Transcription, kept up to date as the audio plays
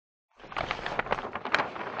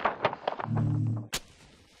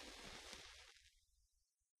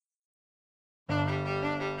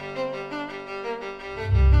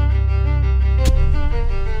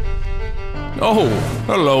Oh,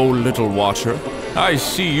 hello, little watcher. I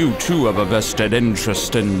see you too have a vested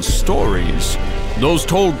interest in stories. Those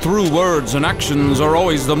told through words and actions are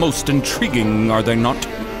always the most intriguing, are they not?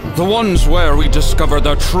 The ones where we discover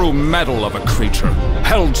the true mettle of a creature,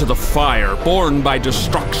 held to the fire, born by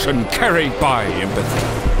destruction, carried by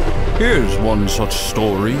empathy. Here's one such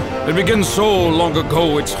story. It begins so long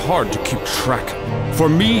ago it's hard to keep track. For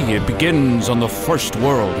me, it begins on the first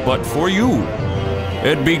world, but for you,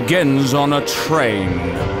 it begins on a train.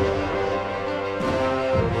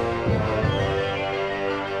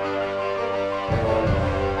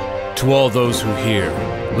 To all those who hear,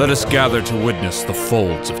 let us gather to witness the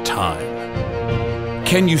folds of time.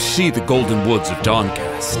 Can you see the golden woods of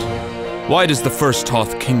Dawncast? Why does the first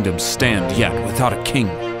Toth Kingdom stand yet without a king?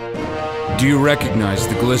 Do you recognize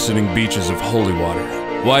the glistening beaches of Holy Water?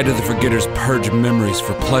 Why do the forgetters purge memories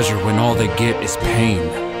for pleasure when all they get is pain?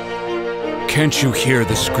 Can't you hear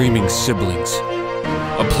the screaming siblings?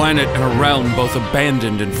 A planet and a realm both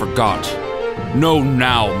abandoned and forgot. Know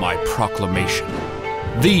now my proclamation.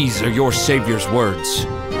 These are your Savior's words.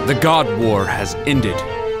 The God War has ended.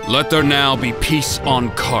 Let there now be peace on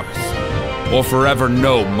Karth, or forever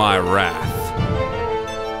know my wrath.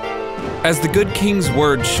 As the good king's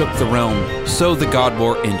word shook the realm, so the God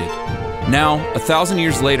War ended. Now, 1,000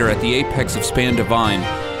 years later at the apex of Span Divine,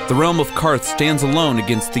 the realm of Karth stands alone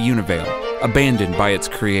against the Univeil, abandoned by its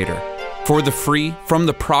creator. For the free, from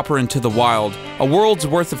the proper into the wild, a world's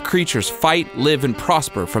worth of creatures fight, live, and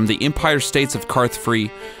prosper from the empire states of Karth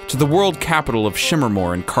Free to the world capital of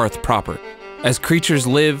Shimmermore and Karth proper. As creatures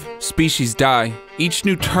live, species die, each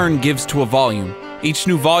new turn gives to a volume, each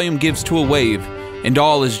new volume gives to a wave, and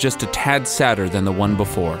all is just a tad sadder than the one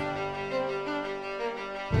before.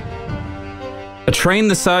 A train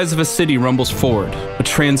the size of a city rumbles forward, a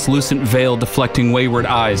translucent veil deflecting wayward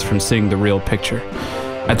eyes from seeing the real picture.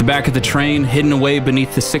 At the back of the train, hidden away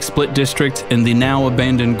beneath the Six-Split District and the now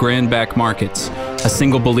abandoned Grandback Markets, a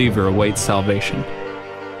single believer awaits salvation.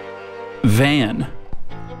 Van,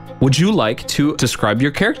 would you like to describe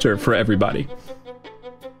your character for everybody?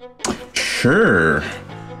 Sure.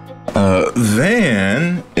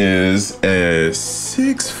 Van is a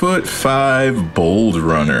 6'5" bold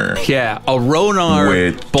runner. Yeah, a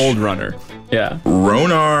Ronar bold runner. Yeah.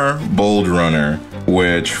 Ronar bold runner,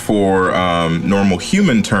 which for normal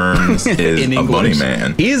human terms is a bunny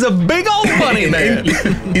man. He's a big old bunny man.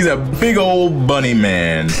 He's a big old bunny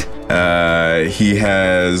man.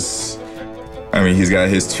 He's got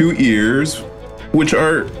his two ears, which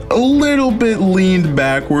are a little bit leaned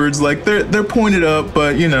backwards, like they're pointed up,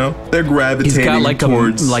 but you know they're gravitating He's got like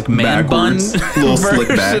towards a man backwards. Bun, little slick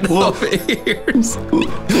back, little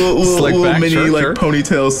mini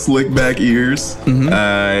ponytail slick back ears.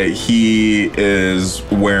 Mm-hmm. He is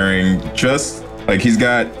wearing he's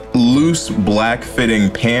got loose black fitting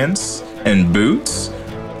pants and boots.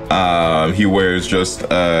 He wears just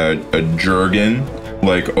a jerkin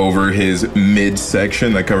like over his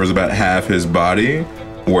midsection that covers about half his body,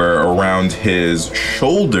 where around his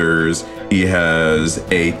shoulders he has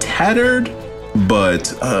a tattered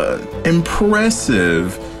but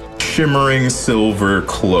impressive shimmering silver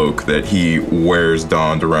cloak that he wears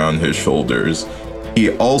donned around his shoulders. He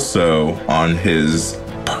also, on his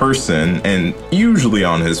person and usually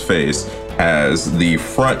on his face, has the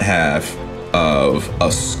front half of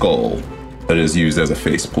a skull that is used as a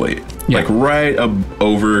faceplate. Yeah. Like right up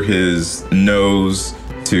over his nose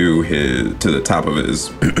to the top of his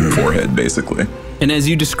forehead, basically. And as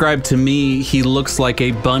you described to me, he looks like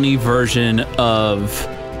a bunny version of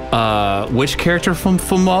which character from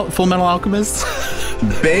Full Metal Alchemist?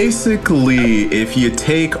 Basically, if you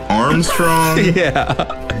take Armstrong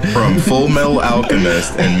from Full Metal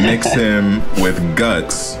Alchemist and mix him with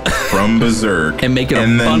Guts from Berserk and make it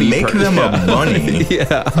and a then bunny make them a bunny,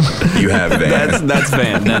 you have Van. That's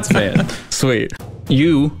Van. That's Van. Sweet.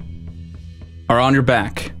 You are on your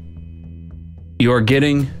back. You are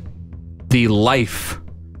getting the life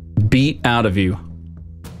beat out of you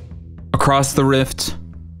across the rift.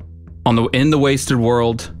 In the wasted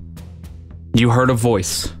world, you heard a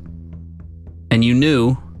voice, and you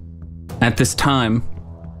knew at this time,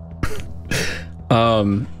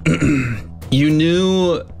 you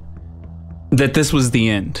knew that this was the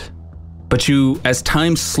end. But as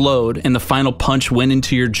time slowed and the final punch went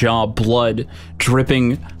into your jaw, blood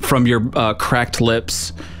dripping from your cracked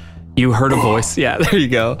lips, you heard a voice. Yeah, there you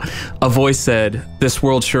go. A voice said, "This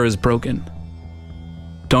world sure is broken.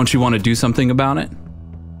 Don't you want to do something about it?"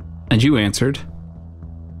 And you answered,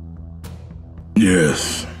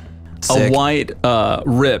 "Yes." Sick. A white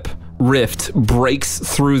rift breaks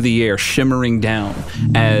through the air, shimmering down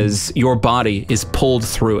as your body is pulled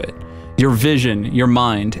through it. Your vision, your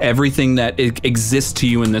mind, everything that exists to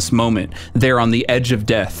you in this moment, there on the edge of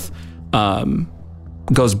death,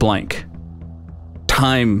 goes blank.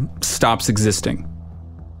 Time stops existing.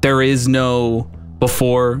 There is no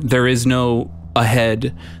before, there is no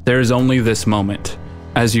ahead, there is only this moment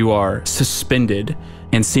as you are suspended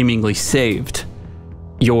and seemingly saved.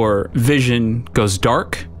 Your vision goes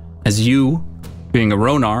dark as you, being a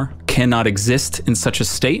Ronar, cannot exist in such a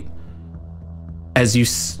state. As you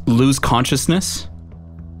lose consciousness,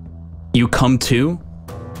 you come to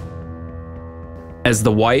as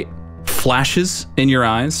the white flashes in your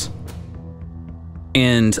eyes,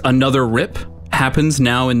 and another rip happens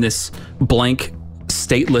now in this blank,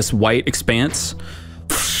 stateless white expanse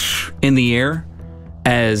in the air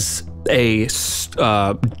as a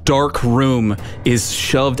dark room is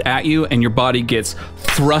shoved at you, and your body gets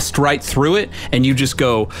thrust right through it, and you just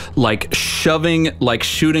go like shoving, like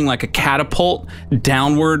shooting like a catapult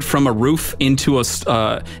downward from a roof into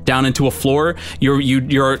a down into a floor.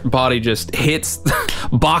 Your body just hits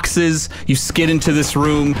boxes. You skid into this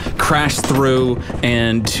room, crash through,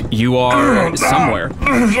 and you are somewhere.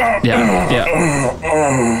 Yeah.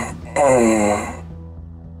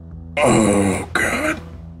 Oh God.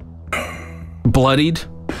 Bloodied,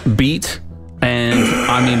 beat, and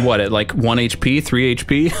I mean, what, at like 1 HP, 3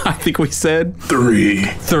 HP? I think we said 3.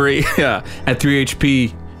 Yeah. At 3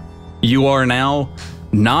 HP, you are now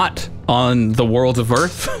not on the world of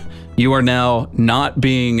Earth. You are now not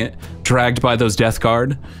being dragged by those Death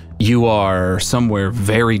Guard. You are somewhere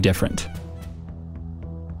very different.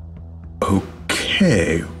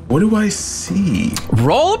 Okay, what do I see?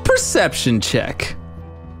 Roll a perception check.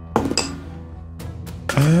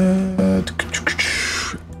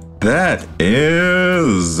 That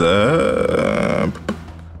is a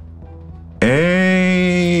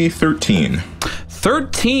 13.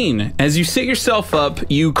 13. As you sit yourself up,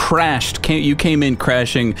 you crashed. You came in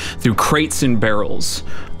crashing through crates and barrels.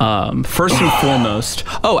 First and foremost.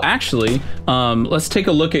 Oh, actually, let's take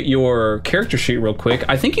a look at your character sheet real quick.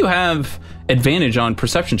 I think you have advantage on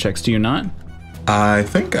perception checks, do you not? I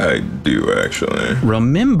think I do, actually.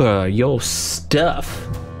 Remember your stuff.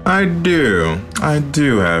 I do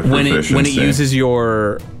have proficiency. When it uses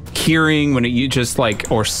your hearing, when it just like,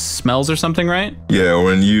 or smells or something, right? Yeah,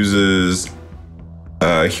 when it uses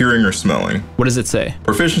hearing or smelling. What does it say?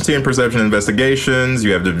 Proficiency in perception investigations.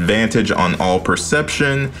 You have advantage on all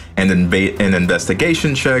perception and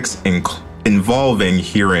investigation checks involving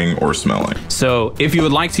hearing or smelling. So if you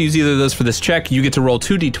would like to use either of those for this check, you get to roll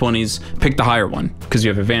 2 d20s, pick the higher one, because you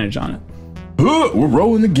have advantage on it. We're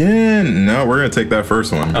rolling again. No, we're gonna take that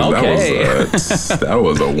first one. Okay. That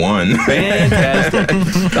was a 1. Fantastic.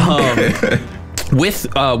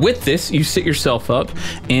 With this, you sit yourself up,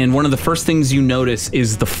 and one of the first things you notice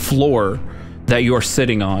is the floor that you're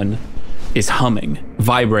sitting on is humming,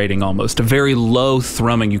 vibrating almost, a very low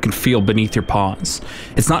thrumming you can feel beneath your paws.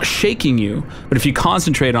 It's not shaking you, but if you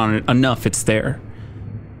concentrate on it enough, it's there.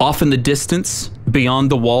 Off in the distance, beyond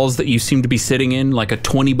the walls that you seem to be sitting in, like a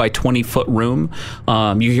 20 by 20 foot room,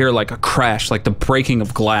 you hear like a crash, like the breaking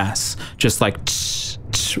of glass, just like tsh,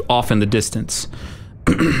 tsh, off in the distance.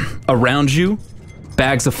 Around you,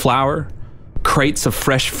 bags of flour, crates of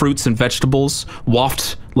fresh fruits and vegetables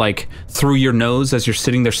waft like through your nose as you're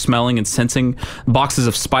sitting there smelling and sensing. Boxes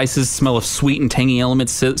of spices, smell of sweet and tangy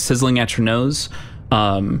elements sizzling at your nose.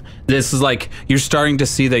 This is like, you're starting to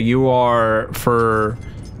see that you are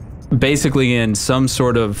basically in some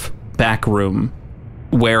sort of back room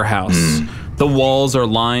warehouse. The walls are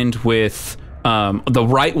lined with, the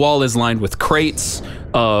right wall is lined with crates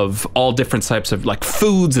of all different types of like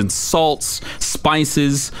foods and salts,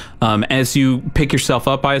 spices. As you pick yourself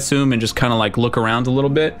up, I assume, and just kind of like look around a little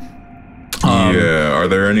bit. Yeah, are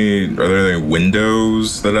there any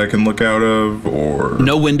windows that I can look out of, or?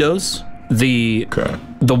 No windows. The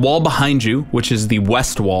wall behind you, which is the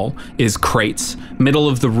west wall, is crates. Middle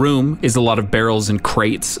of the room is a lot of barrels and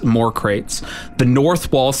crates, more crates. The north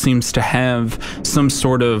wall seems to have some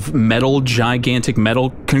sort of gigantic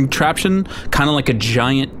metal contraption, kind of like a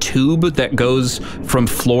giant tube that goes from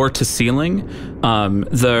floor to ceiling.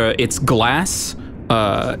 It's glass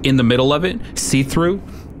in the middle of it, see-through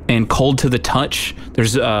and cold to the touch.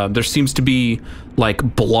 There seems to be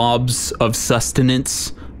like blobs of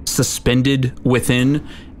sustenance suspended within,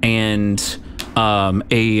 and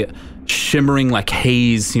a shimmering like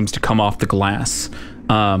haze seems to come off the glass.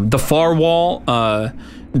 The far wall,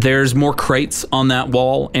 there's more crates on that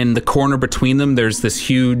wall, and the corner between them there's this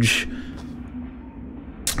huge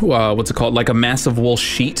what's it called, like a massive wool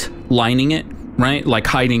sheet lining it right? Like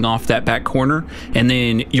hiding off that back corner. And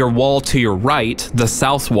then your wall to your right, the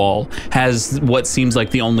south wall, has what seems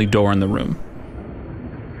like the only door in the room.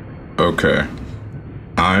 Okay.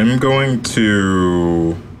 I'm going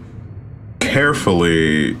to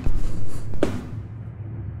carefully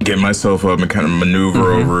get myself up and kind of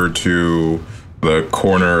maneuver over to the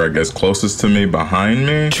corner, I guess, closest to me, behind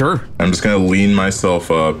me. Sure. I'm just going to lean myself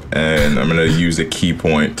up, and I'm going to use a key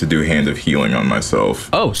point to do Hand of Healing on myself.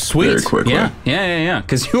 Oh, sweet. Very quickly. Yeah.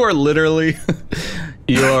 Because you are literally,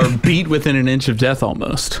 you are beat within an inch of death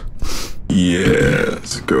almost. Yeah.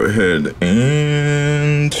 Let's go ahead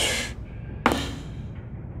and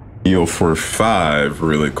heal for 5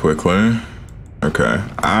 really quickly. Okay.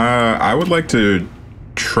 I would like to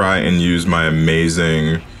try and use my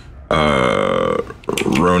amazing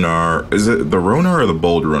Ronar. Is it the Ronar or the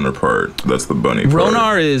Bold Runner part? That's the bunny part.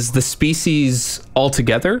 Ronar is the species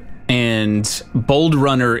altogether, and Bold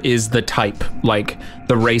Runner is the type, like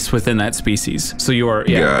the race within that species. So you are,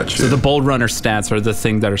 Gotcha. So the Bold Runner stats are the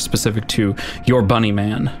thing that are specific to your bunny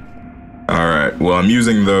man. All right. Well, I'm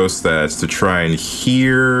using those stats to try and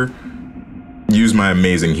use my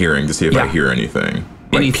amazing hearing to see if I hear anything.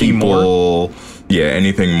 Like anything people, more? Yeah,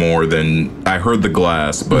 anything more than I heard the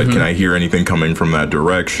glass, but can I hear anything coming from that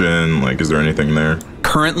direction? Like, is there anything there?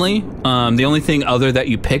 Currently, the only thing other that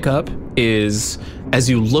you pick up is as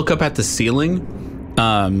you look up at the ceiling,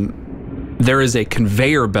 there is a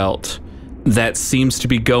conveyor belt that seems to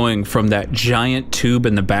be going from that giant tube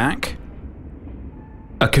in the back.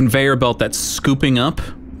 A conveyor belt that's scooping up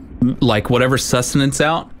like whatever sustenance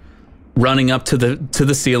out, running up to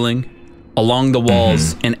the ceiling, along the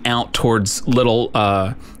walls, and out towards little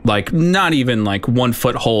like not even like 1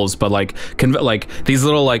 foot holes, but like these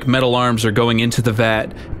little like metal arms are going into the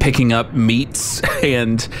vat, picking up meats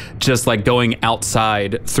and just like going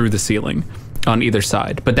outside through the ceiling on either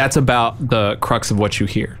side. But that's about the crux of what you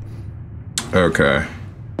hear. Okay.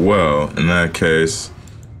 Well, in that case,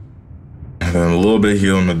 I'm a little bit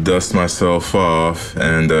healing to dust myself off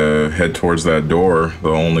and head towards that door, the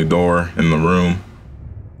only door in the room.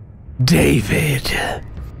 David.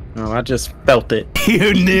 Oh, I just felt it.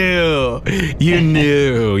 You knew. You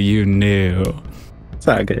knew. You knew. It's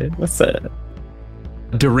not good. What's that?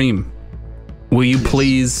 Dareem, will you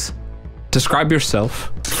please describe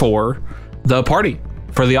yourself for the party,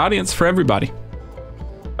 for the audience, for everybody?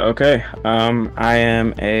 Okay. I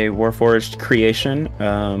am a Warforged creation.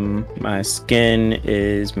 My skin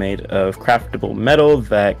is made of craftable metal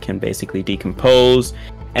that can basically decompose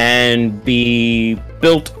and be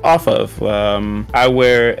built off of. I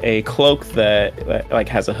wear a cloak that like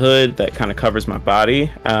has a hood that kind of covers my body.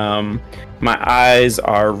 My eyes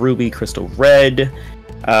are ruby crystal red.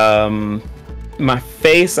 My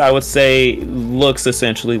face, I would say, looks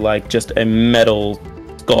essentially like just a metal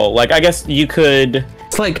skull. Like, I guess you could...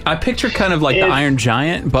 It's like, I picture kind of like the Iron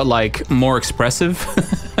Giant, but like more expressive.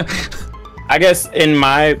 I guess in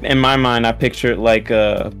my mind, I picture like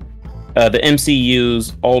the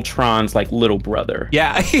MCU's Ultron's like little brother.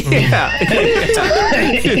 Yeah, yeah.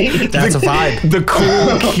 That's a vibe. The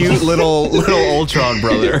cool, cute little Ultron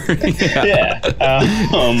brother. Yeah.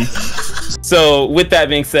 So with that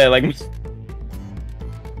being said, like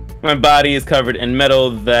my body is covered in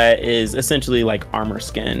metal that is essentially like armor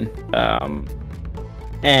skin.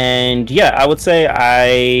 And yeah, I would say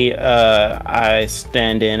I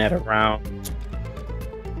stand in at around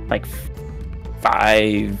like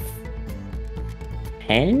 5'10".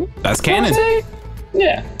 That's canon.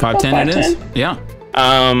 Yeah, 5'10" it is. Yeah.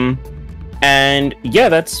 And yeah,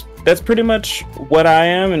 that's pretty much what I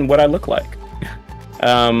am and what I look like.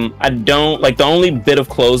 I don't like, the only bit of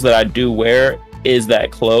clothes that I do wear is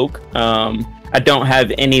that cloak. I don't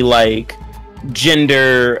have any like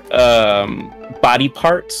gender body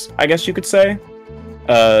parts, I guess you could say.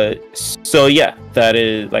 So yeah, that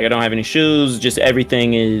is like, I don't have any shoes, just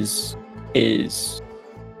everything is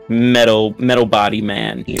metal body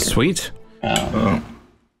man here. Sweet. I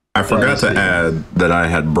forgot to add that I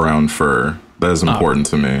had brown fur. That is important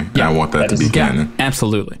to me. And I want that to be canon.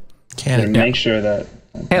 Absolutely. Canon. Make sure that.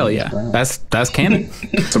 Hell yeah, that's canon.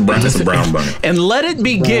 It's a brown bunny. And let it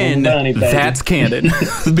begin. Bunny, That's canon,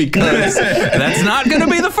 because that's not gonna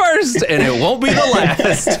be the first, and it won't be the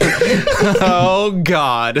last. Oh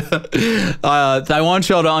God, I want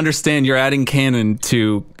y'all to understand. You're adding canon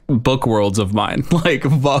to book worlds of mine, like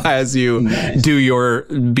as you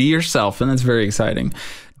be yourself, and that's very exciting.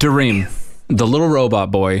 Dareem, the little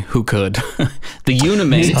robot boy who could, the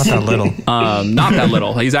Univeil. Not that little. Not that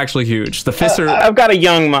little. He's actually huge. The Fisser. I've got a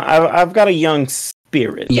young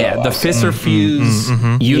spirit. Yeah, though, the Fisser fuse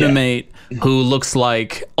Unimate who looks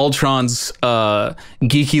like Ultron's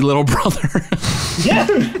geeky little brother. Yeah.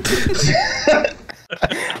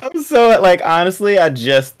 I'm so like, honestly, I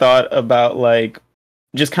just thought about like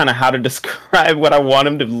just kind of how to describe what I want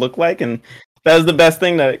him to look like, and that was the best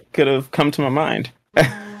thing that could have come to my mind.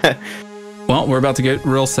 Well, we're about to get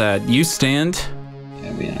real sad. You stand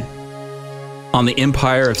on the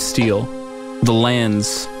Empire of Steel, the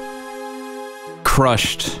lands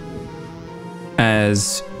crushed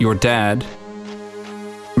as your dad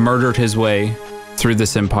murdered his way through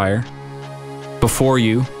this empire. Before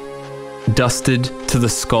you, dusted to the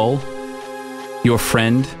skull, your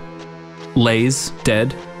friend lays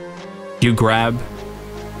dead. You grab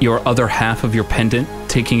your other half of your pendant,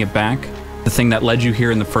 taking it back, the thing that led you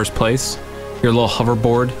here in the first place, your little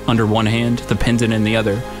hoverboard under one hand, the pendant in the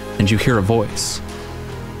other, and you hear a voice.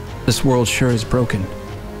 This world sure is broken.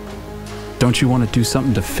 Don't you want to do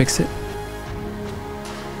something to fix it?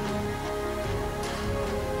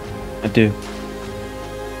 I do.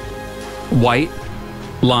 White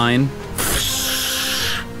line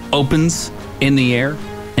opens in the air,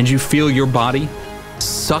 and you feel your body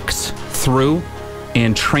sucked through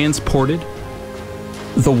and transported.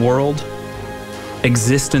 The world,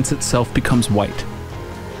 existence itself becomes white.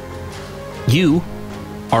 You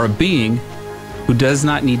are a being who does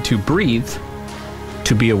not need to breathe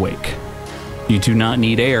to be awake. You do not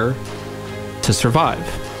need air to survive.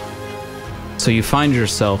 So you find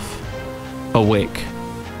yourself awake,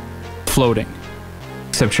 floating,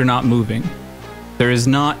 except you're not moving. There is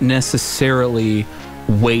not necessarily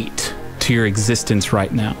weight to your existence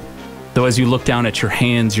right now. Though as you look down at your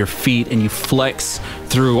hands, your feet, and you flex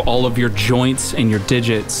through all of your joints and your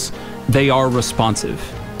digits, they are responsive,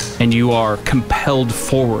 and you are compelled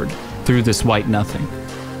forward through this white nothing.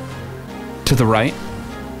 To the right,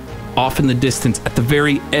 off in the distance, at the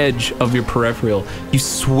very edge of your peripheral, you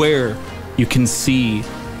swear you can see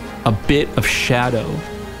a bit of shadow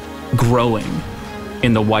growing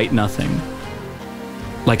in the white nothing,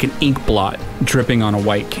 like an ink blot dripping on a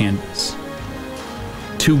white canvas.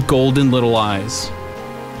 Two golden little eyes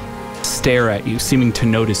stare at you, seeming to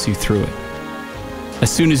notice you through it.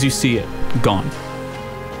 As soon as you see it, gone.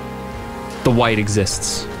 The white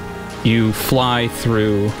exists. You fly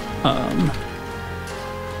through,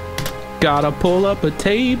 gotta pull up a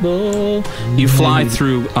table. You fly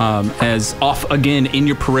through, as off again in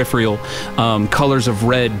your peripheral, colors of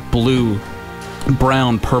red, blue,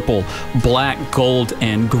 brown, purple, black, gold,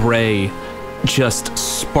 and gray just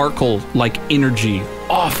sparkle like energy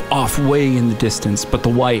off way in the distance, but the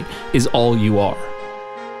white is all you are.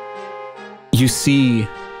 You see,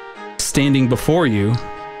 standing before you,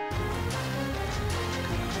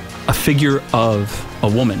 a figure of a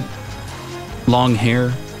woman. Long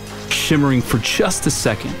hair, shimmering for just a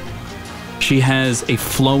second. She has a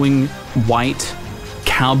flowing white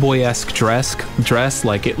cowboy-esque dress,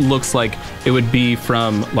 like it looks like it would be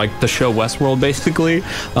from like the show Westworld, basically.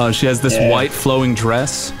 She has this white flowing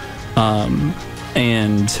dress,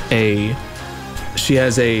 and she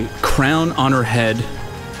has a crown on her head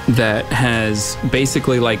that has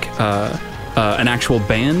basically like an actual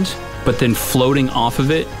band, but then floating off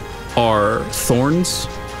of it are thorns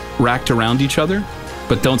racked around each other,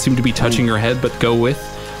 but don't seem to be touching her head, but go with.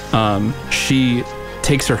 She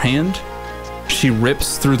takes her hand, she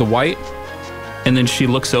rips through the white, and then she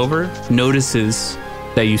looks over, notices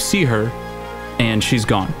that you see her, and she's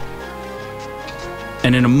gone.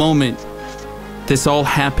 And in a moment, this all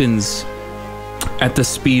happens at the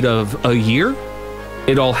speed of a year.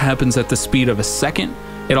 It all happens at the speed of a second.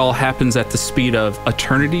 It all happens at the speed of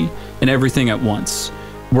eternity, and everything at once.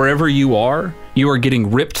 Wherever you are getting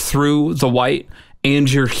ripped through the white, and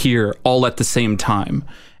you're here all at the same time.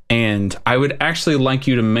 And I would actually like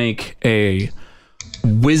you to make a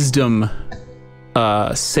wisdom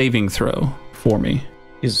saving throw for me.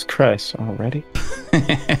 Jesus Christ, already?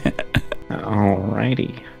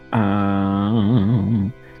 Alrighty.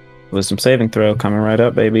 Wisdom saving throw coming right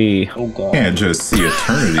up, baby. Oh god. Can't just see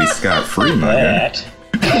eternity scot-free, my guy.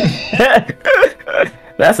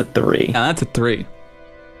 That's a 3. Yeah, that's a 3.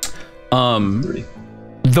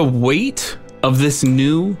 The weight of this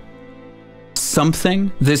new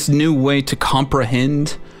something, this new way to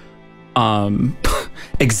comprehend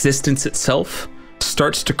existence itself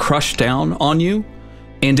starts to crush down on you.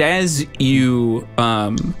 And as you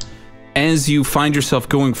find yourself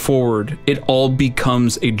going forward, it all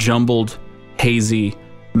becomes a jumbled, hazy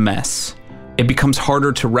mess. It becomes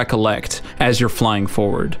harder to recollect as you're flying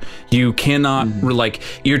forward. You cannot,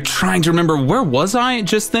 you're trying to remember, where was I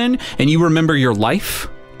just then? And you remember your life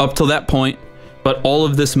up till that point, but all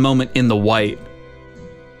of this moment in the white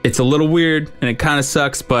It's a little weird and it kind of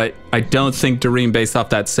sucks, but I don't think Dareem, based off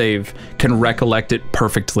that save, can recollect it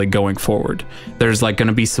perfectly going forward. There's like going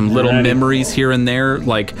to be some little memories here and there,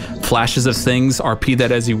 like flashes of things, RP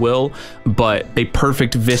that as you will, but a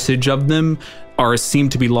perfect visage of them seem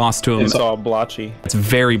to be lost to him. It's all blotchy. It's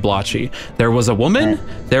very blotchy. There was a woman.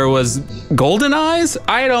 There was golden eyes.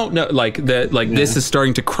 I don't know. Like that. Like this is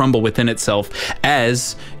starting to crumble within itself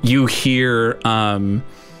as you hear.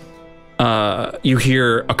 You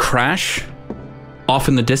hear a crash off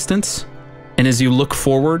in the distance, and as you look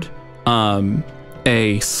forward,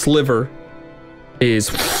 a sliver is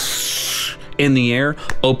in the air,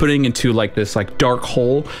 opening into like this like dark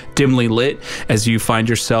hole, dimly lit, as you find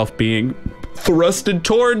yourself being thrusted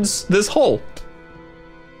towards this hole.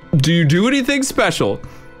 Do you do anything special?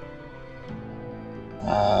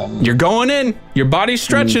 You're going in. Your body's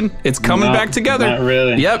stretching. It's coming back together. Not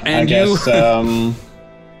really. Yep, and I guess,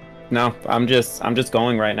 no, I'm just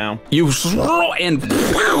going right now. You and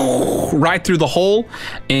right through the hole,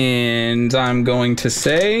 and I'm going to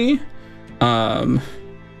say, from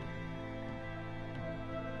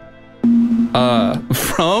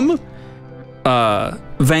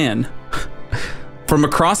Van, from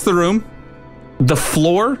across the room, the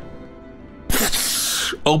floor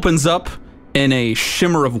opens up in a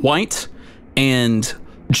shimmer of white, and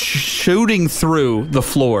shooting through the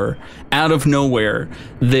floor out of nowhere,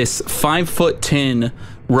 this 5'10"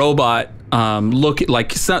 robot, look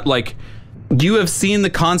like you have seen the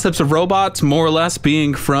concepts of robots more or less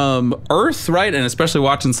being from Earth, right? And especially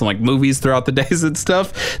watching some like movies throughout the days and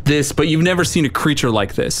stuff. But you've never seen a creature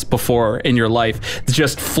like this before in your life. It's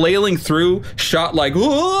just flailing through, shot like,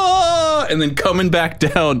 whoa, and then coming back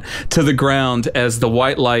down to the ground as the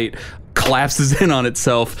white light collapses in on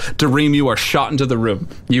itself. Dareem, you are shot into the room.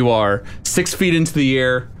 You are 6 feet into the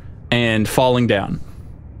air and falling down.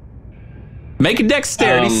 Make a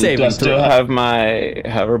dexterity saving throw. Do I still have my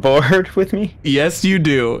hoverboard with me? Yes, you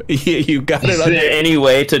do. You got it. Is there any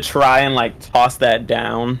way to try and like toss that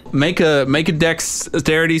down? Make a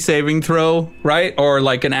dexterity saving throw, right? Or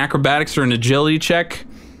like an acrobatics or an agility check.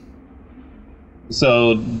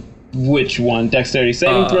 So, which one? Dexterity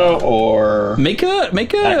saving throw or make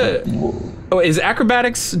a. Oh, is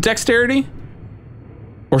acrobatics dexterity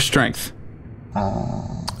or strength?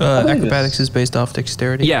 Acrobatics is based off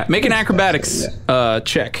dexterity. Yeah, make an acrobatics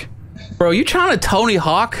check. Bro, you trying to Tony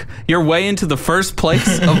Hawk your way into the first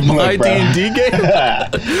place of my D&D game?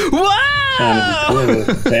 Wow! At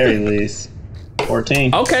the very least.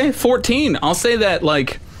 14. Okay, 14. I'll say that,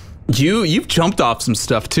 like, you've jumped off some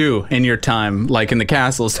stuff, too, in your time, like, in the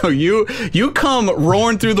castle. So you come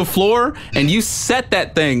roaring through the floor, and you set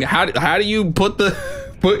that thing. How do you put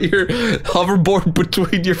your hoverboard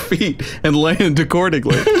between your feet and land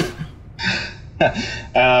accordingly?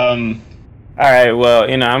 All right, well,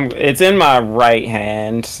 it's in my right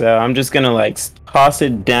hand, so I'm just gonna like toss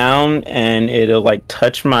it down, and it'll like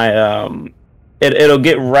touch my it'll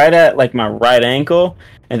get right at like my right ankle,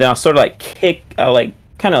 and then I'll sort of like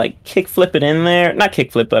kind of kick flip it in there. Not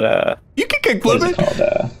kick flip, but you can kick flip it.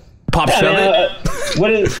 Called, pop shove it.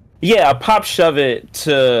 What is? Yeah, pop shove it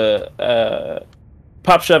to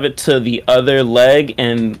the other leg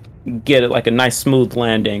and get it like a nice smooth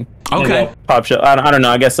landing. Okay. Pop shove. I don't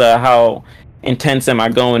know. I guess how intense am I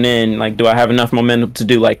going in? Like, do I have enough momentum to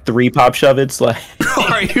do like 3 pop shove-its? Like,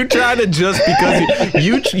 are you trying to just because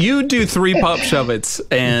you do 3 pop shove-its,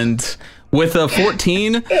 and with a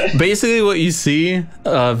 14, basically what you see,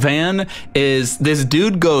 Van, is this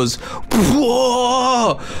dude goes,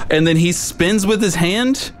 whoa, and then he spins with his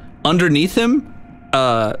hand underneath him,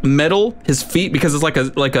 metal, his feet, because it's like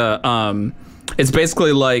a it's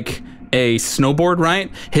basically like a snowboard,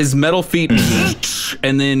 right? His metal feet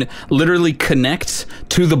and then literally connect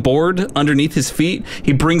to the board underneath his feet.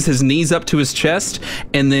 He brings his knees up to his chest,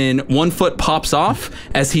 and then one foot pops off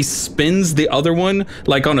as he spins the other one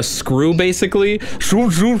like on a screw, basically,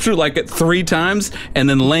 like 3 times, and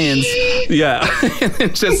then lands. Yeah, and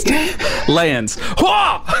it just lands.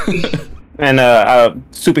 And a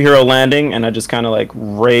superhero landing, and I just kind of like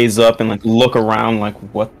raise up and like look around, like,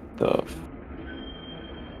 what the?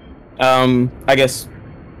 I guess,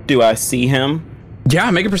 do I see him? Yeah,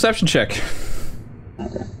 make a perception check.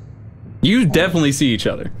 Okay. You definitely see each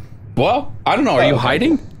other. Well, I don't know. Are you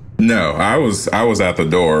hiding? No, I was at the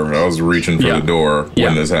door. I was reaching for the door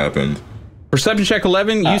when this happened. Perception check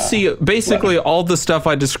 11. You see basically all the stuff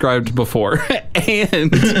I described before,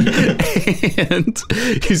 and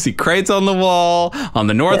you see crates on the wall. On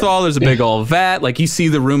the north wall, there's a big old vat. Like, you see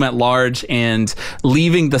the room at large, and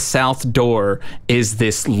leaving the south door is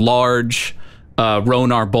this large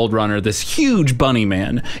Ronar Bold Runner, this huge bunny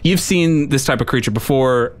man. You've seen this type of creature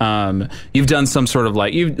before. You've done some sort of I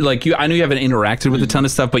know you haven't interacted with a ton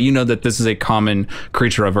of stuff, but you know that this is a common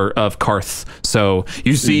creature of Karth. So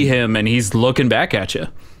you see him and he's looking back at you.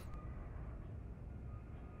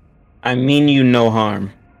 I mean you no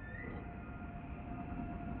harm.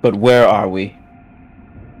 But where are we?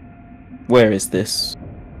 Where is this?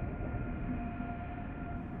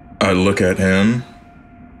 I look at him,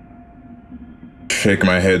 shake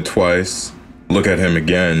my head twice, look at him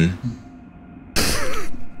again,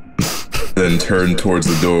 then turn towards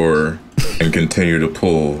the door and continue to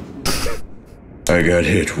pull. I got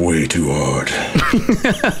hit way too hard.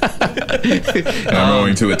 And I'm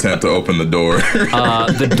going to attempt to open the door.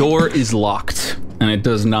 The door is locked and it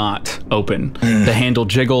does not open. The handle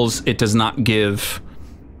jiggles, it does not give.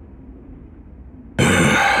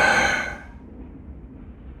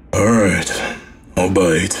 All right, I'll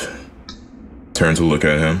bite. Turn to look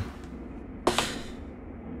at him.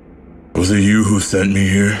 Was it you who sent me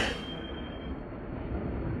here?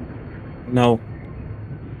 No.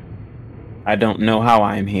 I don't know how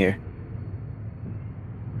I am here.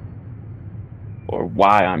 Or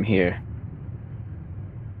why I'm here.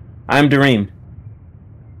 I'm Dareem.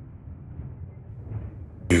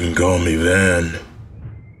 You can call me Van.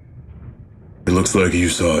 It looks like you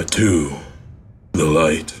saw it too. The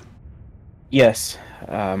light. Yes,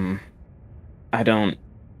 I don't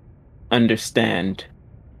understand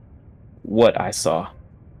what I saw.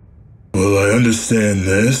 Well, I understand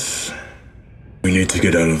this. We need to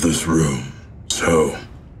get out of this room, so...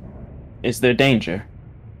 Is there danger?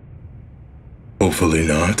 Hopefully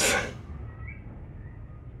not.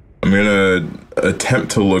 I'm gonna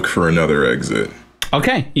attempt to look for another exit.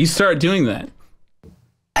 Okay, you start doing that.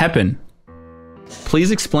 Heppen,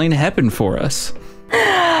 please explain Heppen for us.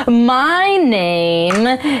 My name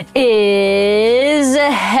is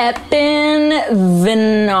Heppen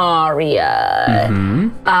Venaria.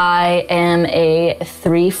 I am a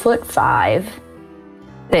 3'5"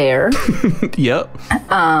 bear. Yep.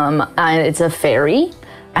 It's a fairy.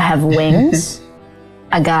 I have wings.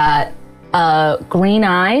 I got green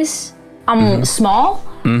eyes. I'm small.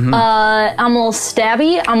 I'm a little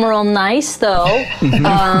stabby. I'm real nice, though.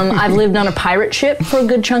 I've lived on a pirate ship for a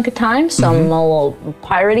good chunk of time, so I'm a little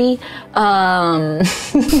piratey.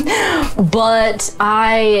 But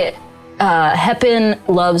Heppen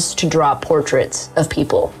loves to draw portraits of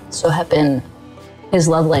people. So Heppen, his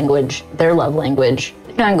love language, their love language,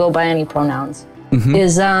 you can go by any pronouns,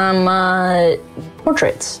 is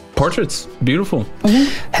portraits. Portraits, beautiful.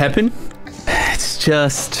 Heppen, it's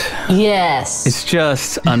just... Yes. It's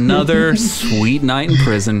just another sweet night in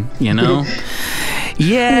prison, you know?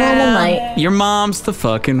 Yeah. Normal night. Your mom's the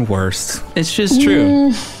fucking worst. It's just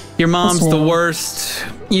true. Your mom's the worst.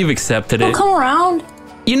 You've accepted it. Come around.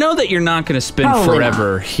 You know that you're not going to spend Probably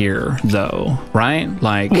forever here, though, right?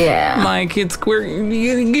 Like, like you're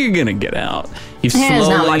going to get out. You've There's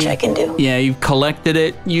not much I can do. Yeah, you've collected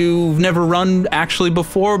it. You've never run actually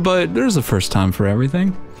before, but there's a first time for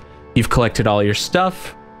everything. You've collected all your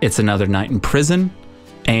stuff. It's another night in prison,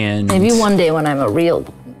 and maybe one day when I'm a real.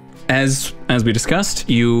 As we discussed,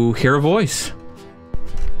 you hear a voice.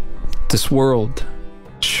 This world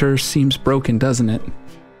sure seems broken, doesn't it?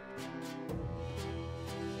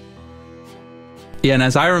 Yeah, and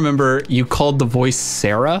as I remember, you called the voice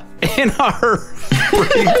Sarah in our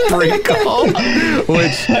pre-call,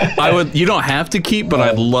 which you don't have to keep, but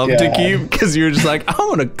I'd love to keep, because you're just like, I'm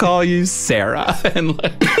gonna call you Sarah, and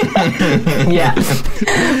like, yeah,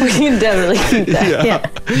 we can definitely keep that. Yeah,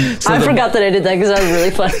 so I forgot that I did that because that was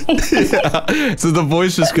really funny. Yeah. So the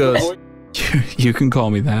voice just goes, you can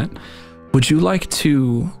call me that. Would you like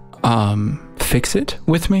to fix it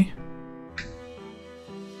with me?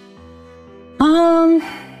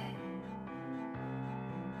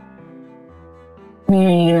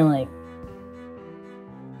 You're gonna like,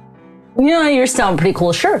 you're sounding pretty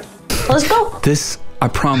cool. Sure, let's go. This, I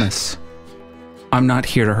promise, I'm not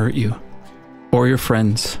here to hurt you or your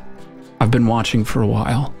friends. I've been watching for a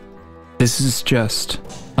while. This is just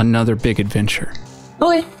another big adventure.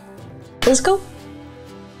 Okay, let's go.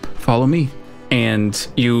 Follow me. And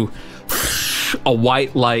a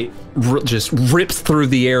white light just rips through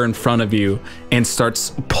the air in front of you and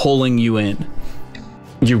starts pulling you in.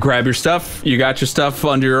 You grab your stuff, you got your stuff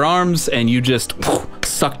under your arms, and you just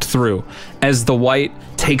sucked through. As the white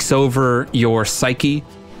takes over your psyche,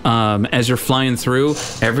 as you're flying through,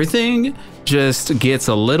 everything just gets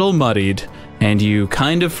a little muddied, and you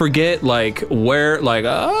kind of forget like where, like,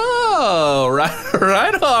 oh,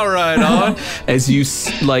 right on. As you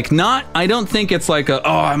like, not, I don't think it's like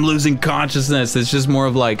I'm losing consciousness. It's just more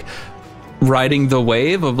of like, riding the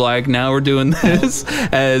wave of like, now we're doing this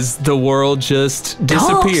as the world just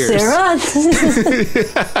disappears.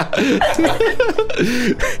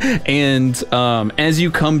 And as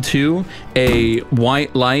you come to a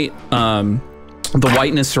white light, the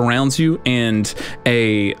whiteness surrounds you, and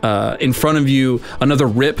in front of you, another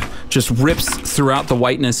rip just rips throughout the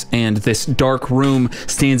whiteness, and this dark room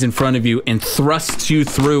stands in front of you and thrusts you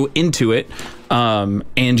through into it.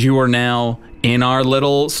 And you are now in our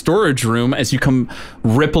little storage room. As you come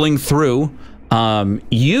rippling through,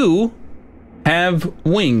 you have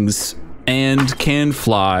wings and can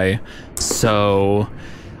fly. So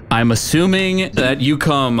I'm assuming that you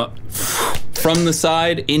come from the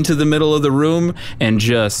side into the middle of the room and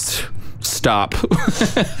just stop.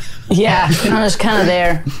 Yeah, I'm just kind of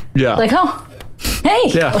there. Yeah. Like, oh, hey,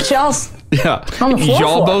 Yeah. what y'all's Yeah. on the floor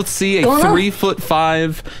Y'all for? both see a Going on?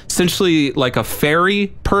 3'5", essentially like a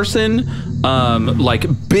fairy person, like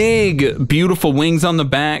big, beautiful wings on the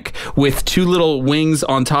back with two little wings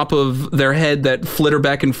on top of their head that flitter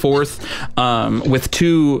back and forth,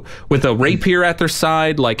 with a rapier at their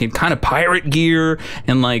side, like in kind of pirate gear,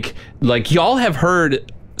 and like y'all have heard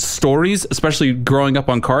stories, especially growing up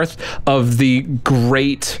on Karth, of the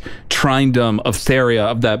great trindom of Theria,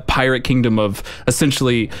 of that pirate kingdom of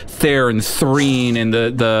essentially Ther and Threen and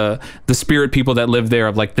the spirit people that live there,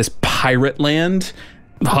 of like this pirate land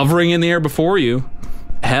hovering in the air before you.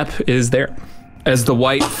 Hep is there as the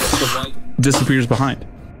white disappears behind.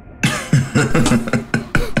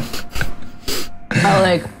 I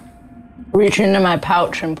like reach into my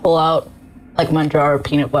pouch and pull out like my jar of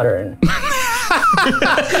peanut butter and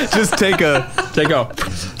Just take a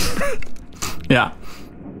yeah.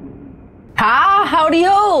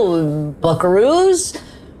 Howdy-ho, buckaroos.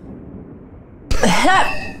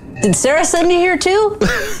 Did Sarah send you here too?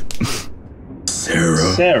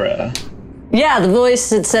 Sarah. Yeah, the voice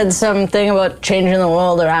that said something about changing the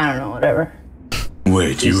world, or I don't know, whatever.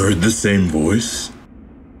 Wait, you heard the same voice?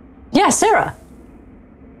 Yeah, Sarah.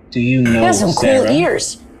 Do you know You got some Sarah? cool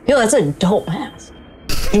ears. Yo, that's a dope mask.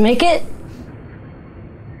 Did you make it?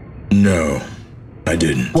 No, I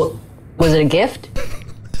didn't. What, was it a gift?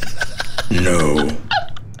 No,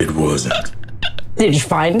 it wasn't. Did you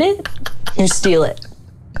find it? Did you steal it?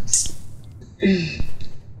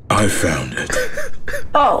 I found it.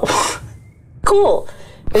 Oh, cool.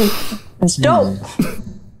 It's dope.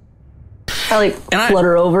 I like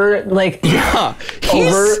flutter over, like Yeah.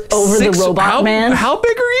 over the robot man. How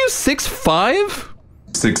big are you? 6'5"?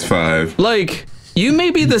 6'5". Like, you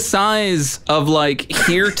may be the size of like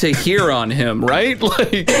here to here on him, right?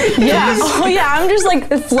 Like, Yeah. Oh yeah. I'm just like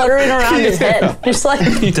fluttering around his head, just like.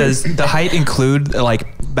 Does the height include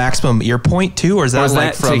like maximum ear point too, or is that is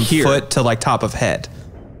like that to from here? foot to like top of head?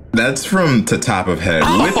 That's from to top of head.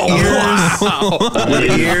 With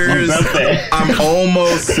ears, I'm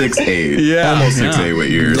almost 6'8". Yeah. Almost 6'8" with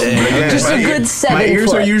ears. But again, Just a good 7 my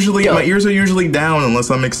ears foot. are usually Dope. my ears are usually down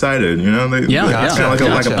unless I'm excited. You know, Yeah, they're yeah. kinda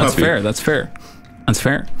like a That's puppy. fair. That's fair. That's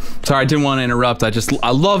fair. Sorry, I didn't want to interrupt.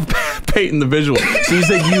 I love painting the visual. So you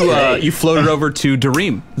said you floated over to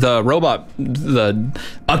Dareem, the robot,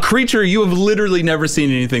 a creature you have literally never seen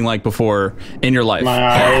anything like before in your life. My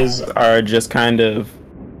eyes are just kind of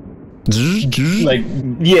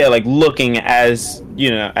like looking as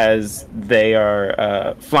as they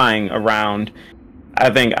are flying around.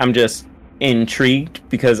 I think I'm just intrigued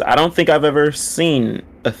because I don't think I've ever seen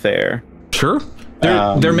a Ther. Sure.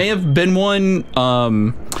 There may have been one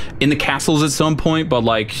in the castles at some point, but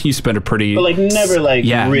like you spent a pretty But like never like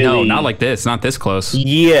really. no, not like this, not this close.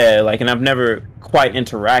 Yeah, like, and I've never quite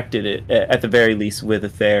interacted it at the very least with a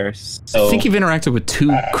Ther. So I think you've interacted with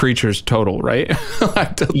 2 creatures total, right?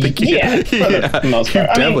 I don't think you, yeah, for the most part.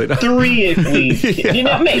 I definitely mean, not. 3 if we,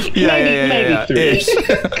 maybe 3. Ish.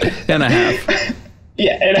 And a half.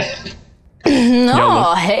 Yeah.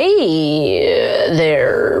 Oh, hey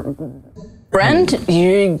there, Brent.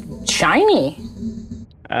 You shiny.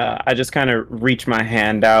 I just kind of reach my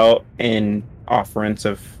hand out in offerance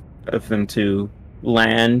of them to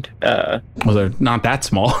land. Well, they're not that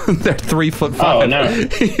small. They're 3'5". Oh, no.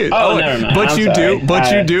 Oh, never mind. But I'm you sorry. do.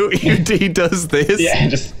 But you do. He does this. Yeah,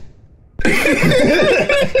 just.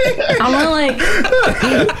 I'm gonna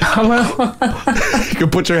You can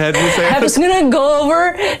put your head in his hand. I'm just gonna go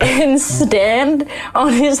over and stand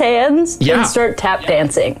on his hands Yeah. and start tap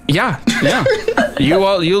dancing. Yeah. You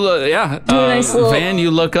look. Yeah. nice little- Van,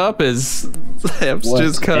 you look up as Hep's What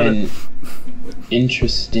just kind of.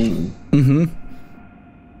 interesting. You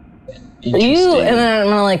and then I'm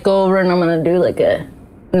gonna like go over and I'm gonna do like a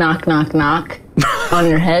knock on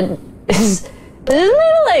your head. Is this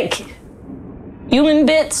made of like human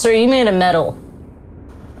bits or are you made of metal?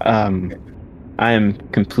 I am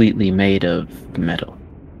completely made of metal.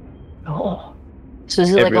 Oh. So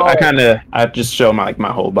is it like all... I just show my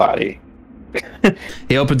whole body.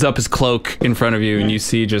 He opens up his cloak in front of you, and you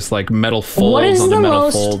see just like metal folds What is on the the metal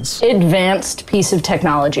most folds. advanced piece of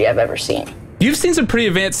technology I've ever seen? You've seen some pretty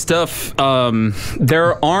advanced stuff.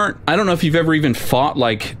 There aren't, I don't know if you've ever even fought,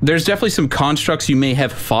 like, there's definitely some constructs you may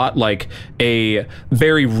have fought, like a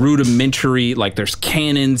very rudimentary, like there's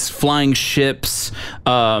cannons, flying ships.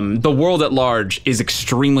 The world at large is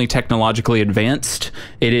extremely technologically advanced.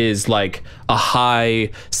 It is like a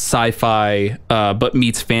high sci-fi, but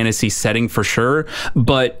meets fantasy setting for sure.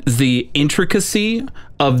 But the intricacy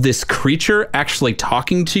of this creature actually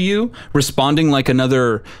talking to you, responding like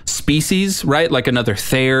another species, right? Like another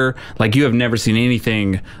Thayer. Like you have never seen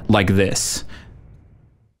anything like this.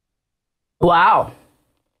 Wow.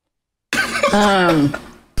 Very,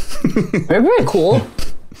 very cool.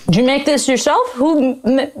 Did you make this yourself? Who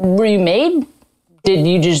were you made? Did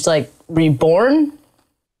you just like reborn?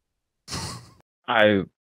 I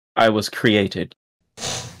was created.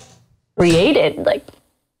 Created like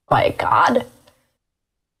by a god?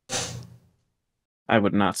 I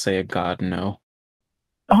would not say a god, no.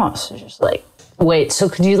 Oh, so just like, wait, so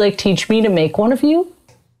could you like teach me to make one of you?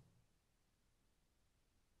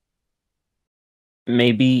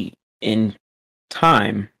 Maybe in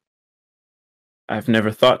time. I've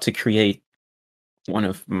never thought to create one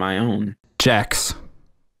of my own. Jax.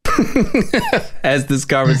 As this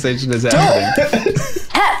conversation is happening.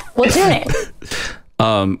 Hep, what's your name?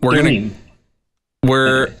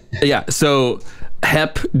 So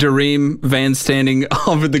Hep, Dareem, Van standing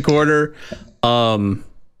over the corner. The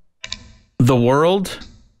world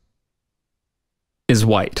is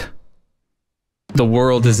white. The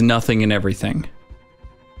world is nothing and everything.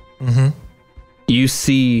 Mm-hmm. You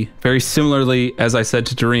see, very similarly, as I said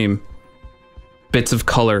to Dareem, bits of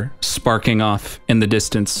color sparking off in the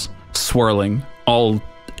distance, swirling.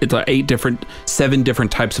 It's like 7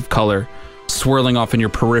 different types of color swirling off in your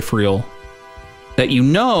peripheral that you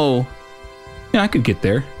know, yeah, I could get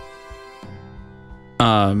there.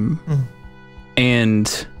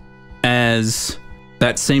 And as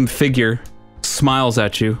that same figure smiles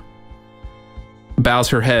at you, bows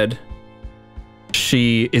her head,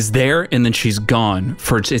 she is there and then she's gone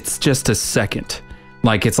for it's just a second.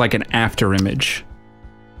 Like it's like an after image.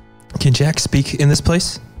 Can Jax speak in this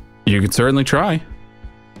place? You could certainly try.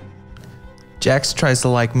 Jax tries to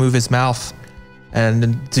like move his mouth,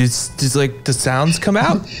 and does like the sounds come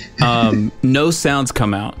out? No sounds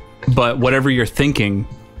come out, but whatever you're thinking,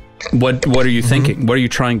 what are you thinking? What are you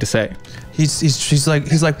trying to say? He's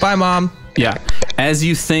like bye mom. Yeah. As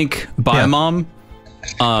you think bye mom,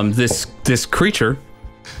 this creature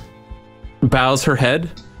bows her head,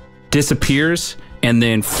 disappears, and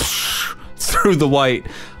then through the white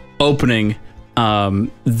opening,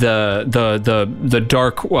 the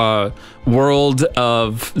dark world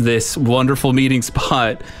of this wonderful meeting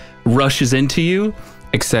spot rushes into you.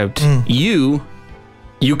 Except you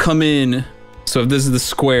come in. So if this is the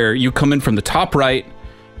square, you come in from the top right,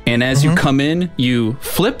 and as you come in, you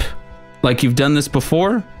flip like you've done this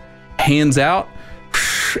before, hands out,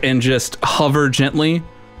 and just hover gently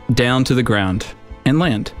down to the ground and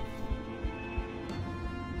land.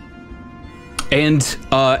 And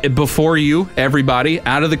before you, everybody,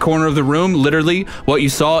 out of the corner of the room, literally what you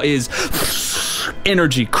saw is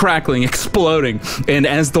energy crackling, exploding. And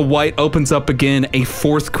as the white opens up again, a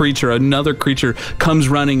fourth creature, another creature, comes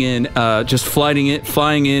running in, just flying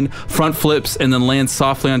in, front flips, and then lands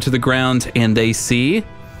softly onto the ground. And they see...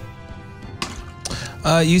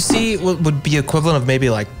 you see what would be equivalent of maybe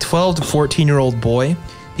like 12 to 14-year-old boy.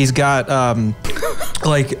 He's got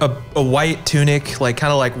like a white tunic, like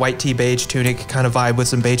kind of like white tee beige tunic kind of vibe with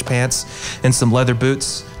some beige pants and some leather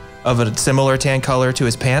boots of a similar tan color to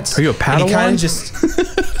his pants. Are you a Padawan? He kind of just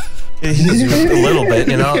he's a little bit,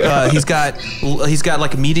 you know. He's got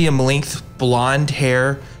like medium length blonde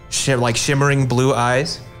hair, like shimmering blue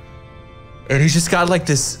eyes. And he's just got like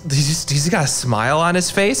this, he's got a smile on his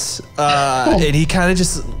face. And he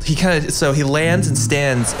lands and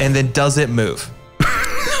stands and then doesn't move.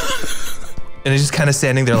 And he's just kind of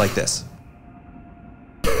standing there like this.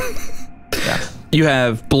 Yeah. You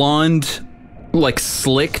have blonde, like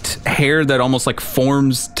slicked hair that almost like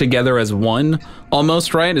forms together as one,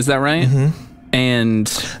 almost, right? Is that right? Mm-hmm. And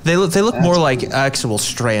they look more like actual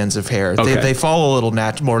strands of hair. Okay. They fall a little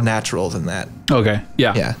more natural than that. Okay,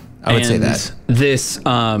 yeah. Yeah, I would say that. This,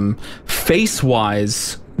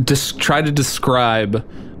 face-wise, try to describe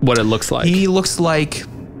what it looks like. He looks like...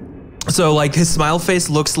 So like his smile face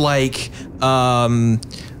looks like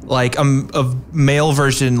like a male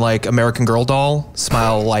version, like American Girl doll,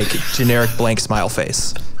 smile like generic blank smile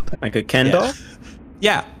face. Like a Ken doll?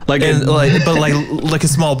 Yeah, Like and, like a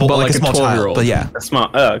small boy, like a small 12-year-old. child. But yeah, A small.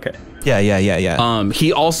 Oh, okay. yeah.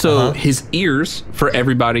 He also, his ears, for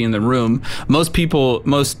everybody in the room, most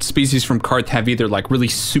species from Karth have either like really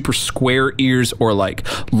super square ears or like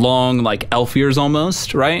long, like elf ears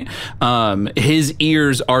almost, right? His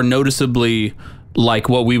ears are noticeably like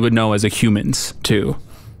what we would know as a human's too,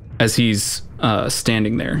 as he's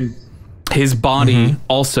standing there. His body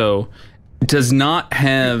also does not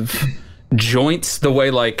have joints the way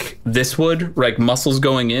like this would, like muscles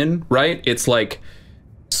going in, right? It's like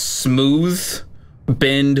smooth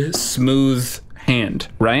hand,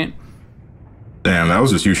 right? Damn, that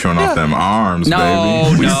was just you showing off them arms, baby. No,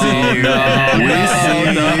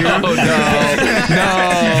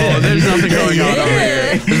 there's nothing going on over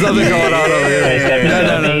here. There's nothing going on over here.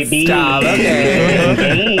 No, stop.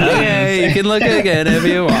 Okay, you can look again if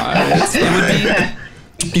you want.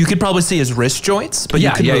 You could probably see his wrist joints, but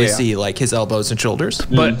you couldn't really see like his elbows and shoulders.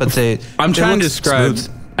 But I'm trying to describe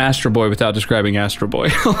smooth. Astro Boy without describing Astro Boy.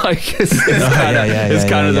 Like it's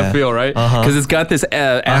kind of the feel, right? Because it's got this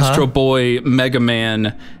Astro Boy Mega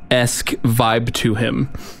Man-esque vibe to him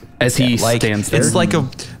as he stands there. It's like a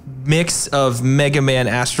mix of Mega Man,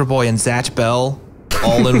 Astro Boy, and Zatch Bell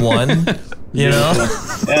all in one. You know?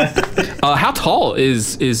 How tall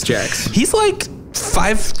is Jax? He's like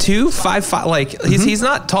 5'2", 5'5". Like he's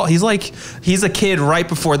not tall. He's a kid right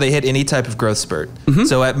before they hit any type of growth spurt.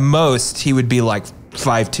 So at most he would be like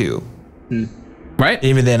 5'2". Right.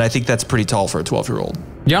 Even then, I think that's pretty tall for a 12-year-old.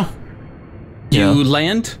 Yeah. You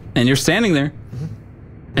land and you're standing there,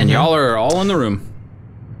 and y'all are all in the room.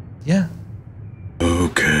 Yeah.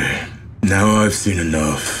 Okay. Now I've seen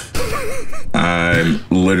enough. I'm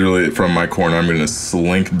literally from my corner. I'm gonna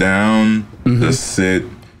slink down, just sit,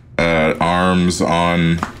 arms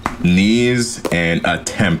on knees, and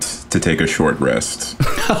attempt to take a short rest.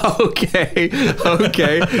 Okay.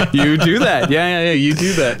 You do that. Yeah. You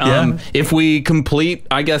do that. If we complete,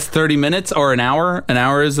 I guess 30 minutes or an hour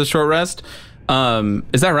is the short rest.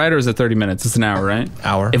 Is that right, or is it 30 minutes? It's an hour, right?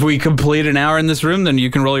 Hour. If we complete an hour in this room, then you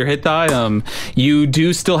can roll your hit die. You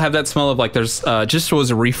do still have that smell of like there's just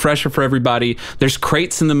as a refresher for everybody. There's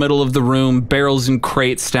crates in the middle of the room, barrels and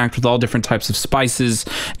crates stacked with all different types of spices,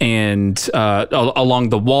 and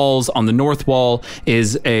along the walls on the north wall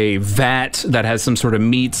is a vat that has some sort of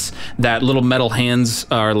meats that little metal hands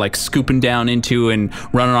are like scooping down into and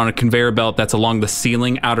running on a conveyor belt that's along the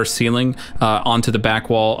ceiling, outer ceiling, onto the back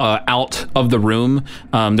wall, out of the room.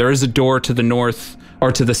 There is a door to the north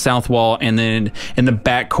or to the south wall, and then in the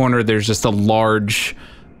back corner there's just a large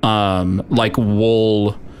like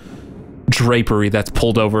wool drapery that's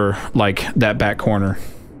pulled over like that back corner.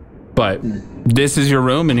 But this is your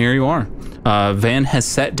room, and here you are. Van has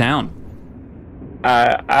sat down.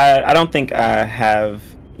 I don't think I have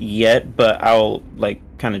yet, but I'll like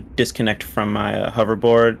kind of disconnect from my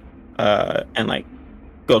hoverboard and like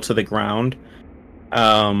go to the ground.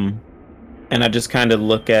 And I just kind of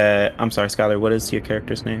look at. I'm sorry, Skylar. What is your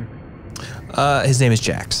character's name? His name is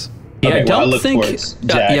Jax. Yeah, Okay, I don't look think. towards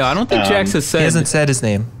Jax. I don't think Jax has said. He hasn't said his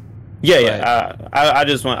name. Yeah. I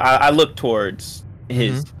just want. I look towards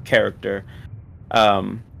his character,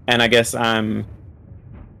 and I guess I'm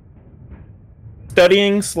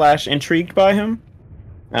studying / intrigued by him.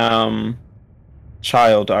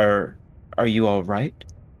 Child, are you all right?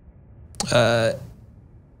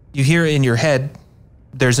 You hear in your head.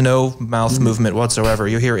 There's no mouth movement whatsoever.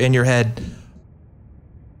 You hear in your head,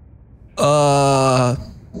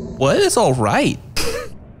 what is all right?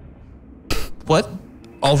 What?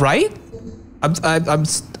 All right? I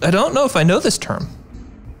don't know if I know this term.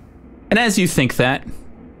 And as you think that,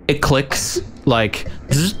 it clicks like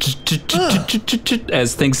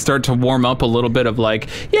as things start to warm up a little bit of like,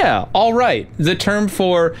 yeah, all right. The term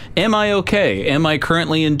for am I okay? Am I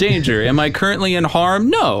currently in danger? Am I currently in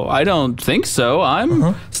harm? No, I don't think so.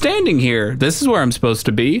 I'm standing here. This is where I'm supposed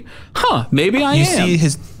to be. Huh, maybe I am. You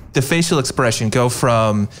see the facial expression go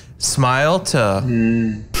from smile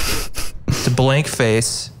to blank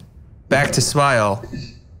face, back to smile.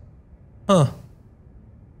 Huh.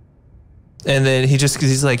 And then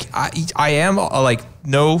he's like, I am like,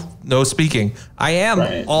 no speaking. I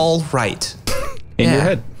am all right. In your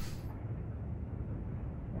head.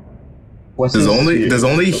 Does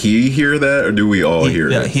only he hear that, or do we all hear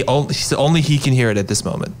it? Only he can hear it at this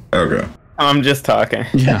moment. Okay. I'm just talking.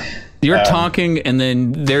 Yeah. You're talking, and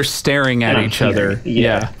then they're staring at each other.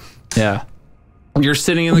 Yeah. You're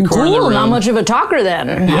sitting in the corner of the Cool, room. not much of a talker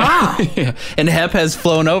then. Wow. Yeah. And Hep has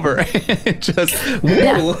flown over. Just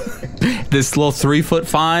Yeah. this little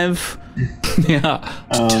 3'5". Yeah.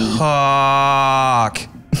 Talk.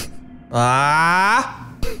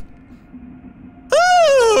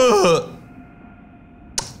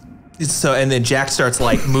 So, and then Jack starts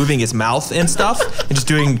like moving his mouth and stuff and just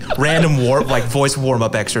doing random voice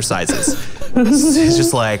warm-up exercises. He's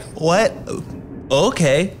just like, what?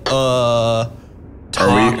 Okay.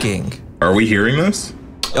 Talking. Are we hearing this?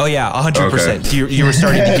 Oh yeah, 100%. Okay. You were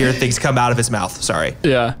starting to hear things come out of his mouth. Sorry.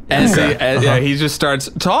 Yeah. And he just starts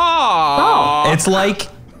It's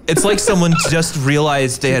like someone just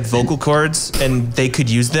realized they had vocal cords and they could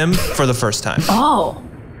use them for the first time. Oh.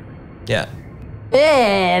 Yeah.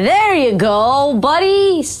 Yeah, there you go,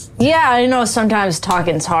 buddy. Yeah, I know sometimes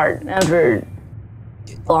talking's hard after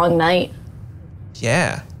a long night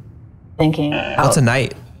Yeah. thinking. What's a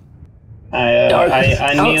night? I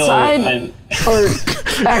kneel. Outside? Or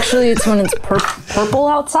actually, it's when it's purple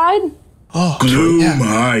outside,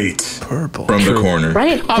 Gloomite. Purple. From the corner.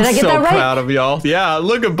 right? Did I'm I get so that right? proud of y'all. Yeah,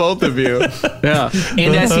 look at both of you. Yeah.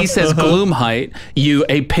 And as he says Gloomheit,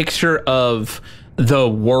 a picture of the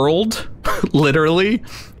world, literally,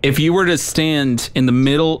 if you were to stand in the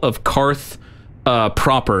middle of Karth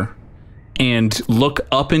proper and look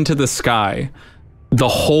up into the sky, the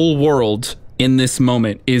whole world in this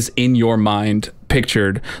moment is in your mind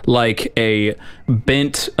pictured like a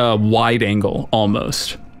bent wide angle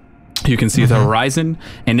almost. You can see the horizon,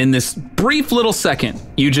 and in this brief little second,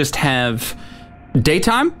 you just have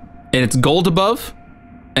daytime, and it's gold above,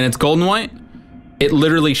 and it's golden white. It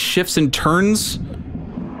literally shifts and turns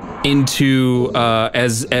into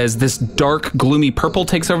as this dark, gloomy purple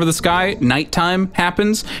takes over the sky. Nighttime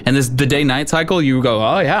happens, and the day-night cycle. You go,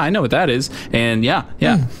 oh yeah, I know what that is, and yeah.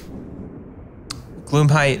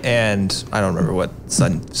 Gloomheit and I don't remember what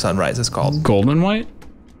sunrise is called. Golden white.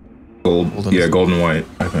 Golden white,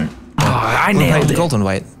 I think. I Gloomheit nailed and it. golden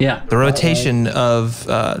white. Yeah. The rotation of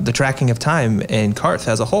the tracking of time in Karth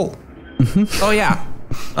as a whole. Oh yeah.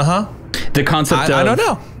 The concept of I don't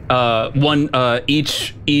know.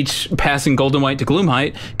 Each passing golden white to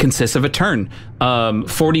Gloomheit consists of a turn.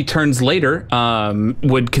 40 turns later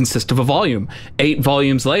would consist of a volume. 8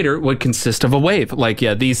 volumes later would consist of a wave. Like,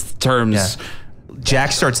 yeah, these terms. Yeah.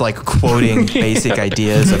 Jack starts like quoting basic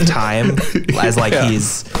ideas of time as like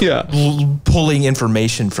he's pulling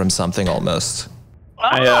information from something almost.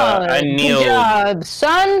 I kneel. Good job,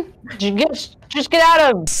 son. Just get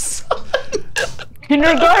out of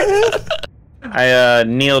kindergarten. I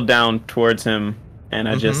kneel down towards him and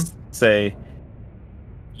I just say,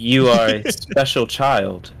 "You are a special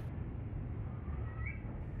child."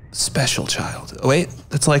 Special child. Wait,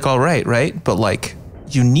 that's like all right? But like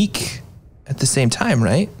unique at the same time,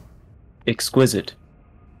 right? Exquisite.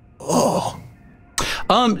 Dareem,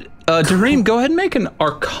 go ahead and make an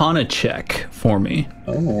Arcana check for me.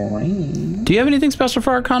 Alright. Do you have anything special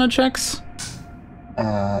for Arcana checks?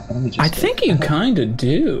 Let me just. I think you kind of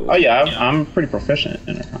do. Oh yeah, I'm pretty proficient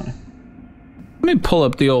in Arcana. Let me pull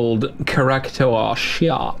up the old character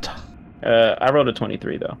sheet. I rolled a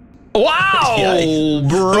 23 though. Wow,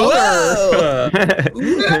 brother!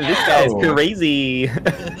 This guy's crazy.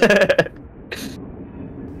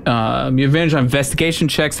 You have advantage on investigation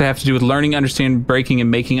checks that have to do with learning, understanding, breaking, and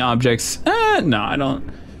making objects. No, I don't.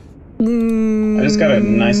 I just got a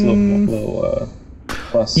nice little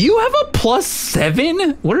plus. You have a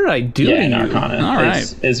 +7? What did I do Yeah, to in you? Arcana. All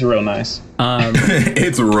right. It's real nice.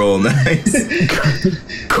 It's real nice.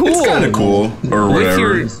 Cool. It's kind of cool, or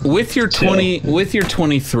whatever. With your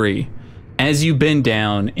 23, as you bend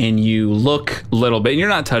down and you look a little bit, and you're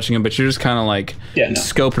not touching him, but you're just kind of like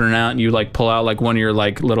scoping it out, and you like pull out like one of your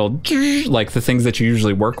like little like the things that you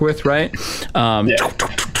usually work with, right?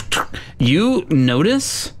 You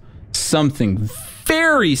notice something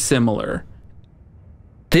very similar.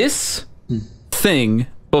 This thing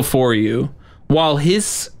before you, while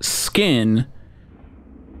his skin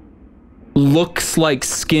looks like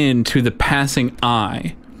skin to the passing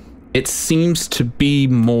eye, it seems to be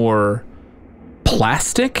more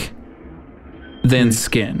plastic than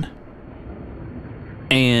skin.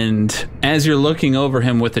 And as you're looking over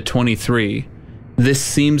him with the 23, this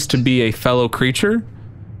seems to be a fellow creature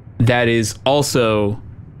that is also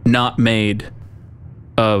not made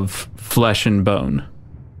of flesh and bone.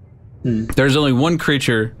 There's only one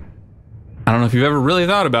creature, I don't know if you've ever really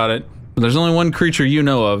thought about it, but there's only one creature you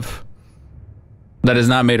know of that is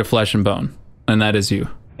not made of flesh and bone, and that is you.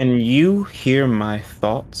 And you hear my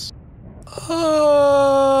thoughts?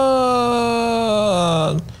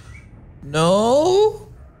 No.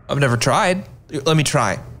 I've never tried. Let me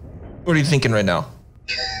try. What are you thinking right now?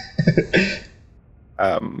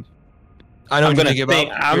 I know I'm gonna give up.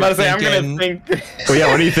 I'm gonna say I'm gonna think. Well,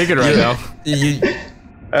 yeah, what are you thinking right now?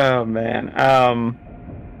 Oh man.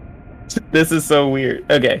 This is so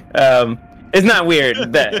weird. Okay. It's not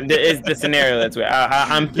weird. That it's the scenario that's weird.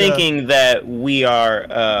 I'm thinking that we are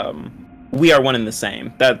one and the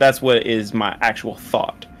same. That's what is my actual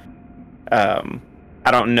thought. I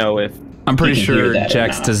don't know if I'm pretty sure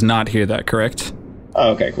Jax does not hear that, correct?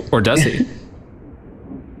 Oh, okay, cool. Or does he?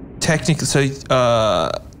 Technically, so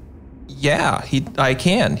yeah, I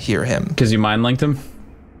can hear him. Because you mind linked him?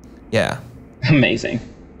 Yeah. Amazing.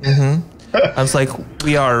 I was like,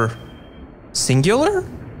 we are singular?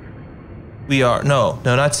 We are no,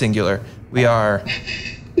 not singular. We are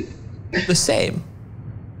the same.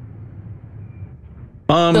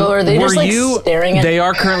 So are they just like staring at? They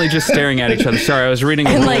are currently just staring at each other. Sorry, I was reading a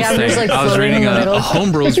And, rules like, I'm thing. just, like, I was floating reading in the a middle.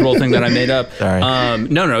 homebrews rule thing that I made up. Sorry.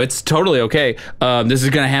 No, it's totally okay. This is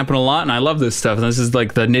gonna happen a lot, and I love this stuff. And this is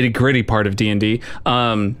like the nitty gritty part of D&D.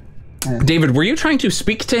 David, were you trying to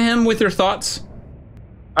speak to him with your thoughts?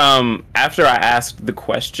 After I asked the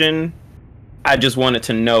question, I just wanted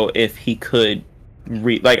to know if he could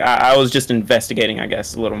read. Like I was just investigating, I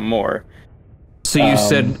guess, a little more. So you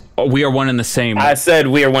said we are one and the same. I said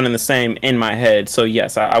we are one and the same in my head. So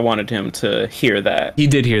yes, I wanted him to hear that. He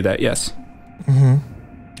did hear that, yes.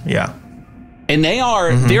 Yeah. And they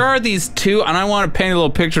are, there are these two, and I want to paint a little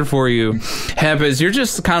picture for you, Hep, as you're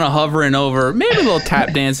just kind of hovering over, maybe a little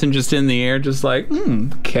tap dancing just in the air, just like,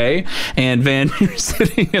 okay. And Van, you're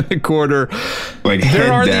sitting in the corner. Like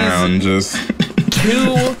head down, just.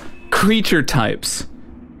 Two creature types.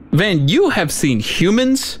 Van, you have seen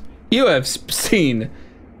humans. You have seen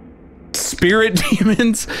spirit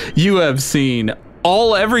demons. You have seen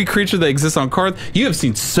every creature that exists on Karth. You have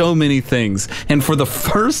seen so many things, and for the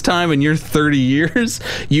first time in your 30 years,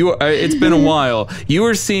 it's been a while. You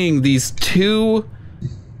are seeing these two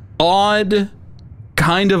odd,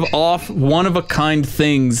 kind of off, one-of-a-kind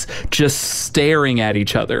things just staring at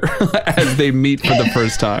each other as they meet for the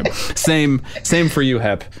first time. Same for you,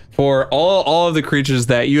 Hep. For all of the creatures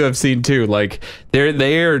that you have seen too, like they're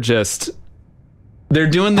doing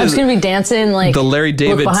this. I was gonna be dancing like the Larry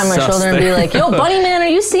David look behind my shoulder and be like, "Yo, Bunny Man, are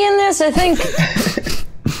you seeing this? I think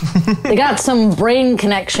they got some brain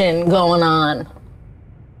connection going on."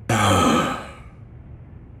 I'm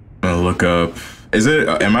gonna look up.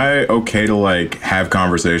 Am I okay to like have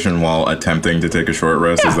conversation while attempting to take a short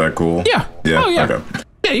rest? Yeah. Is that cool? Yeah. Yeah. Oh, yeah. Okay.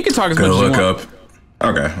 Yeah, you can talk as Gonna much as you look want. up.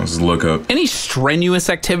 Okay, let's just look up. Any strenuous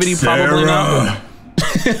activity? Probably not.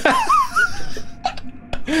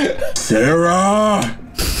 Sarah.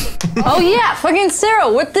 Oh yeah, fucking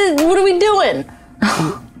Sarah. What are we doing?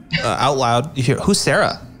 Out loud, you hear, who's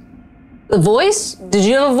Sarah? The voice? Did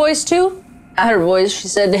you have a voice too? I heard a voice. She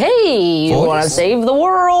said, "Hey, you want to save the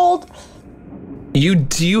world?"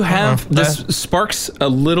 Do you have this sparks a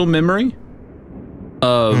little memory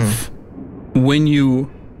of when you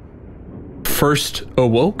first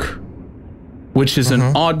awoke, which is an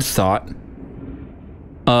odd thought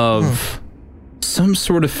of some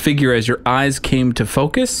sort of figure as your eyes came to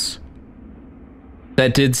focus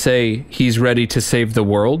that did say he's ready to save the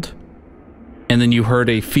world, and then you heard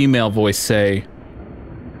a female voice say,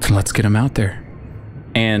 "Let's get him out there."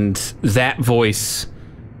 And that voice,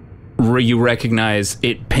 you recognize,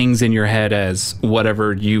 it pings in your head as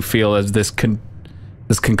whatever you feel as this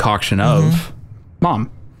concoction of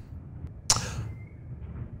Mom.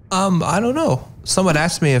 I don't know. Someone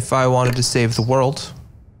asked me if I wanted to save the world.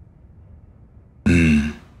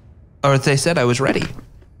 Or they said I was ready.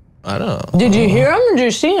 I don't know. Did you hear him or did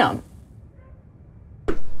you see him?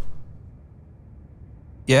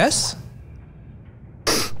 Yes?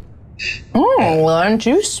 Oh, well, aren't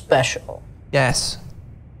you special? Yes.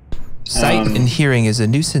 Sight and hearing is a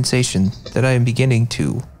new sensation that I am beginning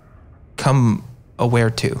to come aware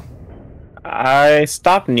to. I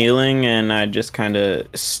stop kneeling and I just kind of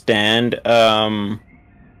stand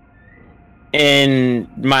in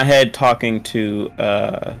my head talking to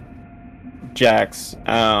Jax.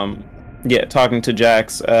 Talking to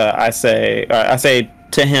Jax. I say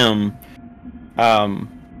to him,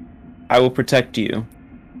 I will protect you.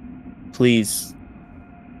 Please,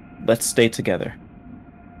 let's stay together.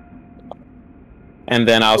 And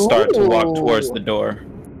then I'll start to walk towards the door.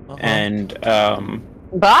 And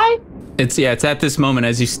Bye. It's at this moment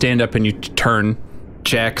as you stand up and you turn,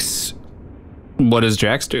 Jax. What does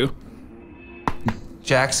Jax do?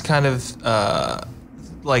 Jax kind of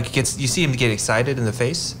you see him get excited in the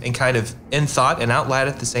face and kind of in thought and out loud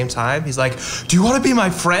at the same time. He's like, "Do you want to be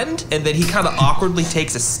my friend?" And then he kind of awkwardly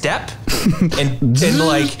takes a step and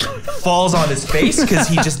like falls on his face because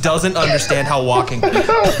he just doesn't understand how walking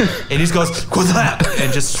works. And he just goes "Quazap,"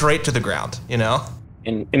 and just straight to the ground, you know?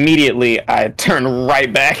 And immediately I turn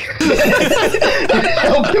right back.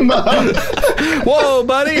 Help him up. Whoa,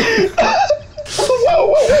 buddy!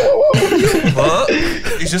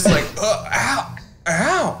 He's just like, ow,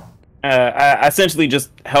 ow. I essentially just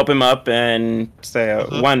help him up and say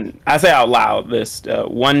I say out loud this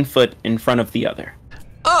 1 foot in front of the other.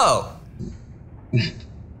 Oh.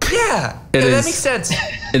 Yeah, that makes sense.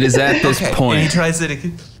 It is at this point. And he tries it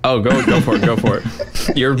again. Oh, go for it.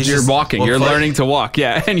 You're walking. You're learning to walk.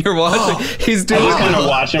 Yeah, and you're watching. He's doing. I'm gonna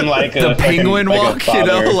watch him like the penguin walk. You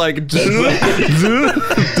know, like.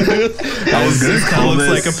 I was gonna call this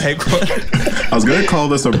like a penguin. I was gonna call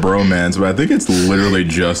this a bromance, but I think it's literally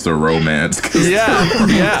just a romance. Yeah,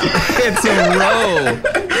 it's a row.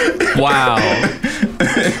 Wow.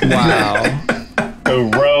 a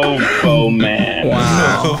robo-man.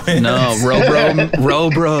 Wow. No,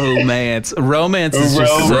 robromance. Romance is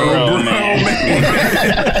just so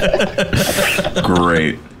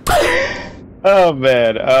great. Oh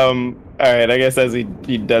man. All right. I guess as he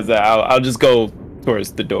does that, I'll just go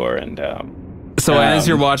towards the door and. So as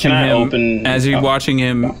you're watching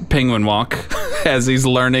him, penguin walk, as he's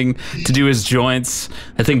learning to do his joints,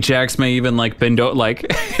 I think Jax may even like bend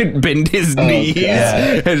his knees,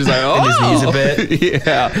 and just like his knees a bit,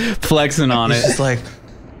 yeah, flexing on He's it. just like,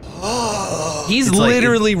 he's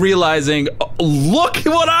literally realizing, look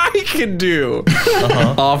what I can do.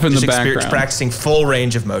 Off in the background, practicing full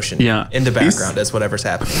range of motion. Yeah, in the background as whatever's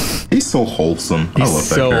happening. He's so wholesome. I love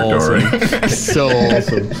that so character awesome. already. So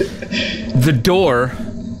awesome. The door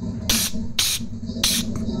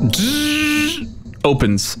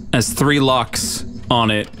opens as 3 locks on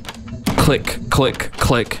it click, click,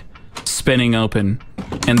 click, spinning open,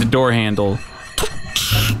 and the door handle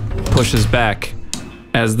pushes back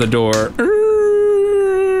as the door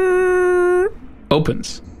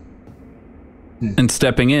opens. And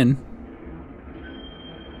stepping in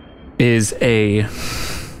is a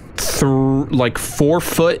 4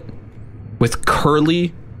 foot with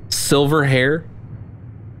curly silver hair,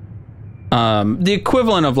 the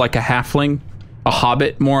equivalent of like a halfling, a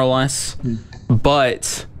hobbit more or less,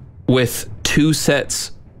 but with 2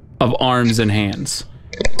 sets of arms and hands.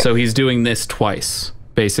 So he's doing this twice,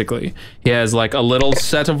 basically. He has like a little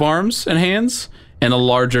set of arms and hands and a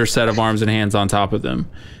larger set of arms and hands on top of them.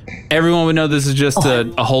 Everyone would know this is just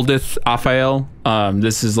a Holdith Aphael.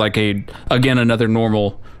 This is like again another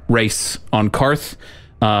normal race on Karth.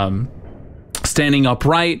 Standing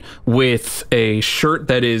upright with a shirt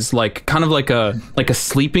that is like kind of like a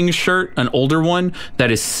sleeping shirt, an older one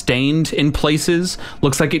that is stained in places.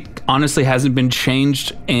 Looks like it honestly hasn't been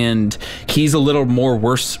changed, and he's a little more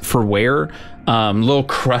worse for wear. A little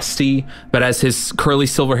crusty, but as his curly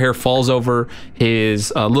silver hair falls over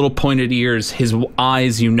his little pointed ears, his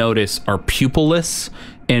eyes, you notice, are pupilless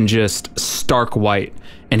and just stark white.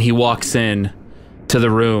 And he walks in to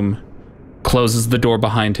the room, closes the door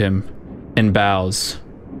behind him, and bows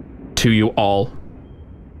to you all,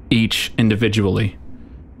 each individually,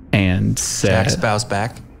 and says... Jax bows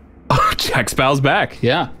back. Oh, Jax bows back.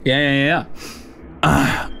 Yeah.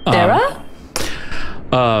 Sarah?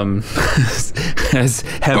 As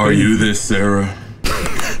heaven, are you this, Sarah?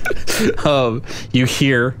 You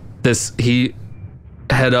hear this, he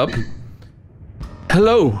head up.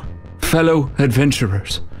 Hello, fellow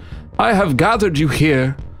adventurers. I have gathered you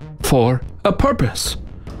here for a purpose.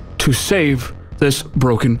 To save this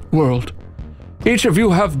broken world. Each of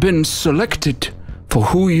you have been selected for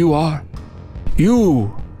who you are.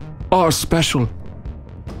 You are special.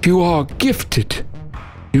 You are gifted.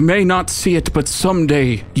 You may not see it, but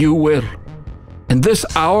someday you will. In this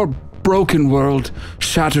our broken world,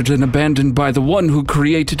 shattered and abandoned by the one who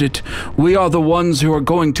created it, we are the ones who are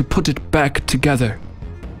going to put it back together.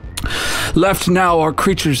 Left now are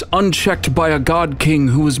creatures unchecked by a god king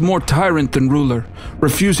who is more tyrant than ruler,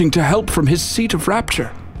 refusing to help from his seat of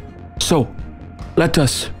rapture. So, let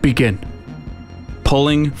us begin.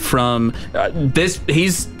 Pulling from this,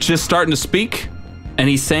 he's just starting to speak, and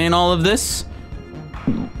he's saying all of this.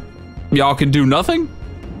 Y'all could do nothing?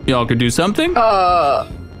 Y'all could do something? I'm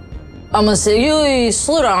gonna say, you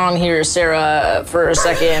slow down here, Sarah, for a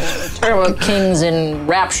second. Talking about kings and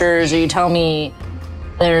raptures, are you telling me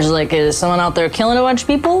there's is someone out there killing a bunch of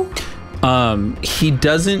people? He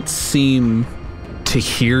doesn't seem to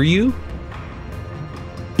hear you.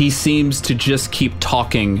 He seems to just keep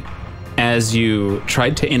talking as you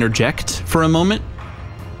tried to interject for a moment.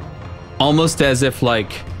 Almost as if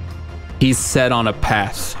he's set on a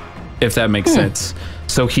path, if that makes sense.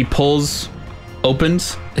 So he pulls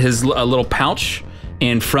opens his a little pouch,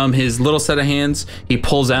 and from his little set of hands, he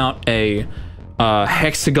pulls out a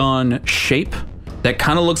hexagon shape that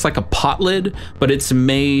kind of looks like a pot lid, but it's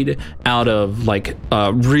made out of like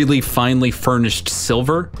really finely furnished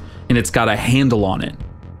silver, and it's got a handle on it.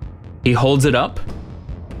 He holds it up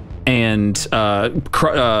and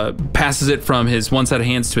passes it from his one set of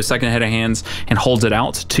hands to a second head of hands and holds it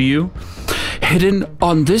out to you. Hidden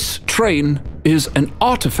on this train is an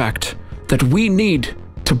artifact that we need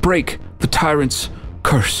to break the tyrant's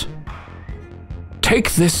curse.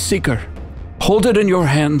 Take this seeker, hold it in your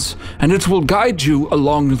hands, and it will guide you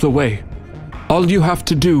along the way. All you have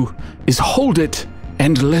to do is hold it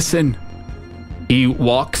and listen. He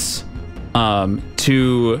walks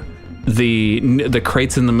to the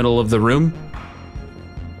crates in the middle of the room,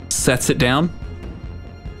 sets it down,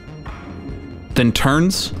 then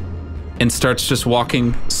turns and starts just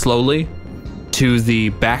walking slowly to the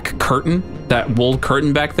back curtain, that wool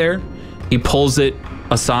curtain back there. He pulls it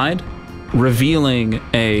aside, revealing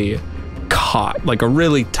a cot, like a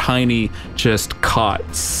really tiny just cot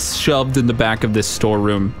shoved in the back of this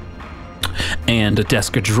storeroom, and a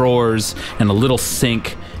desk of drawers and a little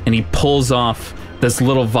sink. And he pulls off this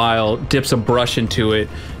little vial, dips a brush into it,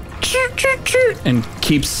 and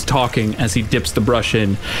keeps talking as he dips the brush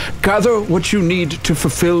in. Gather what you need to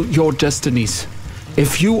fulfill your destinies.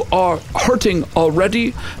 If you are hurting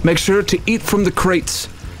already, make sure to eat from the crates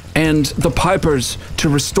and the pipers to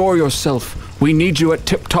restore yourself. We need you at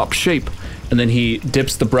tip-top shape. And then he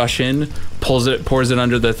dips the brush in, pours it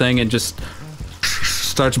under the thing, and just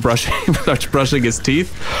starts brushing his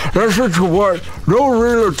teeth. This is what no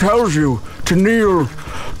reader tells you to kneel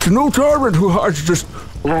to no tyrant who hides just.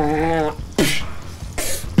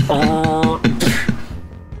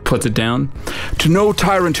 Puts it down. To no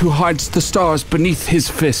tyrant who hides the stars beneath his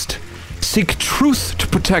fist. Seek truth to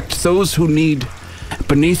protect those who need.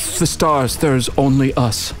 Beneath the stars, there is only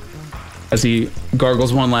us. As he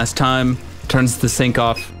gargles one last time, turns the sink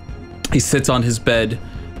off, he sits on his bed,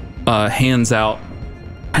 hands out.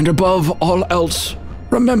 And above all else,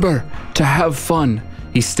 remember to have fun.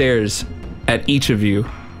 He stares at each of you,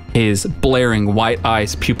 his blaring white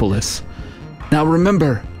eyes pupilless. Now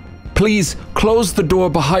remember, please close the door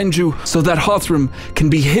behind you so that Hothram can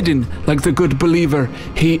be hidden like the good believer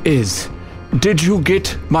he is. Did you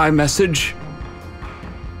get my message?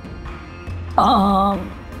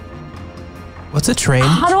 What's a train?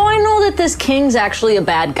 How do I know that this king's actually a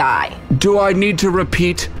bad guy? Do I need to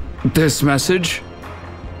repeat this message?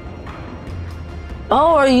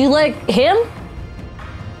 Oh, are you like him?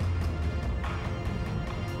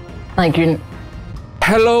 Like you're...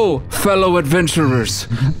 Hello, fellow adventurers.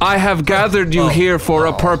 I have gathered you here for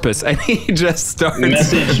a purpose. And he just starts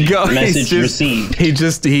Message received.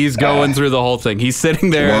 He's going through the whole thing. He's sitting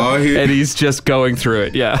there and he's just going through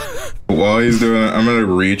it. Yeah. While he's doing it, I'm gonna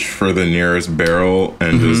reach for the nearest barrel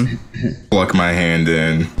and just pluck my hand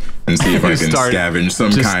in and see if I can scavenge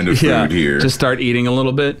some kind of food here. Just start eating a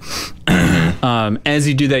little bit. As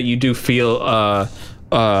you do that, you do feel,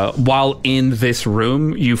 while in this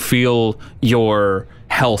room, you feel your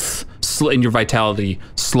health and your vitality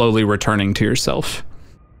slowly returning to yourself.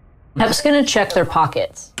 I'm just gonna check their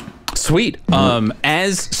pockets. Sweet.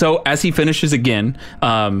 As he finishes again,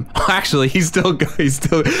 actually he's still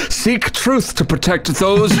seek truth to protect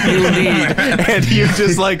those you need. And you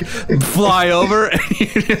just like fly over and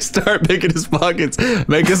you just start picking his pockets.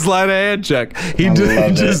 Make a sleight of hand check. He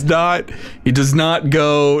does not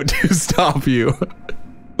go to stop you.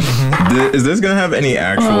 Is this gonna have any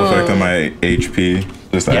actual effect on my HP?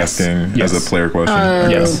 Just asking as a player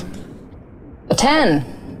question. Yes.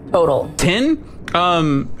 10 total. 10?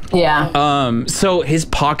 Yeah. So his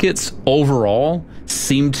pockets overall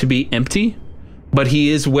seem to be empty, but he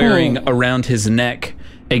is wearing around his neck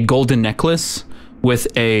a golden necklace with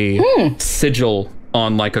a sigil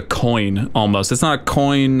on, like a coin almost. It's not a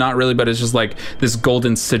coin, not really, but it's just like this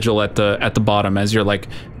golden sigil at the bottom as you're like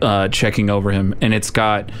checking over him. And it's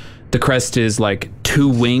got, the crest is like 2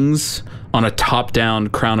 wings on a top-down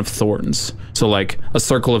crown of thorns. So like a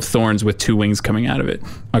circle of thorns with 2 wings coming out of it.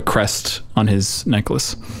 A crest on his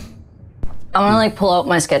necklace. I'm gonna like pull out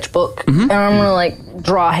my sketchbook and I'm gonna like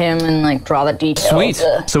draw him and like draw the details. Sweet.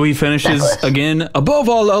 So he finishes again. Above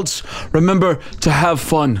all else, remember to have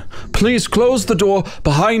fun. Please close the door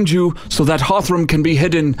behind you so that Hothram can be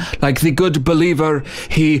hidden like the good believer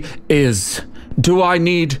he is. Do I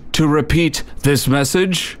need to repeat this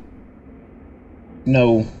message?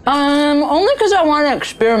 No. Only because I want to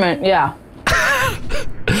experiment, yeah.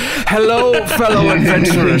 Hello, fellow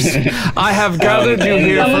adventurers. I have gathered you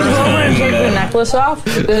here I'm for... gonna take the necklace off.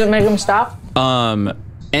 Does it make him stop?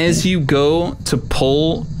 As you go to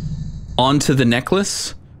pull onto the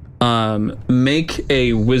necklace, make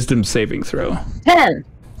a wisdom saving throw. 10.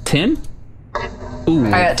 10? Ooh.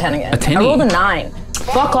 I got 10 again. A 10. I rolled a 9.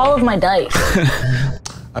 Fuck all of my dice.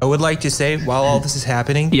 I would like to say, while all this is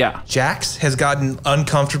happening, Jax has gotten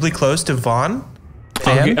uncomfortably close to Van.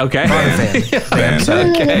 Van? Okay.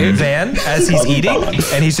 Van, as he's eating,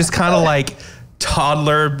 and he's just kind of like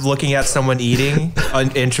toddler looking at someone eating,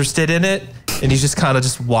 uninterested in it, and he's just kind of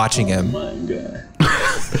just watching him. Oh my god.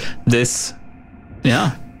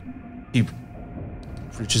 He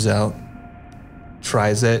reaches out,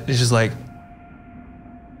 tries it. It's just like,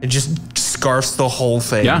 it just scarfs the whole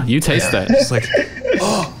thing. Yeah, you taste that. It's like,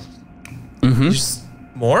 oh, just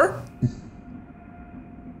more?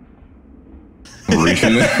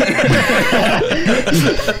 Reaching it.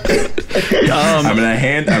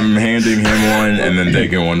 I'm handing him one and then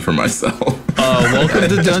taking one for myself. Welcome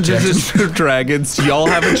to Dungeons and Dragons. Y'all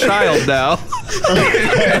have a child now.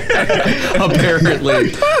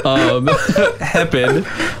 Apparently. Hepid.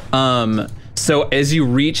 So as you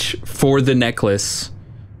reach for the necklace,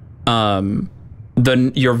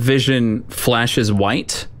 your vision flashes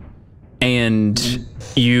white and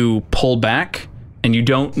you pull back and you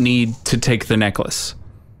don't need to take the necklace.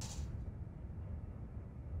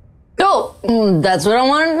 Cool. That's what I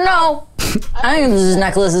wanted to know. I think this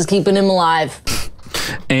necklace is keeping him alive.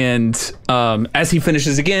 And as he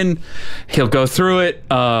finishes again, he'll go through it.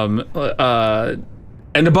 And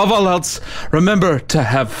above all else, remember to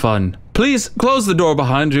have fun. Please close the door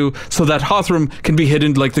behind you so that Hothram can be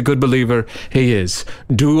hidden like the good believer he is.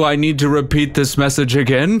 Do I need to repeat this message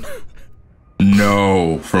again?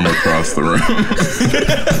 No, from across the room.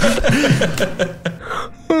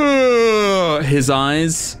 His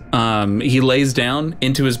eyes, he lays down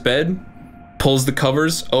into his bed, pulls the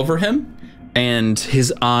covers over him, and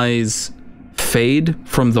his eyes fade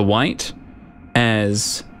from the white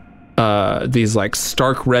as these like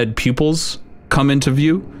stark red pupils come into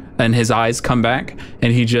view, and his eyes come back,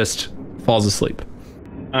 and he just falls asleep.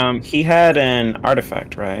 He had an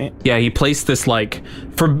artifact, right? Yeah, he placed this like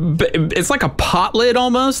it's like a pot lid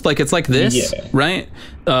almost, like it's like this, right?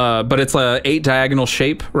 But it's a 8 diagonal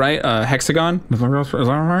shape, right? Hexagon. Is that right?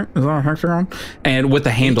 Is that a hexagon? And with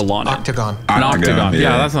a handle on it. Octagon. An octagon.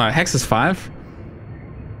 Yeah, that's not. Hex is 5.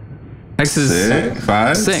 Hex is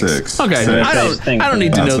 6. Okay, I don't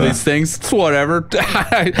need to know these things. It's whatever.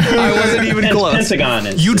 I wasn't even close. Pentagon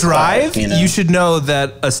is you drive, you should know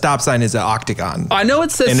that a stop sign is an octagon. I know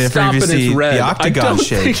it says stop and it's red. The octagon I don't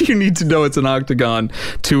think you need to know it's an octagon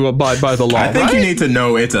to abide by the law. I think you need to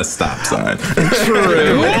know it's a stop sign.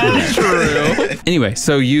 True. Anyway,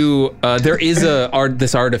 so you there is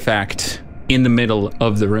this artifact in the middle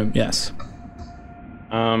of the room. Yes.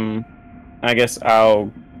 I guess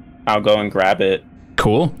I'll go and grab it.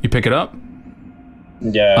 Cool. You pick it up?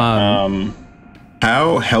 Yeah.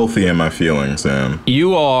 How healthy am I feeling, Sam?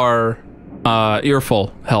 You are you're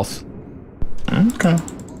full health. Okay.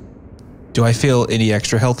 Do I feel any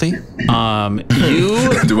extra healthy?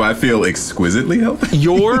 Do I feel exquisitely healthy?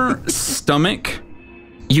 Your stomach,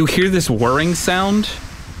 you hear this whirring sound,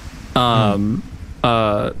 Van,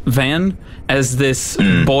 as this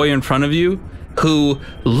boy in front of you who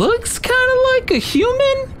looks kind of like a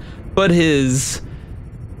human, but his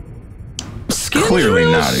skin's clearly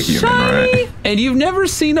real not a human, shiny, right? And you've never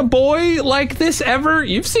seen a boy like this ever.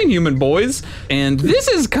 You've seen human boys, and this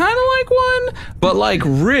is kind of like one, but like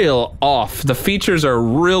real off. The features are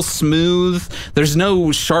real smooth. There's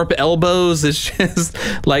no sharp elbows. It's just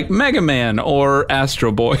like Mega Man or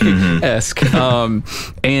Astro Boy-esque.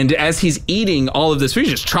 And as he's eating all of this, he's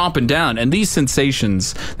just chomping down. And these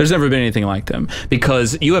sensations, there's never been anything like them,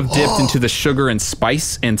 because you have dipped into the sugar and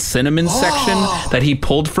spice and cinnamon section that he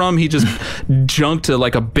pulled from. He just junked to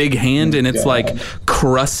like a big hand, and it's like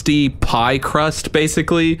crusty pie crust,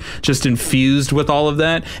 basically, just infused with all of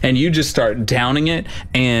that. And you just start downing it,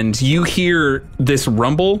 and you hear this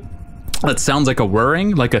rumble that sounds like a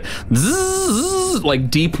whirring, like a zzz,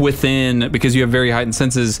 like deep within, because you have very heightened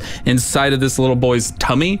senses inside of this little boy's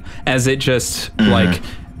tummy, as it just like,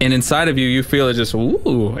 and inside of you, you feel it just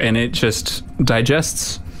ooh, and it just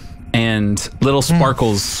digests, and little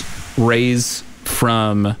sparkles raise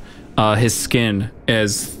from his skin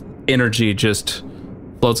as energy just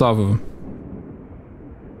floats off of him.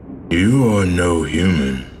 You are no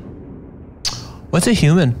human. What's a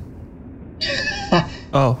human?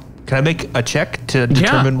 Oh, can I make a check to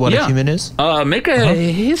determine what a human is? Make a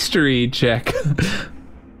history check.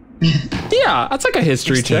 Yeah, that's like a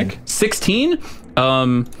history check. 16.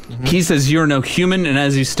 He says you're no human, and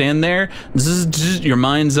as you stand there, your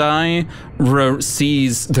mind's eye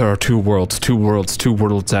sees there are two worlds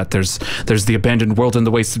at there's the abandoned world and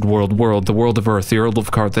the wasted world, the world of Earth, the world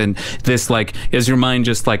of Karth, and this, like, as your mind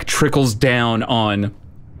just like trickles down on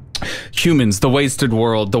humans, the wasted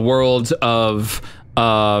world, the world of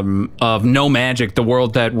no magic, the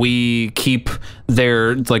world that we keep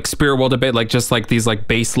their like spirit world debate, like just like these like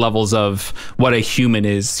base levels of what a human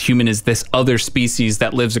is. Human is this other species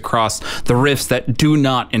that lives across the rifts that do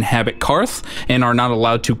not inhabit Karth and are not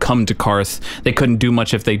allowed to come to Karth. They couldn't do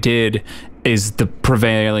much if they did, is the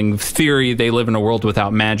prevailing theory. They live in a world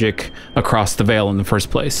without magic across the veil in the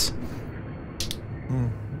first place.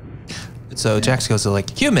 So Jax goes to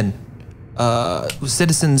like, human,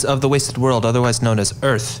 citizens of the wasted world, otherwise known as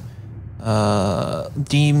Earth,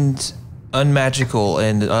 deemed unmagical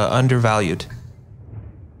and undervalued.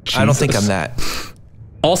 Jesus. I don't think I'm that.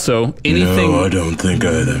 Also, anything... No, I don't think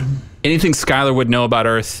either. Anything Skylar would know about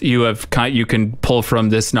Earth, you can pull from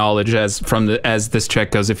this knowledge as this check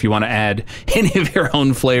goes. If you want to add any of your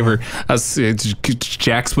own flavor,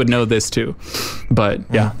 Jax would know this too. But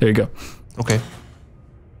yeah, there you go. Okay.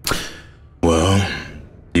 Well,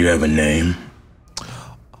 do you have a name?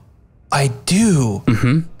 I do.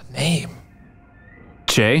 Mm-hmm. A name.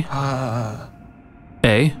 J. A.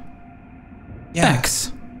 Yeah.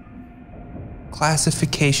 X.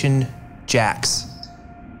 Classification Jax.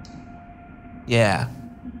 Yeah.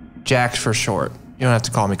 Jax for short. You don't have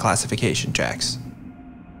to call me Classification Jax.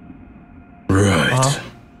 Right.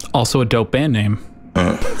 Also a dope band name.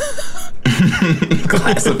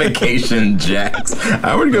 Classification Jax.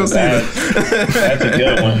 I would go see that. That's a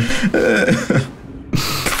good one.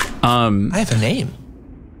 I have a name.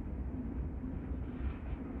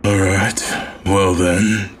 All right. Well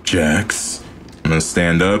then, Jax. I'm gonna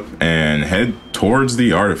stand up and head towards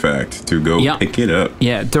the artifact to go pick it up.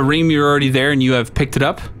 Yeah, Dareem, you're already there and you have picked it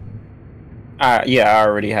up? Yeah, I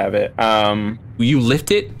already have it. You lift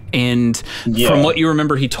it, and from what you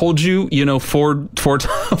remember, he told you, four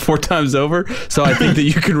times over. So I think that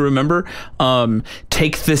you can remember.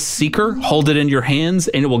 Take this seeker, hold it in your hands,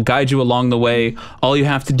 and it will guide you along the way. All you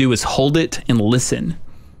have to do is hold it and listen.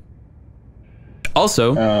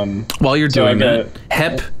 Also, while you're doing that,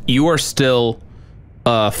 Hep, you are still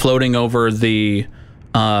floating over the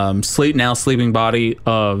sleeping body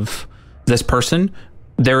of this person.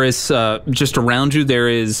 There is just around you, there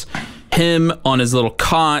is him on his little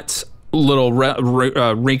cot, little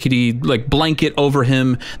rickety like blanket over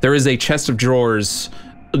him. There is a chest of drawers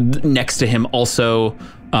next to him also.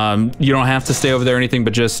 You don't have to stay over there or anything,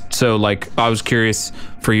 but just so, like, I was curious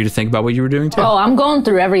for you to think about what you were doing too. Oh, I'm going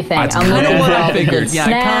through everything. That's I'm looking kinda for what I all the figured. good Yeah,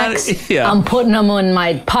 snacks. I'm putting them in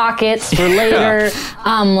my pockets for later.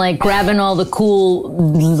 I'm like grabbing all the cool,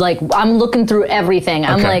 like, I'm looking through everything.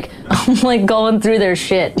 I'm like going through their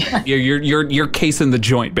shit. You're casing the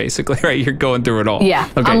joint basically, right? You're going through it all. Yeah.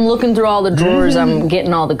 Okay. I'm looking through all the drawers. I'm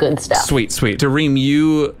getting all the good stuff. Sweet. Dareem,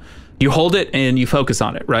 you hold it and you focus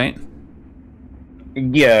on it, right?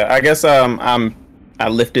 Yeah, I guess I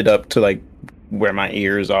lift it up to like where my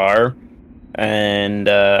ears are, and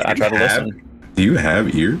I try to listen. Do you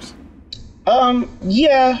have ears? Yeah.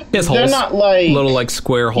 Yes, they're holes. not like little like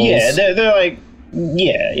square holes. Yeah, they're like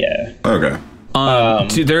yeah. Okay.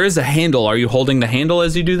 There is a handle. Are you holding the handle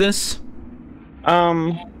as you do this?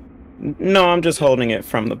 No, I'm just holding it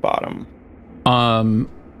from the bottom.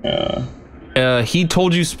 He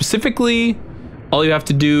told you specifically. All you have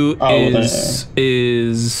to do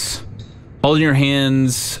is hold in your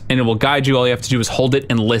hands, and it will guide you. All you have to do is hold it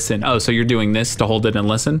and listen. Oh, so you're doing this to hold it and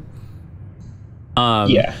listen?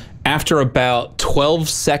 Yeah. After about 12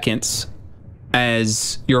 seconds,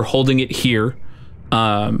 as you're holding it here,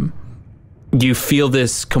 you feel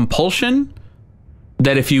this compulsion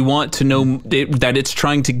that if you want to know that it's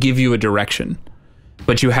trying to give you a direction,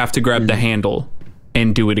 but you have to grab the handle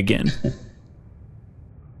and do it again.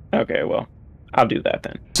 Okay, well, I'll do that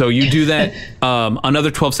then. So you do that. Another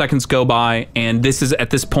 12 seconds go by, and this is at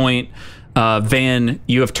this point, Van,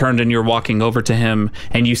 you have turned and you're walking over to him,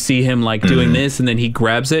 and you see him like doing this, and then he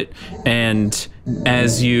grabs it, and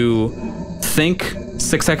as you think,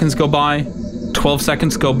 6 seconds go by, 12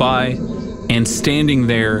 seconds go by, and standing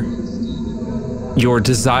there, your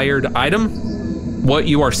desired item, what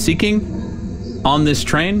you are seeking on this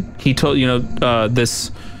train, he told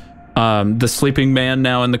the sleeping man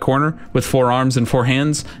now in the corner with 4 arms and 4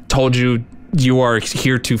 hands told you are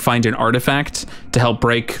here to find an artifact to help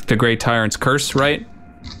break the Great Tyrant's curse, right?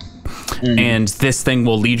 And this thing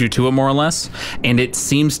will lead you to it more or less, and it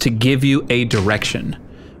seems to give you a direction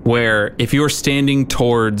where if you're standing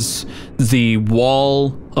towards the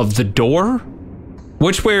wall of the door,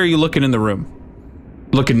 Which way are you looking in the room?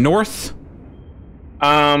 Looking north?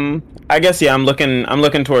 I guess I'm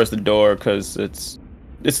looking towards the door because it's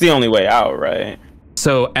the only way out, right?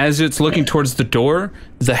 So as it's looking towards the door,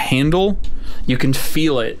 the handle, you can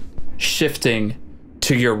feel it shifting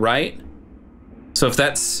to your right. So if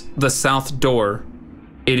that's the south door,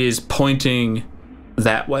 it is pointing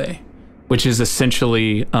that way, which is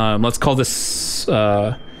essentially, let's call this,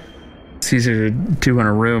 it's easier to do in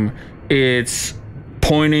a room. It's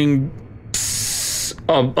pointing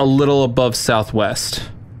a little above southwest.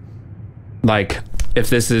 Like if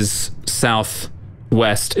this is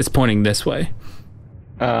southwest, it's pointing this way.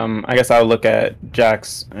 I guess I'll look at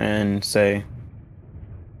Jax and say,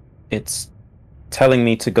 it's telling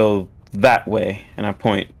me to go that way, and I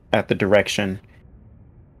point at the direction.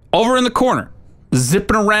 Over in the corner,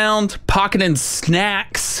 zipping around, pocketing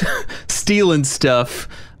snacks, stealing stuff.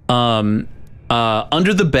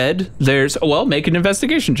 Under the bed, there's, make an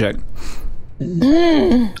investigation check.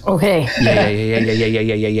 Okay. Yeah.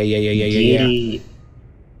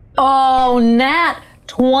 Oh, Nat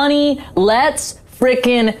 20. Let's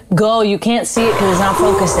freaking go. You can't see it because it's not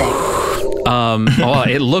focusing.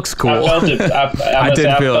 It looks cool. I felt it.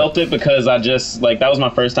 I felt it because I just that was my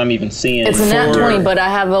first time even seeing it. It's a nat 20, but I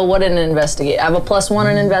have a investigate. I have a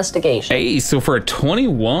 +1 in investigation. Hey, so for a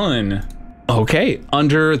 21, okay,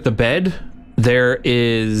 under the bed there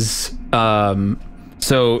is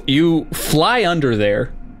so you fly under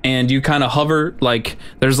there and you kind of hover,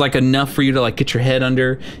 there's enough for you to get your head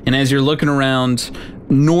under, and as you're looking around,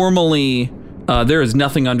 normally there is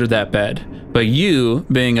nothing under that bed. But you,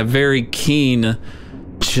 being a very keen,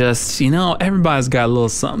 everybody's got a little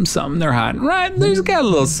something they're hiding, right? There's got a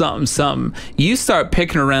little something. You start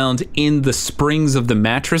picking around in the springs of the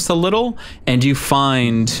mattress a little, and you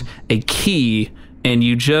find a key, and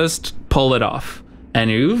you just pull it off.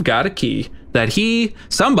 And you've got a key that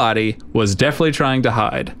somebody was definitely trying to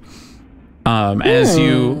hide.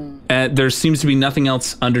 There seems to be nothing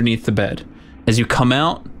else underneath the bed. As you come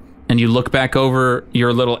out and you look back over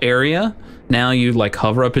your little area, now you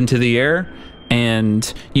hover up into the air,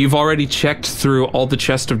 and you've already checked through all the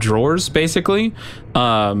chest of drawers, basically.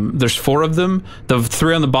 There's 4 of them. The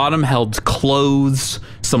 3 on the bottom held clothes,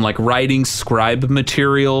 some writing scribe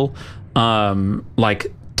material,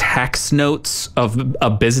 tax notes of a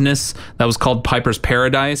business that was called Piper's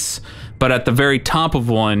Paradise. But at the very top of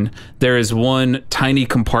one, there is one tiny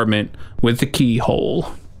compartment with the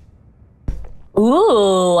keyhole.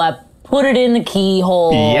 Ooh, I put it in the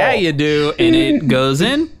keyhole. Yeah, you do. And it goes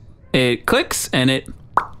in, it clicks, and it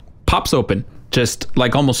pops open. Just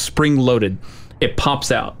almost spring loaded. It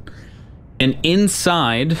pops out. And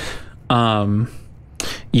inside,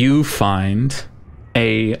 you find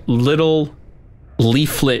a little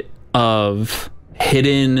leaflet of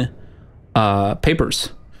hidden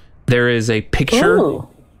papers. There is a picture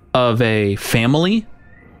of a family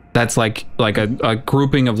that's like a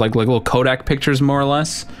grouping of little Kodak pictures, more or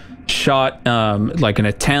less, shot in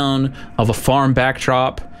a town, of a farm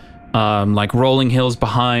backdrop, rolling hills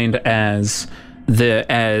behind, as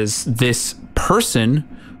this person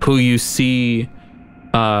who you see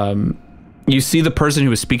the person who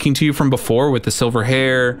was speaking to you from before with the silver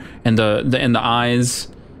hair and the eyes,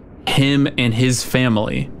 him and his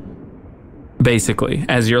family, basically,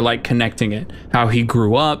 as you're connecting it, how he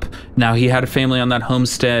grew up, now he had a family on that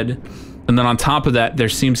homestead, and then on top of that there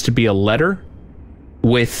seems to be a letter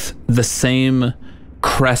with the same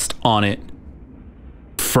crest on it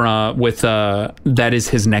that is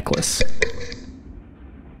his necklace.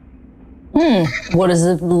 What does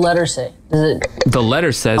the letter say? The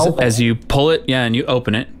letter says, as you pull it, and you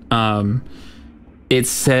open it, it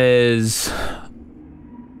says,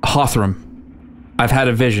 Hothram, I've had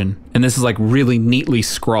a vision. And this is really neatly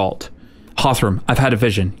scrawled. Hothram, I've had a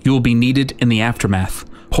vision. You will be needed in the aftermath.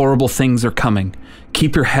 Horrible things are coming.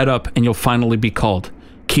 Keep your head up and you'll finally be called.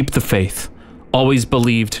 Keep the faith. Always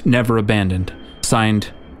believed, never abandoned.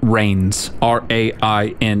 Signed, Rains,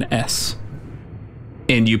 R-A-I-N-S.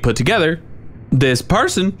 And you put together this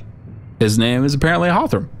person. His name is apparently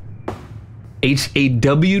Hothram.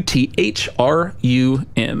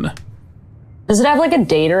 Hawtrum. Does it have a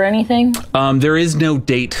date or anything? There is no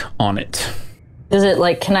date on it. Does it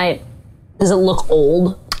does it look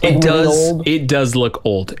old? It does. It does look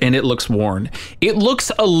old, and it looks worn. It looks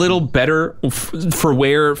a little better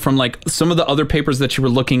from some of the other papers that you were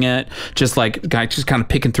looking at. Just kind of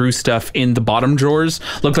picking through stuff in the bottom drawers.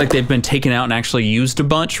 Look like they've been taken out and actually used a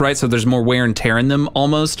bunch, right? So there's more wear and tear in them,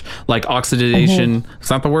 almost like oxidation. It's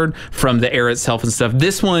not the word, from the air itself and stuff.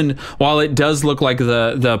 This one, while it does look like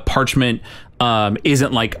the parchment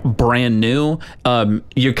isn't like brand new.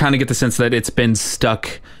 You kind of get the sense that it's been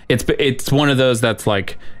stuck. It's one of those that's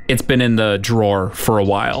like it's been in the drawer for a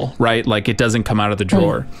while, right? Like it doesn't come out of the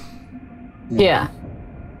drawer. Yeah.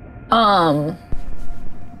 Do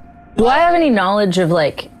I have any knowledge of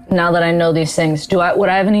like, now that I know these things, would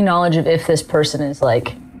I have any knowledge of if this person is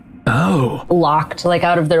like locked like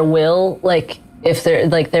out of their will, like if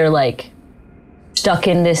they're like stuck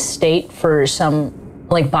in this state for some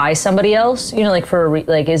like by somebody else, you know, like for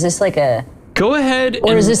like is this like a go ahead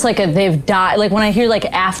or is this like a they've died, like when I hear like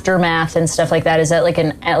aftermath and stuff like that, is that like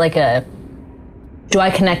a do I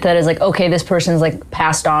connect that as like, okay, this person's like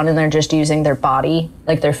passed on and they're just using their body,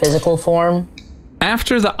 like their physical form?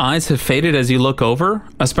 After the eyes have faded as you look over,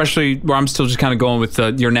 especially where I'm still just kind of going with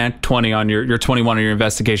your nat 20 on your 21 on your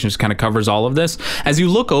investigation just kind of covers all of this. As you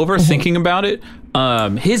look over, thinking about it,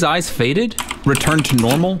 his eyes faded, returned to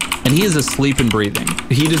normal, and he is asleep and breathing.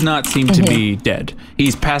 He does not seem to be dead.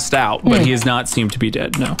 He's passed out, but he does not seem to be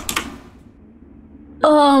dead, no.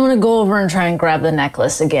 Oh, I'm gonna go over and try and grab the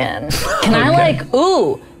necklace again. Can I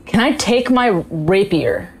can I take my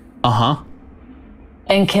rapier?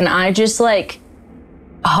 And can I just like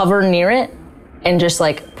hover near it and just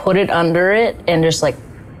like put it under it and just like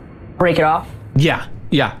break it off? Yeah,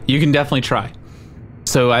 you can definitely try.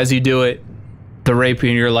 So as you do it, the rapier,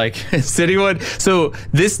 and you're like, is anyone? So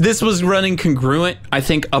this was running congruent, I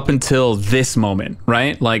think, up until this moment,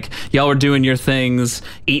 right? Like y'all were doing your things,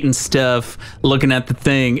 eating stuff, looking at the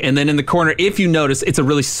thing, and then in the corner, if you notice, it's a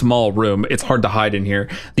really small room. It's hard to hide in here.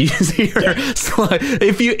 You see her,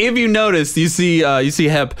 if you notice, you see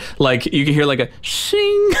Hep, like you can hear like a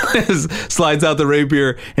shing slides out the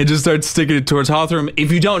rapier and just starts sticking it towards Hawthorne.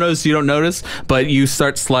 If you don't notice, you don't notice, but you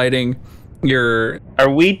start sliding your. Are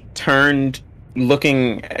we turned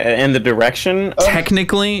looking in the direction of...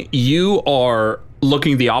 Technically, you are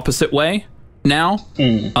looking the opposite way now,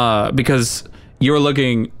 because you're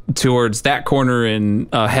looking towards that corner and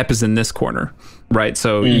Hep is in this corner, right?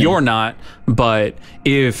 So you're not, but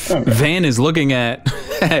if Van is looking at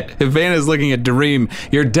Dareem,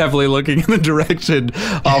 you're definitely looking in the direction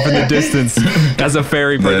off in the distance as a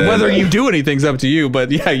fairy person. Whether you do anything's up to you,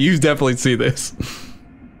 but yeah, you definitely see this.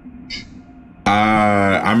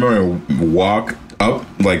 I'm gonna walk up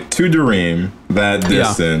like to Dareem, that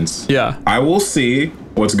distance. Yeah. I will see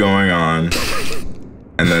what's going on,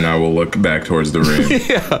 and then I will look back towards Dareem.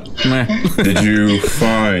 Did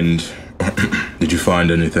you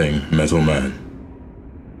find anything, Metal Man?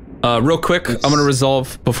 Real quick, I'm gonna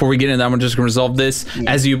resolve before we get into that. I'm just gonna resolve this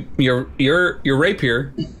as your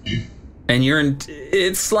rapier. And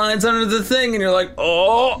it slides under the thing, and you're like,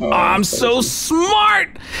 oh, I'm so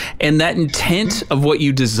smart. And that intent of what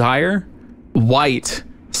you desire, white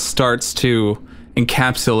starts to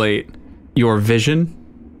encapsulate your vision.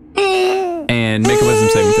 And make a wisdom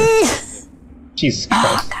saving throw. Jesus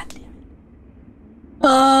Christ. God damn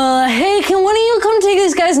it. Hey, can one of you come take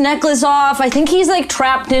this guy's necklace off? I think he's like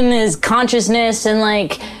trapped in his consciousness, and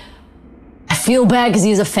like, I feel bad because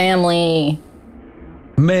he's a family.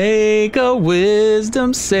 Make a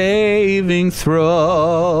wisdom saving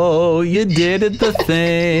throw. You did it, the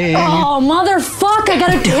thing. Oh, motherfuck, I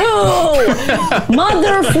got a 2.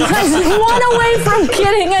 Motherfuck, 1 away from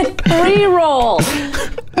getting a 3-roll.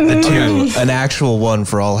 The 2, an actual 1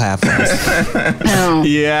 for all half-lives. Oh,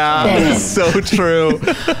 yeah, that's so true.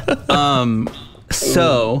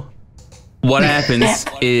 So what happens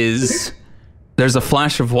is there's a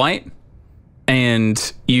flash of white,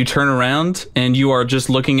 and you turn around and you are just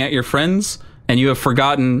looking at your friends, and you have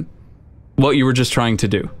forgotten what you were just trying to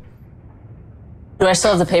do. Do I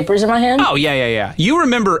still have the papers in my hand? Oh yeah. You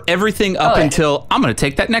remember everything up until I'm gonna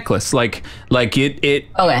take that necklace. Like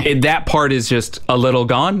it that part is just a little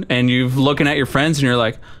gone, and you're looking at your friends and you're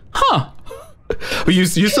like, huh. You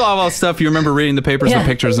still have all the stuff. You remember reading the papers and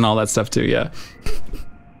pictures and all that stuff too. Yeah.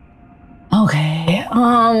 Okay.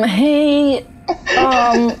 Hey.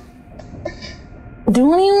 Do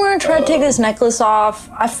one of you want to try to take this necklace off?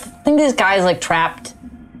 I think this guy's like trapped.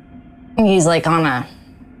 I think he's like on a,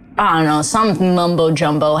 I don't know, some mumbo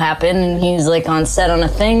jumbo happened, and he's like on set on a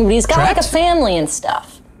thing, but he's got like a family and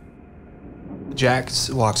stuff. Jax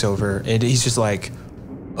walks over and he's just like,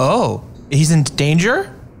 oh, he's in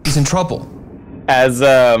danger? He's in trouble. As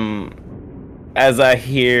I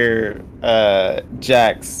hear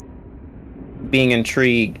Jax being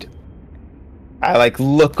intrigued, I like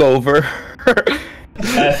look over.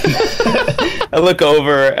 I look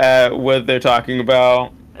over at what they're talking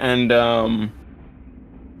about, and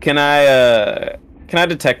can I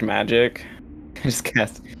detect magic? I just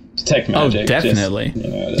cast detect magic. Oh, definitely.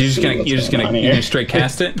 You're just gonna straight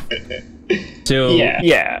cast it. So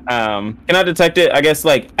Yeah. Can I detect it? I guess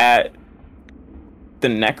like at the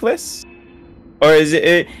necklace, or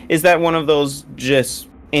is that one of those just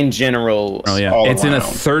in general? Oh yeah, it's in a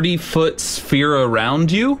 30-foot sphere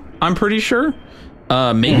around you. I'm pretty sure,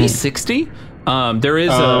 maybe 60. There is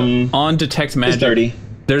on detect magic. It's 30.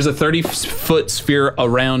 There's a 30-foot sphere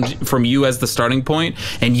around from you as the starting point,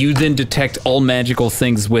 and you then detect all magical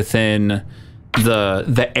things within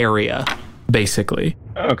the area, basically.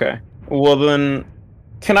 Okay. Well then,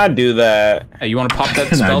 can I do that? Hey, you want to pop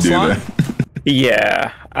that spell slot?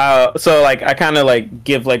 Yeah. So like I kind of like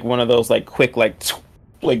give like one of those like quick like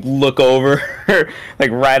look over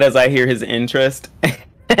like right as I hear his interest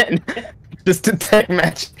and just detect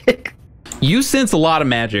magic. You sense a lot of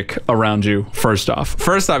magic around you. First off,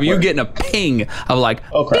 you're getting a ping of like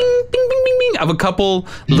Oh, crap. bing, bing, bing, bing, bing, of a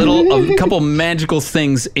couple magical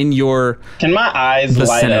things in your. Can my eyes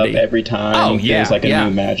vicinity. light up every time there's like a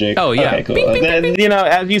new magic? Oh yeah. Okay, cool. Bing, bing, bing, bing. You know,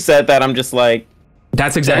 as you said that, I'm just like,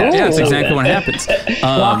 That's exactly what happens.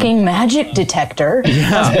 Walking magic detector.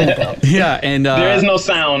 Yeah, and there is no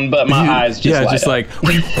sound, but my eyes just light up.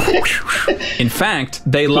 like. In fact,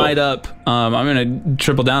 they light up. I'm gonna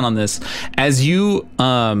triple down on this as you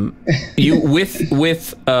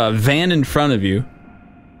with Van in front of you.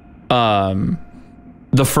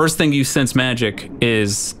 The first thing you sense magic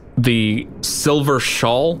is the silver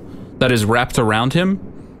shawl that is wrapped around him.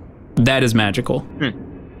 That is magical.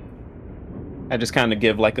 I just kind of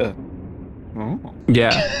give like a.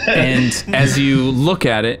 Yeah, and as you look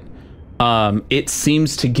at it, it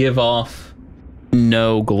seems to give off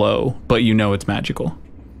no glow, but you know it's magical,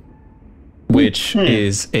 which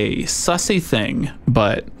is a sussy thing,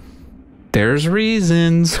 but there's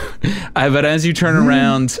reasons. But as you turn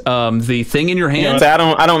around, the thing in your hand,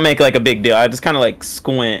 I don't make like a big deal. I just kind of like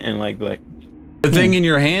squint and like the thing in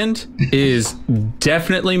your hand is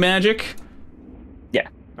definitely magic. Yeah,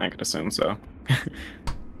 I could assume so.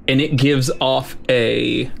 And it gives off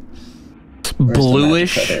a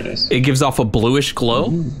bluish. There it is. It gives off a bluish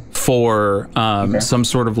glow for some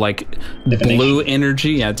sort of like blue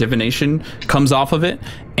energy. Yeah, divination comes off of it,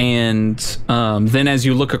 and then as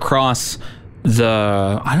you look across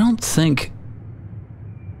I don't think.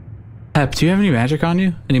 Hep, do you have any magic on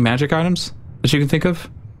you? Any magic items that you can think of?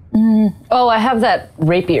 Oh, I have that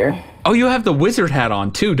rapier. Oh, you have the wizard hat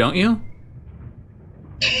on too, don't you?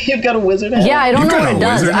 You've got a wizard hat? Yeah, I don't know what it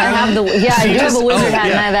does. wizard I hat? have I do have a wizard hat,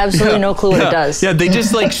 and I have absolutely no clue what it does. Yeah, they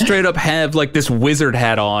just like straight up have like this wizard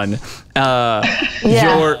hat on. I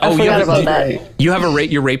forgot about that. You have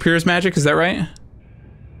your rapier is magic, is that right?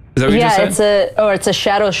 Is that what you just said? It's a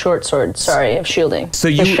shadow short sword. Sorry, of shielding. So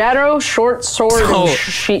the shadow short sword So-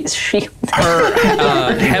 and shield. Her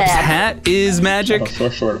Hep's hat is magic.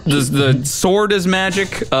 Short. The sword is magic.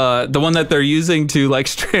 The one that they're using to like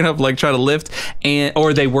straight up like try to lift,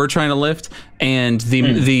 or they were trying to lift, and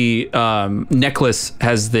the necklace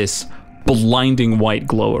has this blinding white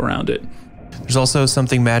glow around it. There's also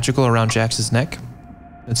something magical around Jax's neck.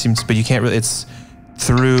 It seems, but you can't really. It's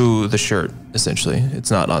through the shirt, essentially. It's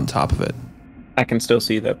not on top of it. I can still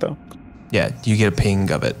see that though. Yeah, you get a ping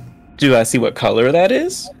of it. Do I see what color that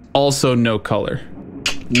is? Also, no color.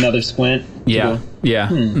 Another squint. Yeah.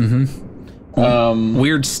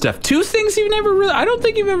 Weird stuff. Two things you've never really. I don't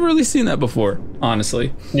think you've ever really seen that before,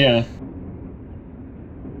 honestly. Yeah.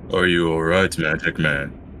 Are you alright, Magic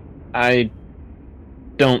Man? I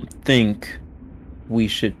don't think we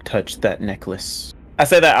should touch that necklace. I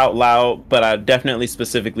say that out loud, but I definitely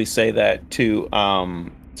specifically say that to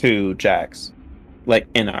Jax, like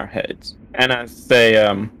in our heads. And I say,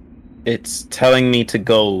 it's telling me to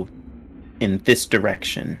go in this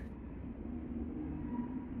direction.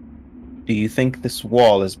 Do you think this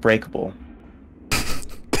wall is breakable?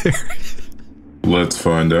 Let's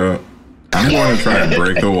find out. I'm going to try and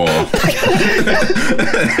break the wall.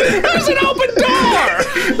 There's an open door.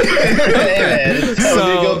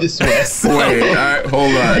 So go this way. Wait, all right,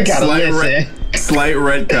 hold on. Slight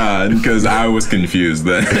retcon, because I was confused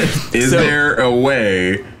then. Is there a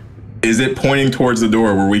way? Is it pointing towards the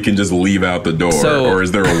door where we can just leave out the door, or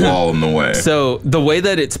is there a wall in the way? So the way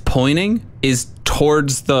that it's pointing is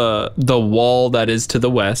towards the wall that is to the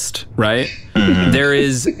west, right? Mm-hmm. There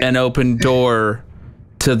is an open door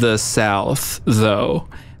to the south, though.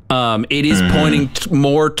 It is pointing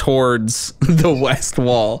more towards the west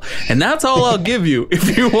wall, and that's all I'll give you.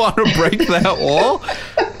 If you want to break that wall,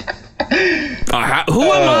 who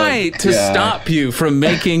am I to stop you from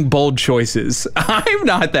making bold choices? I'm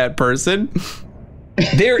not that person.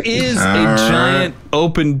 There is a giant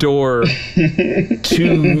open door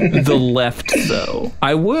to the left, though.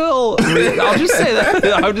 I'll just say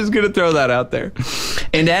that. I'm just going to throw that out there.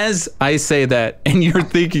 And as I say that, and you're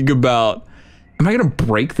thinking about, am I gonna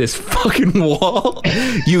break this fucking wall?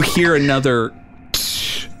 You hear another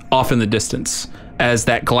off in the distance as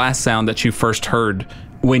that glass sound that you first heard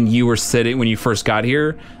when you first got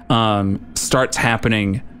here starts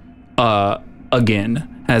happening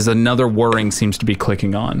again, as another whirring seems to be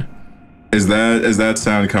clicking on. Is that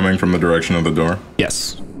sound coming from the direction of the door?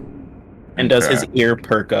 Yes. And does his ear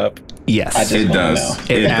perk up? Yes. It does.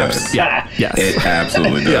 It does. Yeah. Yes. It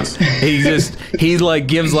absolutely does. He like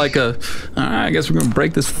gives like a, I guess we're gonna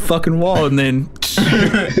break this fucking wall, and then squirrels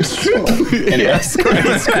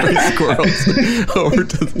over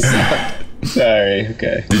to the side. Sorry.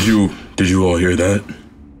 Okay. Did you all hear that?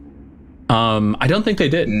 I don't think they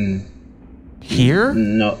did. Here?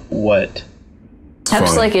 No. What?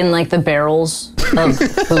 Hep's like in like the barrels of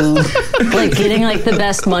food, like getting like the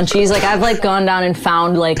best munchies. Like I've like gone down and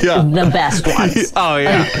found like the best ones. Oh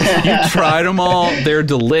yeah, you tried them all. They're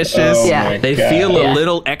delicious. Oh, Yeah. They feel a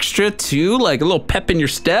little extra too, like a little pep in your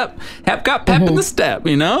step. Hep got pep in the step,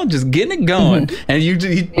 you know, just getting it going. And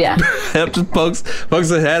Hep just pokes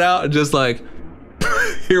the head out and just like,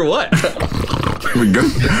 hear what? We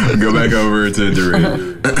go back over to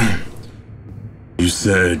Doreen. You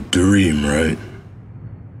said Dream, right?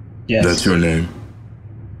 Yes. That's your name.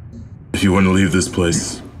 If you want to leave this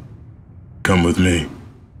place, come with me.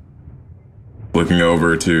 Looking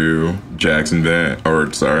over to Jax and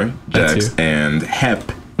Jax and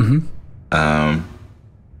Hep.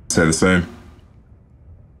 Say the same.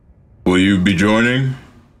 Will you be joining?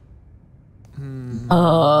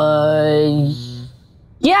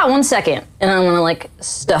 Yeah, 1 second. And I'm gonna like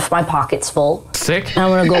stuff my pockets full. Sick. And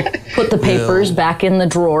I'm gonna go put the papers back in the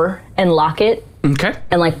drawer and lock it Okay.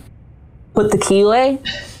 and like put the key away.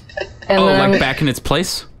 And then Like back in its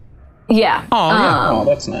place. yeah. Oh,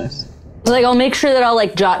 that's nice. So, like I'll make sure that I'll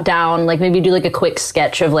like jot down, like maybe do like a quick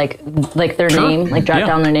sketch of like their name, like jot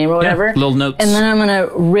down their name or whatever. Little notes. And then I'm gonna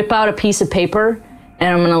rip out a piece of paper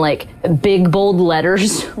and I'm gonna like big bold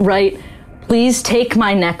letters write, "Please take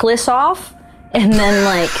my necklace off." And then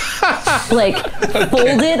like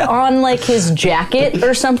fold it on like his jacket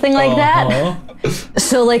or something like that.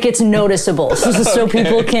 So like it's noticeable, so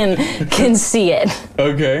people can see it.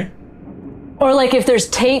 Okay. Or like if there's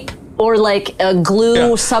tape or like a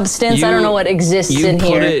glue substance, I don't know what exists in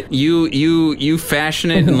here. You fashion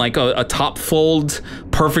it in like a top fold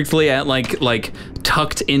perfectly at like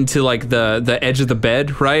tucked into like the edge of the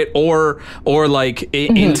bed, right? Or like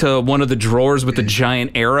into one of the drawers with a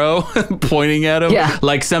giant arrow pointing at him. Yeah.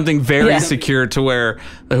 Like something very secure to where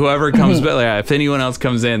whoever comes back, if anyone else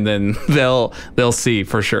comes in, then they'll see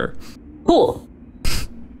for sure. Cool.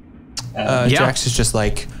 Jax is just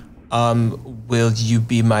like, will you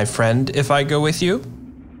be my friend if I go with you?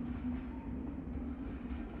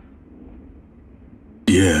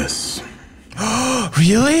 Yes.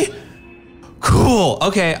 Really? Cool.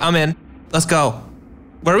 Okay, I'm in. Let's go.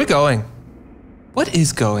 Where are we going? What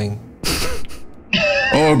is going?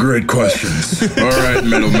 All great questions. All right,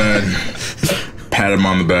 middleman. Pat him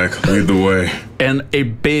on the back. Lead the way. And a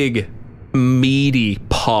big, meaty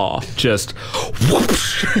paw just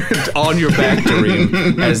whoosh, on your back,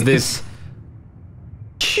 Dream, as this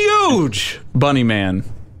huge bunny man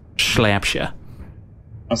slaps you.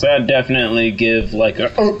 I'll say I'd definitely give like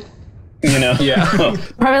a, you know. Yeah.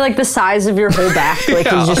 Probably like the size of your whole back. Like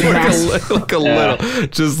it's just massive. like a little,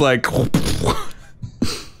 just like.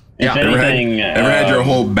 If anything, Ever had your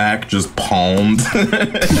whole back just palmed? oddly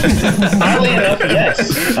enough,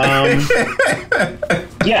 yes.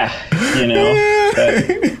 Yeah, you know.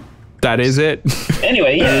 That is it.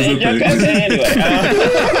 Anyway, yeah. Okay, anyway.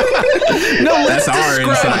 No, That's our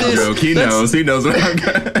inside joke. He knows. He knows what I'm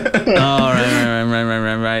going. All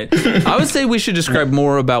right. I would say we should describe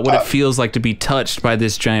more about what it feels like to be touched by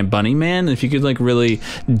this giant bunny man. If you could like really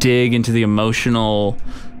dig into the emotional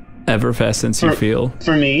effervescence you feel.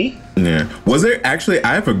 For me? Yeah. Was there actually?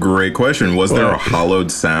 I have a great question. Was there a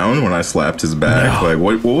hollowed sound when I slapped his back? No. Like,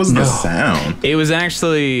 what was the sound? It was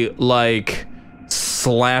actually like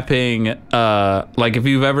slapping. Like if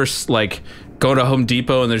you've ever like go to Home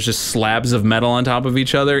Depot and there's just slabs of metal on top of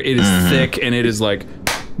each other. It is thick and it is like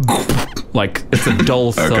it's a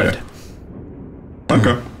dull thud.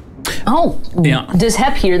 Okay. Oh, Yeah. Does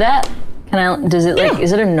Hep hear that? Does it like,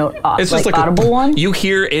 is it a note, It's just like audible one? You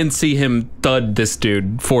hear and see him thud this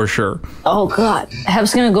dude for sure. Oh God.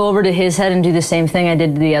 Hep's gonna go over to his head and do the same thing I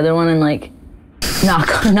did to the other one and like knock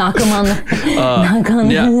him on the, knock on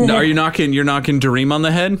the head. Are you knocking? You're knocking Dareem on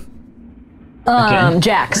the head?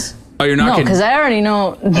 Jax. Oh, you're No, knocking. because I already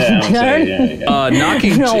know.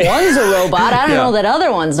 Knocking. No, one's a robot. I don't know that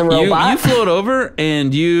other one's a robot. You float over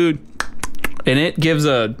and you and it gives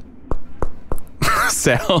a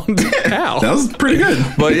sound. Ow. That was pretty good.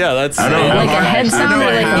 But yeah, that's I know Like a head sound or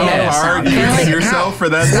like a how head hard sound? you Kinda hit like- yourself for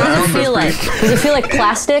that What does sound. it feel like? Does it feel like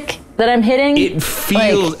plastic that I'm hitting? it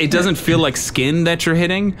feels. It doesn't feel like skin that you're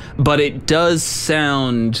hitting, but it does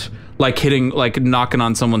sound like hitting, like knocking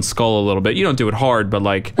on someone's skull a little bit. You don't do it hard, but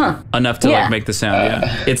like enough to Yeah. like make the sound.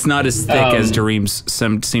 Yeah, it's not as thick as Dareem's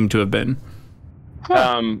seem to have been.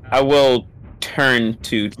 I will turn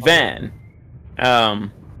to Van,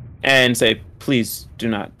 and say, please do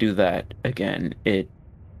not do that again. It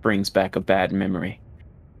brings back a bad memory.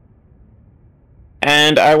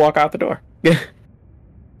 And I walk out the door.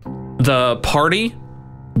 The party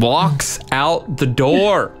walks out the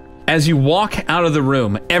door. As you walk out of the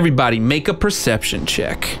room, everybody make a perception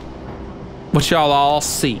check. What y'all all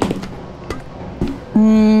see?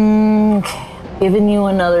 Giving you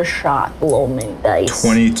another shot, little mini dice.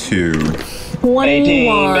 22.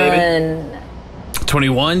 21. 18,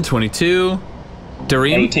 21, 22.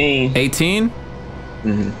 Dareem? 18. 18?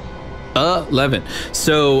 11.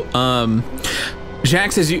 So,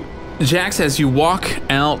 Jax, as you walk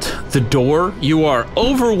out the door, you are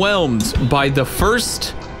overwhelmed by the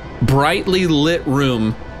first brightly lit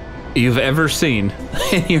room you've ever seen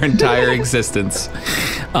in your entire existence.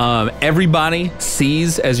 Everybody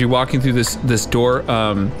sees as you're walking through this door.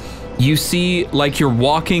 You see, like you're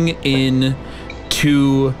walking in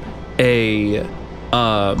to a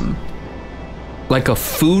like a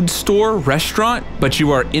food store restaurant, but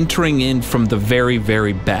you are entering in from the very,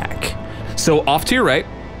 very back. So off to your right,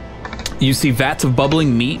 you see vats of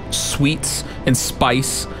bubbling meat, sweets, and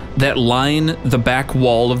spice that line the back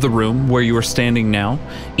wall of the room where you are standing now,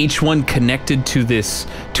 each one connected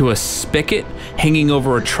to a spigot hanging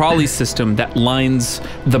over a trolley system that lines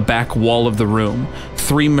the back wall of the room.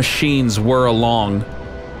 3 machines whir along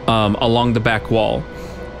the back wall.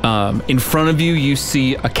 In front of you, you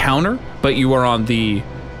see a counter, but you are on the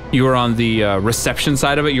reception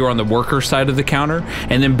side of it. You're on the worker side of the counter.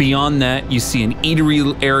 And then beyond that, you see an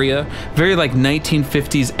eatery area, very like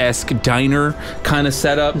 1950s-esque diner kind of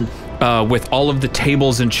setup, with all of the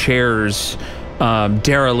tables and chairs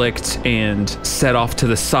derelict and set off to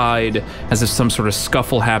the side as if some sort of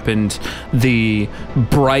scuffle happened. The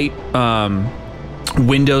bright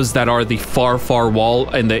windows that are the far wall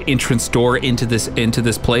and the entrance door into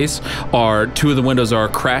this place are 2 of the windows are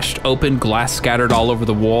crashed open, glass scattered all over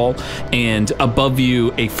the wall, and above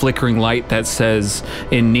you a flickering light that says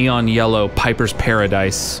in neon yellow Piper's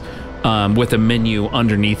Paradise, with a menu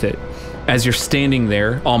underneath it. As you're standing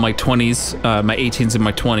there, all my 20s, my 18s and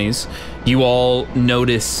my 20s, you all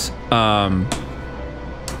notice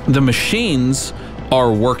the machines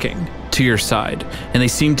are working to your side, and they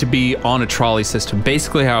seem to be on a trolley system.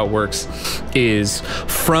 Basically how it works is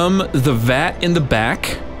from the vat in the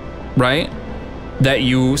back, right, that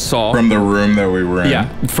you saw From the room that we were in. yeah,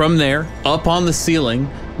 from there up on the ceiling,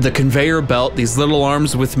 the conveyor belt, these little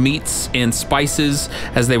arms with meats and spices,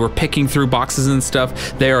 as they were picking through boxes and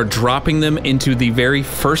stuff, they are dropping them into the very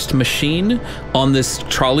first machine on this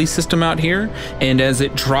trolley system out here. And as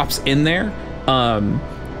it drops in there,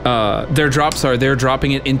 they're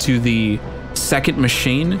dropping it into the second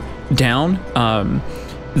machine down.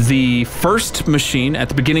 The first machine at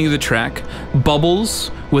the beginning of the track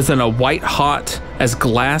bubbles within a white hot as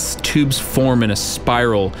glass tubes form in a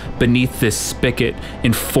spiral beneath this spigot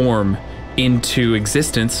and form into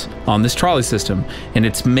existence on this trolley system. And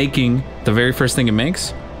it's making, the very first thing it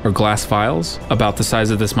makes are glass vials about the size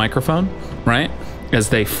of this microphone, right? As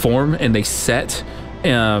they form and they set,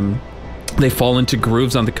 they fall into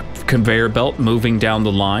grooves on the conveyor belt moving down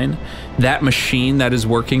the line. That machine that is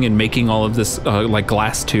working and making all of this like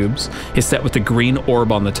glass tubes is set with a green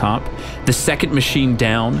orb on the top. The second machine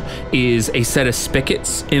down is a set of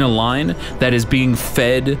spigots in a line that is being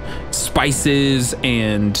fed spices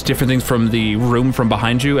and different things from the room from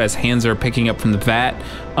behind you as hands are picking up from the vat.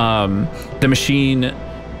 The machine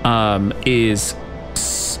is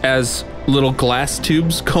as little glass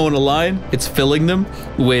tubes go in a line. It's filling them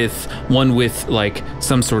with one with like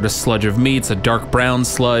some sort of sludge of meats, a dark brown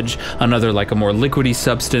sludge, another like a more liquidy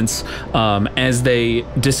substance. As they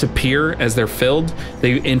disappear, as they're filled,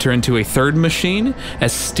 they enter into a third machine.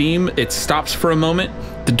 As steam, it stops for a moment,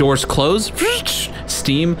 the doors close,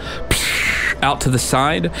 steam out to the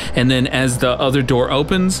side, and then as the other door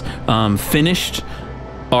opens, finished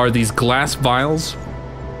are these glass vials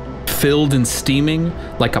filled and steaming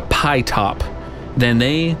like a pie top. Then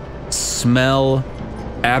they smell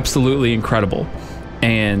absolutely incredible.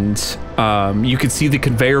 and you can see the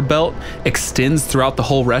conveyor belt extends throughout the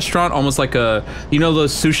whole restaurant, almost like those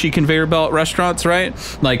sushi conveyor belt restaurants, right?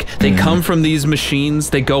 Like they come from these machines,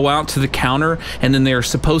 they go out to the counter, and then they're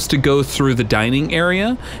supposed to go through the dining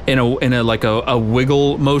area in a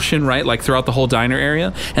wiggle motion, right? Like throughout the whole diner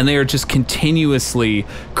area, and they are just continuously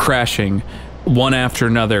crashing one after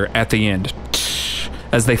another at the end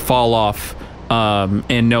as they fall off,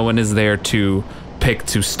 and no one is there to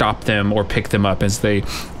stop them or pick them up as they.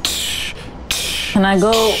 Can I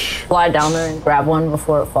go fly down there and grab one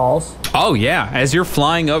before it falls? Oh yeah, as you're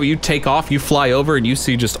flying over, you take off, you fly over, and you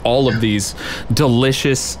see just all of these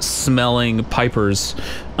delicious smelling pipers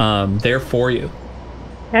there for you.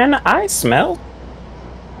 Can I smell?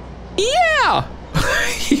 Yeah,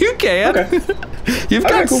 you can. Okay. You've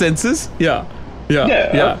got senses. Yeah.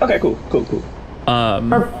 Okay, cool.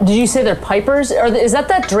 Or did you say they're pipers? Or is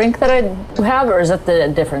that drink that I have, or is that the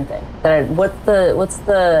different thing? What's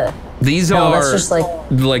the? These no, are that's just like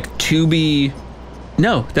Tubi.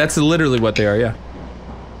 No, that's literally what they are. Yeah.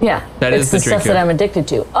 Yeah. That is the drink stuff that I'm addicted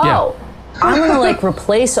to. Oh, yeah. I'm gonna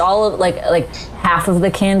replace all of like half of the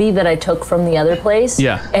candy that I took from the other place.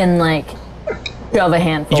 Yeah. And shove a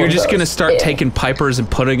handful. You're just of those. gonna start taking pipers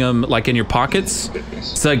and putting them in your pockets.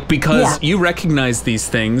 It's because you recognize these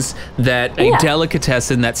things that a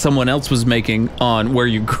delicatessen that someone else was making on where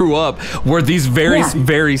you grew up were these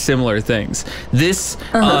very similar things. This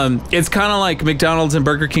it's kind of like McDonald's and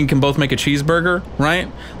Burger King can both make a cheeseburger, right?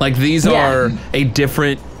 Like these are a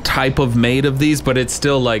different type of made of these, but it's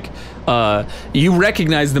still you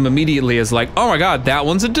recognize them immediately as oh my god, that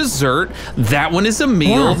one's a dessert, that one is a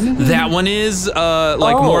meal, that one is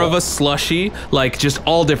more of a slushy, just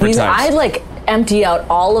all different types. I empty out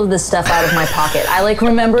all of the stuff out of my pocket. I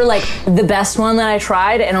remember the best one that I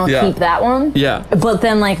tried, and I'll keep that one. Yeah. But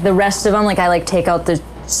then the rest of them, I take out the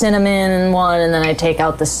cinnamon one, and then I take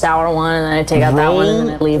out the sour one, and then I take out that one, and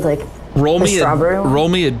then I leave the strawberry one. Roll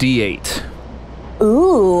me a D8.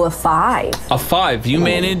 Ooh, a 5. A 5. You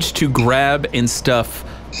managed to grab and stuff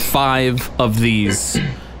 5 of these,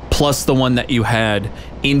 plus the one that you had,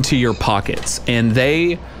 into your pockets, and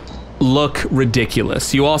they look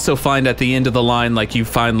ridiculous. You also find at the end of the line, you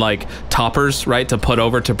find toppers, right, to put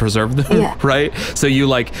over to preserve them, right? So you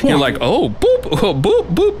you're oh, boop, oh,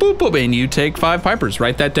 boop, boop, boop, boop, and you take 5 pipers.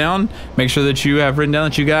 Write that down. Make sure that you have written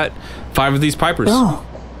down that you got 5 of these pipers. Oh.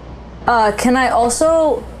 Can I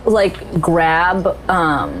also grab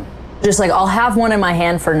I'll have one in my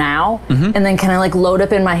hand for now, and then can I load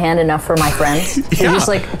up in my hand enough for my friends?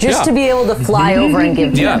 Just to be able to fly over and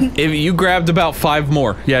give to them. If you grabbed about 5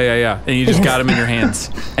 more. Yeah. And you just got them in your hands.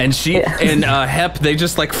 And she and Hep, they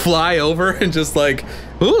just fly over and just ooh,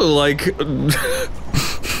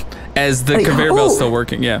 as the conveyor belt's still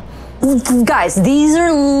working. Yeah. Guys, these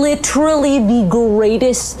are literally the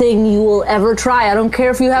greatest thing you will ever try. I don't care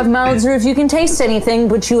if you have mouths or if you can taste anything,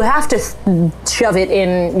 but you have to shove it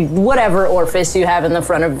in whatever orifice you have in the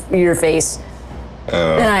front of your face.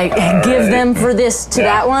 And I give them for this to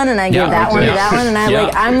that one, and I give that one to that one, and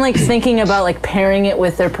I'm thinking about pairing it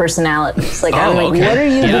with their personalities. What are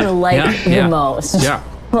you gonna like the most? Yeah.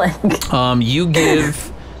 You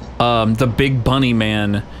give the big bunny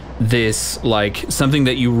man this something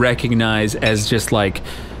that you recognize as just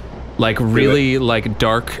really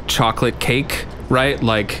dark chocolate cake, right?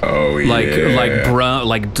 Brown,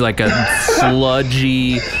 like a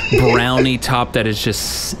sludgy brownie top that is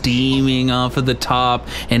just steaming off of the top,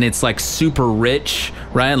 and it's super rich,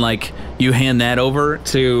 right? And you hand that over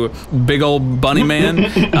to big old bunny man.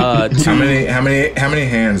 How many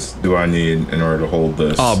hands do I need in order to hold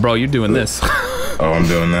this? Oh, bro, you're doing this. Oh, I'm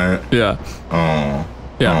doing that. Yeah. Oh.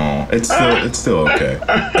 Yeah, it's still okay.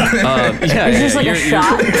 It's just a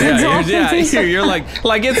shot. You're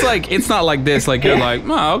it's not like this. You're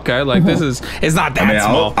oh, okay. This is, it's not that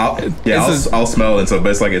small. I'll smell it. So,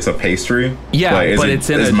 but it's a pastry. Yeah, but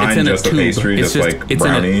it's in a tube. A pastry, it's just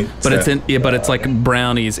brownie. But it's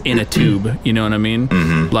brownies in a tube. You know what I mean?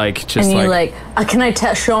 Mm-hmm. Can I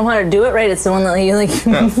show them how to do it? Right, it's the one that you I've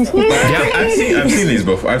seen these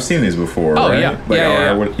before. I've seen these before. Oh right?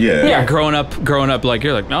 Yeah. Growing up,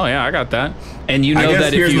 you're oh yeah, I got that. And you know I guess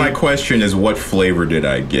that here's my question is, what flavor did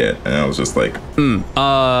I get? And I was just you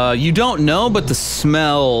don't know, but the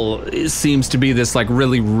smell seems to be this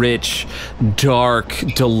really rich, dark,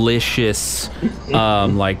 delicious,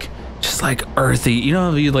 just earthy. You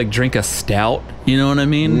know, if you drink a stout, you know what I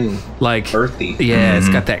mean? Earthy. Yeah, it's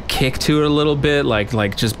got that kick to it a little bit,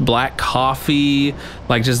 just black coffee,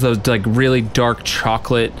 just those really dark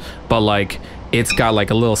chocolate, but it's got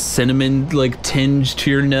like a little cinnamon like tinge to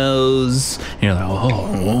your nose. And you're like,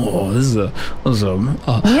 oh, this is a.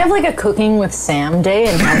 Do you have like a cooking with Sam day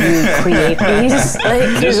and how do you create these?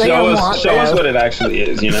 Like, Just like, show us what it actually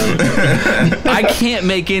is, you know? I can't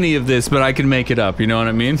make any of this, but I can make it up. You know what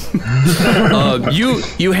I mean?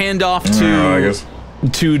 You hand off to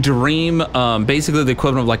Dareem, basically the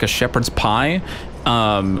equivalent of like a shepherd's pie.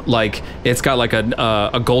 Like it's got like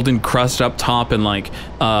a golden crust up top, and like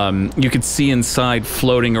you could see inside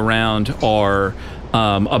floating around are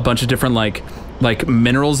a bunch of different like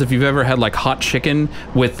minerals. If you've ever had like hot chicken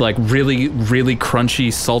with like really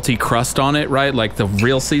crunchy salty crust on it, right? Like the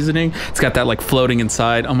real seasoning, it's got that like floating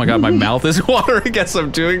inside. Oh my god, my mouth is watering as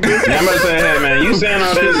I'm doing this. Yeah, I'm about to say, hey man, you saying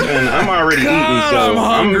all this and I'm already eating, so I'm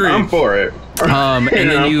hungry. I'm for it. And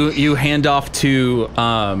then you hand off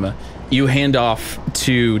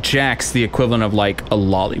to Jax the equivalent of like a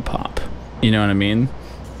lollipop. You know what I mean?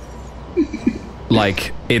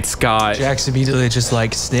 Like it's got Jax immediately just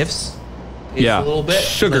like sniffs. Yeah, a little bit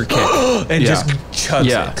sugar kick, and just chugs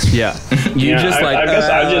it. Yeah, you just like. I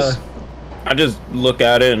guess I just look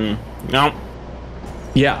at it and no.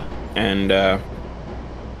 Yeah, and I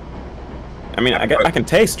mean I can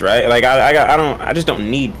taste, right? Like I just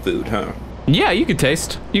don't need food, huh? Yeah, you could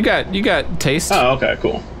taste. You got taste. Oh, okay,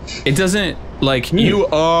 cool. It doesn't like you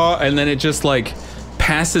and then it just like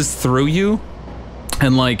passes through you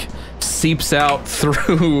and like seeps out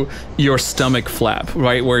through your stomach flap,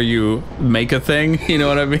 right where you make a thing. You know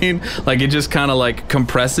what I mean? Like it just kind of like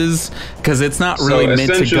compresses because it's not really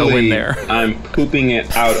meant to go in there. I'm pooping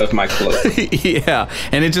it out of my clothes. Yeah,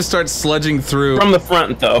 and it just starts sludging through from the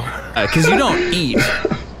front though, because you don't eat.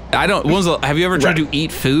 Have you ever tried to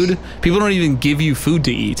eat food? People don't even give you food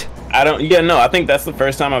to eat. I don't. Yeah, no. I think that's the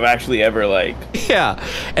first time I've actually ever like. Yeah,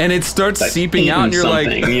 and it starts like seeping out, and you're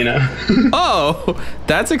like, you know, oh,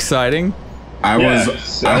 that's exciting. I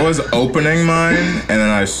was opening mine, and then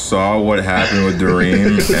I saw what happened with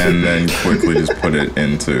Dareem, and then quickly just put it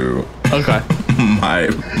into my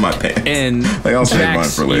pants. And like, I'll save mine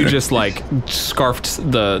for later. You just like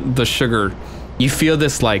scarfed the sugar. You feel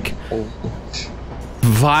this like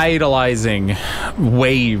vitalizing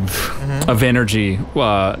wave of energy,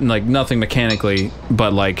 like nothing mechanically,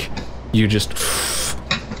 but like you just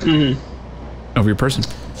over your person.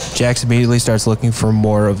 Jax immediately starts looking for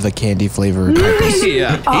more of the candy flavored peppers.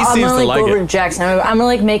 Yeah, he I'm seems gonna to like go like over it. to Jackson. I'm gonna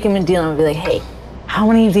like make him a deal and be like, hey, how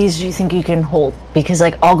many of these do you think you can hold? Because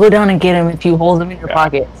like I'll go down and get them if you hold them in your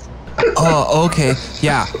pockets. Oh, okay.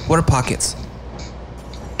 Yeah. What are pockets?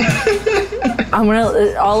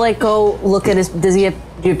 I'll like go look at his. Does he have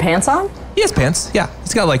pants on? He has pants. Yeah.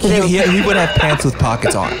 He's got like he would have pants with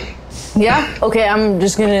pockets on. Yeah. Okay. I'm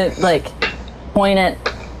just gonna like point at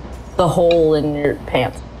the hole in your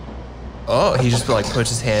pants. Oh, he just like puts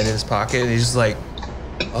his hand in his pocket and he's just like,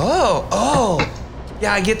 oh,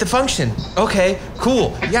 yeah, I get the function. Okay,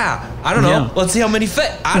 cool. Yeah, I don't know. Yeah. Let's see how many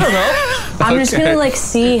fit. I don't know. I'm just gonna like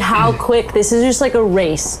see how quick. This is just like a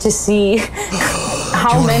race to see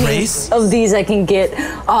how many of these I can get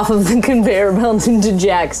off of the conveyor belt into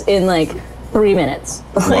Jax in like 3 minutes.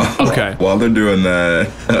 Okay. While they're doing that,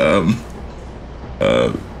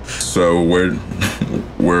 so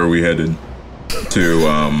where are we headed to,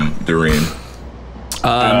 Dareem?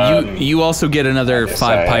 You also get another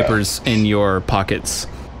 5 pipers in your pockets.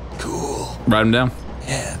 Cool. Write them down.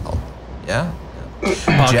 Yeah.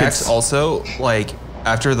 Pockets. Jax also, like,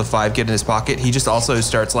 after the 5 get in his pocket, he just also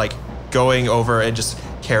starts like going over and just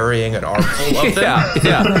carrying an armful of them.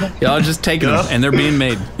 Yeah. Y'all just taking them and they're being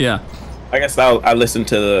made. Yeah. I guess I listen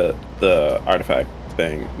to the artifact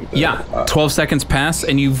thing. Yeah. 12 seconds pass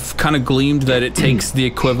and you've kind of gleamed that it takes the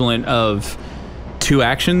equivalent of 2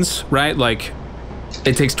 actions, right? Like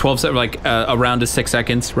it takes 12 seconds, like around to 6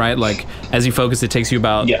 seconds, right? Like as you focus, it takes you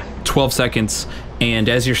about 12 seconds. And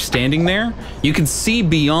as you're standing there, you can see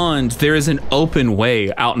beyond, there is an open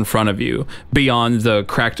way out in front of you, beyond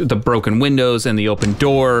the broken windows and the open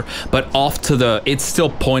door, but off to it's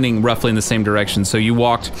still pointing roughly in the same direction. So you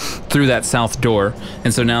walked through that south door.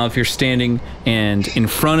 And so now if you're standing and in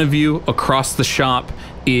front of you, across the shop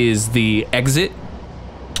is the exit,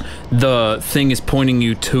 the thing is pointing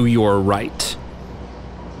you to your right.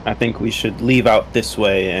 I think we should leave out this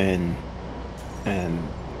way and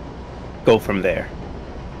go from there.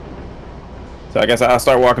 So I guess I'll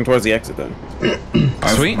start walking towards the exit then.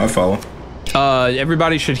 Sweet. I follow.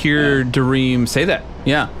 Everybody should hear Dareem say that.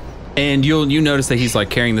 Yeah. And you notice that he's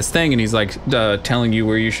like carrying this thing and he's like telling you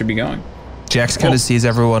where you should be going. Jax kind of sees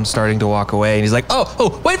everyone starting to walk away and he's like,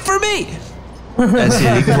 oh, wait for me. as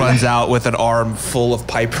he runs out with an arm full of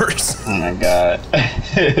pipers. Oh my god.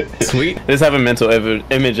 Sweet. I just have a mental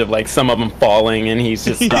image of like some of them falling, and he's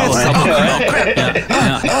just You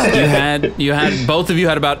had both of you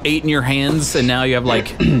had about 8 in your hands, and now you have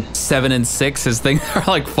like 7 and 6 as things are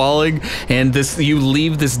like falling. And you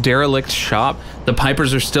leave this derelict shop. The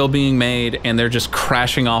pipers are still being made, and they're just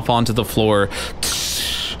crashing off onto the floor.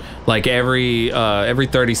 Like every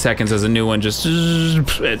 30 seconds, as a new one just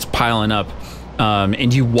it's piling up.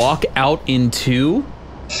 And you walk out into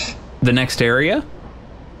the next area.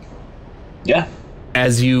 Yeah.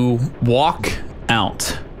 As you walk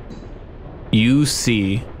out, you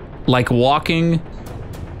see, like walking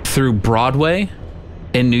through Broadway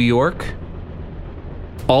in New York,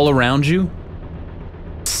 all around you,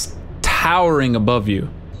 towering above you,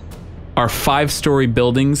 are 5-story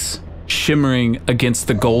buildings shimmering against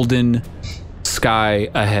the golden sky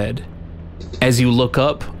ahead. As you look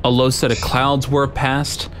up, a low set of clouds whir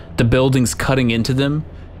past, the buildings cutting into them.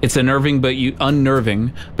 It's unnerving, but you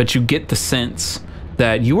get the sense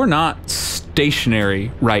that you are not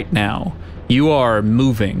stationary right now. You are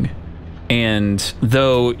moving. And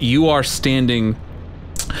though you are standing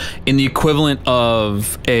in the equivalent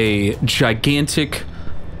of a gigantic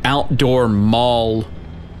outdoor mall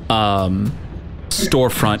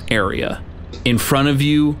storefront area, in front of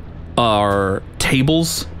you are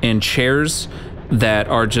tables and chairs that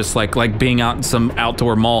are just like being out in some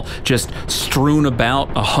outdoor mall, just strewn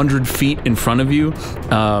about 100 feet in front of you,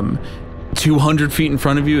 200 feet in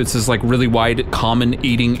front of you. It's this like really wide common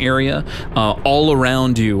eating area. All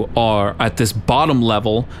around you are at this bottom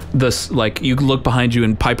level. This, like, you look behind you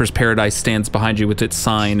and Piper's Paradise stands behind you with its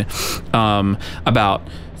sign. About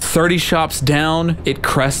 30 shops down, it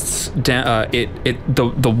crests down.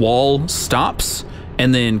 The wall stops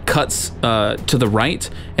and then cuts to the right,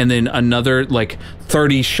 and then another like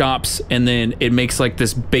 30 shops, and then it makes like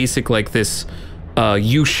this basic like this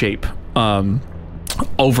U shape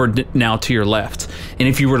over now to your left. And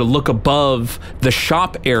if you were to look above the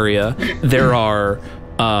shop area, there are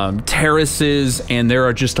terraces, and there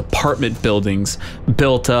are just apartment buildings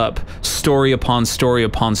built up, story upon story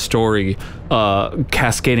upon story,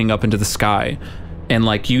 cascading up into the sky. And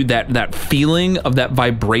like that feeling of that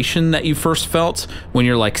vibration that you first felt when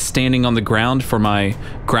you're like standing on the ground, for my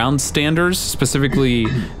ground standers, specifically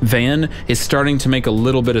Van, is starting to make a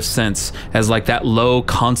little bit of sense, as like that low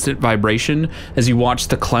constant vibration as you watch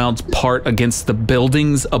the clouds part against the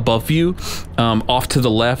buildings above you. Off to the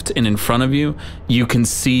left and in front of you, you can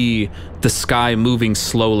see the sky moving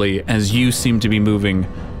slowly as you seem to be moving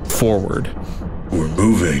forward. We're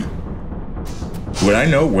moving. Would I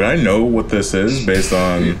know what this is based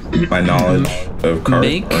on my knowledge of cards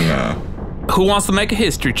or not? Who wants to make a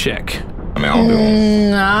history check? I mean, I'll do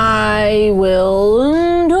one. I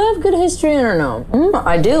will. Do I have good history or no?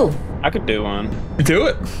 I do. I could do one. Do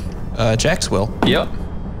it. Jax will. Yep.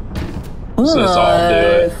 So let's all do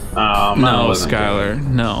it. No, Skylar.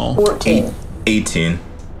 No. 14. 18.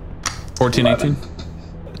 14, 18?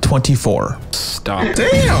 24. Stop.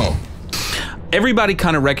 Damn! Everybody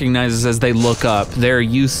kind of recognizes as they look up, they're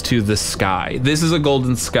used to the sky. This is a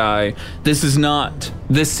golden sky. This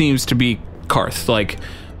seems to be Karth. Like,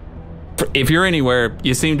 if you're anywhere,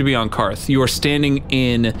 you seem to be on Karth. You are standing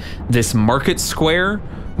in this market square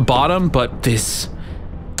bottom, but there's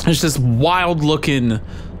this wild looking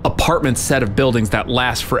apartment set of buildings that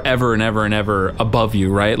last forever and ever and ever above you,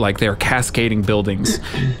 right? Like, they're cascading buildings.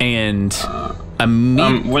 And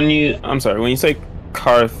when you say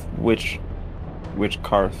Karth, which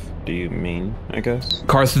Karth do you mean, I guess?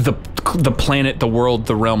 Karth, the planet, the world,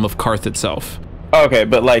 the realm of Karth itself. Okay,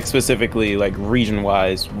 but like specifically, like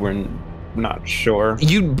region-wise, we're not sure.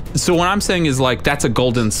 So what I'm saying is, like, that's a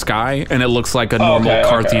golden sky, and it looks like a normal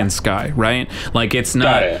Karthian sky, right? Like, it's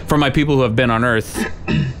not, for my people who have been on Earth,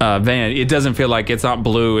 Van, it doesn't feel like, it's not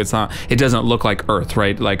blue, it doesn't look like Earth,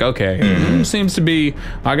 right? Like, okay, seems to be,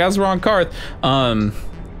 I guess we're on Karth.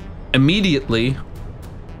 Immediately,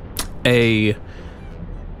 a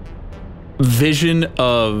vision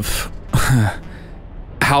of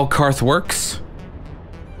how Karth works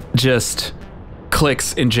just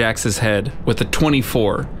clicks in Jax's head with a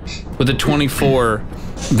 24. With a 24,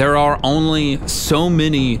 there are only so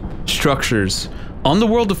many structures on the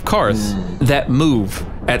world of Karth that move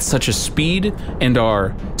at such a speed and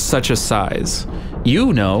are such a size.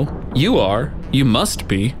 You know, you must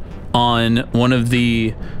be on one of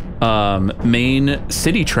the main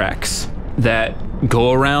city tracks that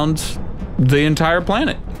go around the entire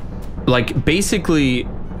planet. Like, basically,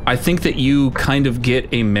 I think that you kind of get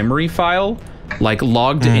a memory file, like,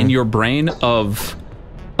 logged in your brain of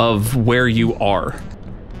where you are.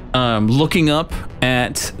 looking up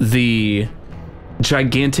at the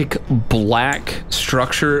gigantic black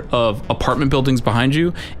structure of apartment buildings behind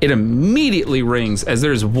you, it immediately rings as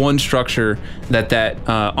there's one structure that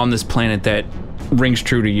on this planet that rings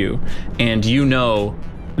true to you, and you know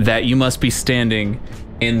that you must be standing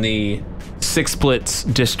in the Six Splits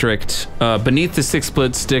district, beneath the Six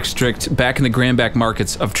Splits district, back in the Grandback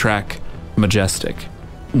markets of Track Majestic,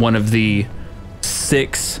 one of the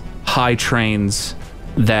 6 high trains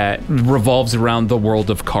that revolves around the world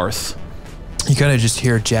of Karth. You kind of just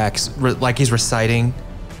hear Jax like he's reciting,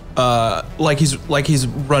 like he's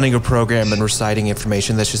running a program and reciting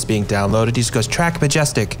information that's just being downloaded. He just goes, Track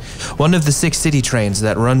Majestic, one of the 6 city trains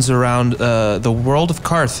that runs around the world of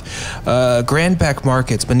Karth, Grandback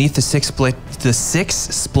markets beneath the Six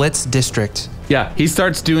Splits district. Yeah, he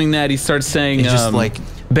starts doing that. He starts saying, he just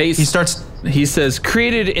base. He says,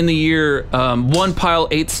 created in the year 1 pile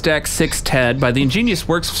 8 stack 6 Tad by the ingenious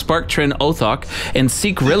works of Spark Trin Othok and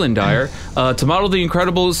Seek Rillandire to model the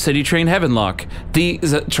incredible city train Heavenlock, the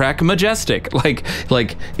Track Majestic. The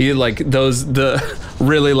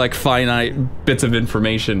really finite bits of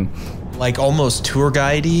information. Like almost tour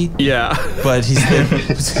guide-y. Yeah. But he's,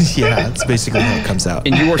 yeah, it's basically how it comes out.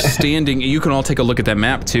 And you are standing, you can all take a look at that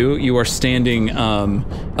map too. You are standing,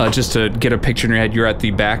 just to get a picture in your head, you're at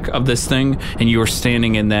the back of this thing, and you are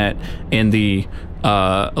standing in the,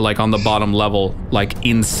 on the bottom level,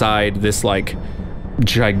 inside this,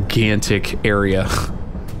 gigantic area.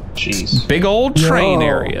 Jeez. Big old train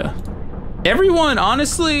area. Everyone,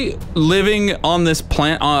 honestly, living on this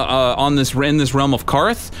in this realm of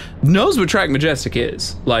Karth, knows what Track Majestic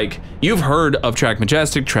is. You've heard of Track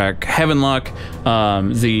Majestic, Track Heavenlock,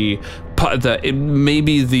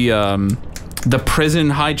 the prison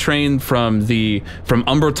high train from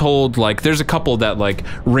Umbertold. There's a couple that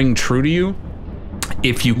ring true to you.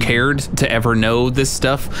 If you cared to ever know this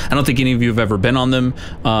stuff, I don't think any of you have ever been on them.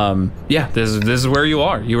 Yeah, this is where you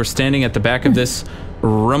are. You are standing at the back of this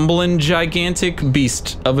rumbling gigantic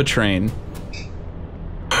beast of a train.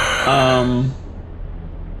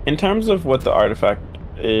 In terms of what the artifact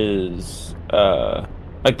is,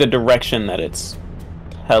 the direction that it's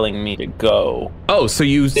telling me to go. Oh, so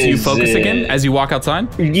you focus again as you walk outside?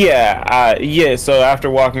 Yeah, yeah. So after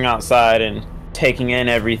walking outside and taking in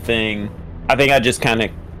everything, I think I just kind of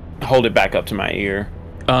hold it back up to my ear.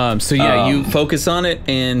 So yeah, you focus on it,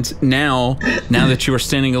 and now that you are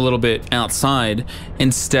standing a little bit outside,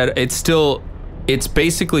 it's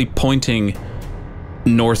basically pointing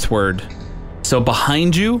northward. So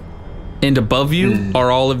behind you and above you are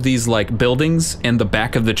all of these buildings and the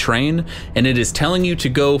back of the train, and it is telling you to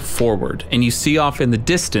go forward. And you see off in the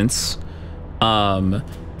distance a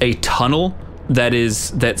tunnel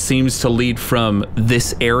that seems to lead from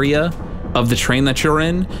this area of the train that you're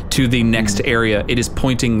in to the next area. It is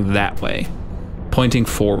pointing that way, pointing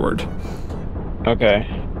forward. Okay,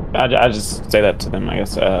 I just say that to them, I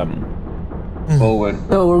guess. Forward.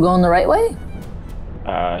 So we're going the right way?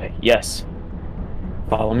 Yes.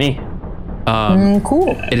 Follow me.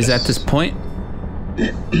 Cool. It is at this point.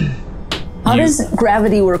 How does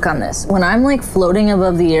gravity work on this? When I'm floating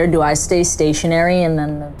above the air, do I stay stationary and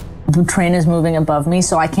then the train is moving above me,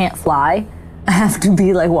 so I can't fly? I have to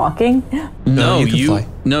be walking? No, you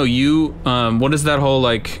what is that whole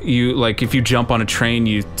if you jump on a train,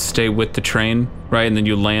 you stay with the train, right? And then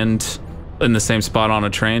you land in the same spot on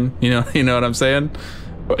a train. You know what I'm saying?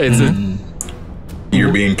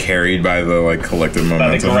 You're being carried by the collective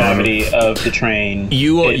momentum. By the gravity of the train.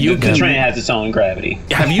 The train has its own gravity.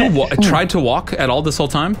 Have you tried to walk at all this whole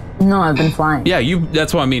time? No, I've been flying. Yeah,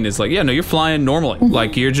 that's what I mean. Is you're flying normally.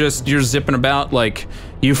 You're zipping about.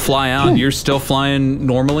 You fly out, you're still flying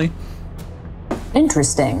normally.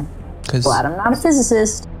 Interesting. Glad I'm not a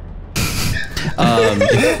physicist.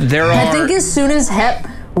 I think as soon as Hep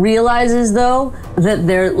realizes though that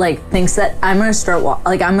they're thinks that I'm gonna start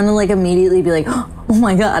I'm gonna immediately be oh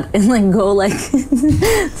my god, and go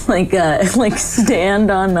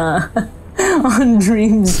stand on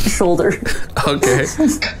Dream's shoulder. Okay.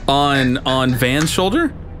 on Van's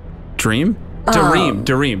shoulder? Dream,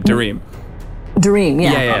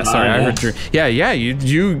 yeah. Yeah, sorry, I heard Dream. Yeah,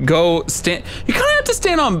 you go stand. You kind of have to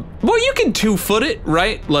stand on. Well, you can 2-foot it,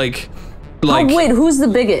 right? Oh wait, who's the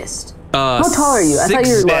biggest? How tall are you? I thought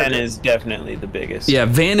you were Van is definitely the biggest. Yeah,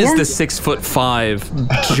 Van is the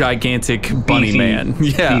 6'5" gigantic bunny man.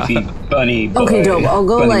 Yeah, beefy bunny boy. Okay, dope. I'll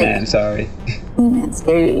go bunny man, sorry. That's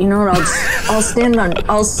scary. You know what?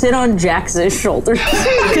 I'll sit on Jax's shoulder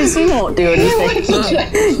because he won't do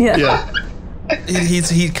anything. Yeah.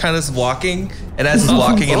 he kind of is walking, and as he's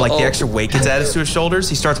walking and like the extra weight gets added to his shoulders,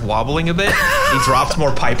 he starts wobbling a bit. He drops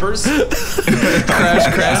more pipers. Crash.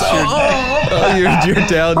 You're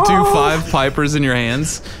down to 5 pipers in your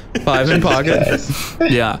hands, 5 in pocket.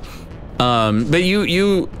 Yeah. But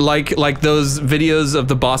you like those videos of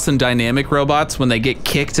the Boston Dynamic robots when they get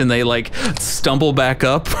kicked and they like stumble back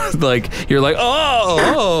up. Like you're like,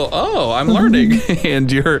 oh, I'm learning,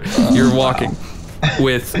 and you're walking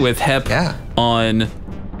with Hep on.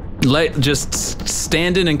 Just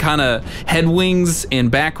standing and kind of head wings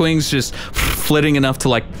and back wings, just flitting enough to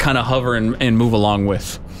like kind of hover and move along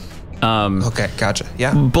with. Okay, gotcha.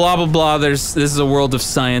 Yeah. Blah blah blah. This is a world of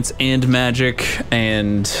science and magic,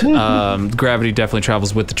 and gravity definitely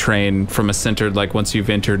travels with the train from a center. Like once you've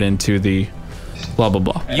entered into the blah blah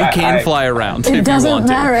blah, you can fly around. It doesn't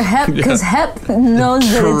matter, Hep, because Hep knows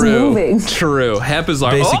that it's moving. True. Hep is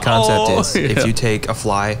like basic concept is if you take a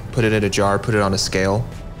fly, put it in a jar, put it on a scale.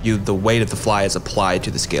 The weight of the fly is applied to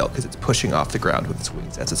the scale because it's pushing off the ground with its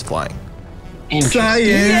wings as it's flying. Science.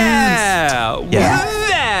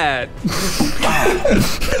 Yeah.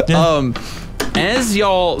 As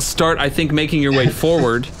y'all start, I think, making your way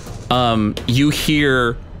forward, you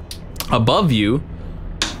hear above you,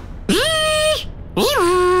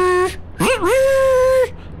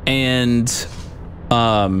 and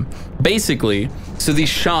basically, so these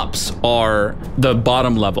shops are the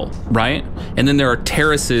bottom level, right? And then there are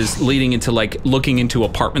terraces leading into like looking into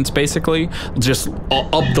apartments, basically, just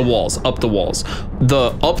up the walls. Up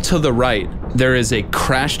to the right, there is a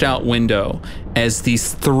crashed out window as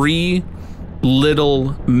these 3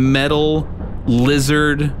 little metal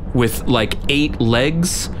lizard with like 8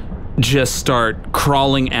 legs just start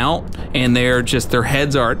crawling out, and their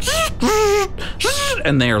heads are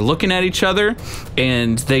and they are looking at each other,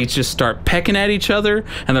 and they just start pecking at each other,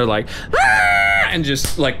 and they're like and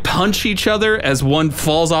just like punch each other as one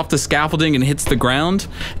falls off the scaffolding and hits the ground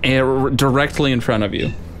and directly in front of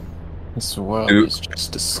you. This world is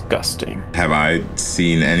just disgusting. Have I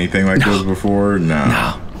seen anything like this before?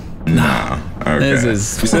 No. Okay. This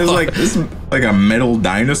is. You said it's like a metal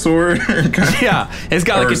dinosaur. Yeah, it's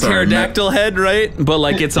got like a pterodactyl head, right? But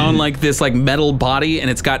like it's on like this like metal body, and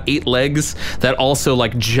it's got 8 legs that also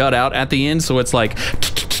like jut out at the end. So it's like,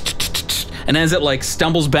 and as it like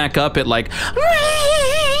stumbles back up, it like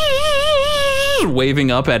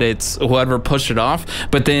waving up at its whoever pushed it off.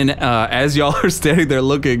 But then as y'all are standing there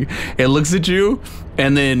looking, it looks at you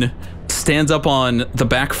and then stands up on the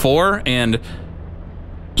back 4 and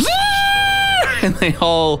they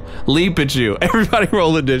all leap at you. Everybody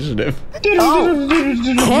roll initiative. Oh.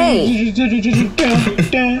 Hey. You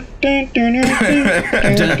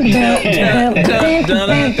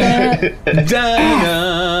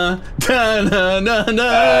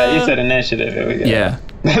said initiative. Here we go. Yeah.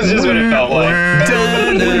 That's just what it felt like.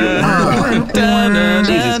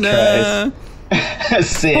 Jesus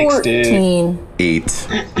Christ. 6, 14. dude. 8.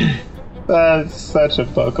 That's such a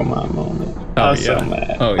Pokemon moment. I'm so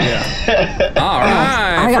mad. Oh, yeah. All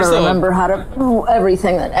right. I gotta remember how to do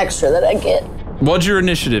everything that extra that I get. What's your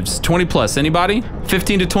initiatives? 20 plus. Anybody?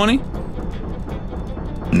 15 to 20?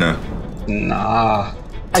 No. Nah.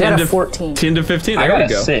 I got a 14. 10 to 15? I There got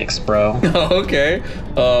we a go. 6, bro. Okay.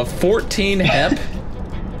 14 Hep.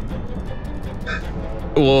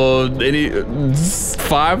 Well, any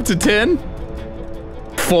 5 to 10?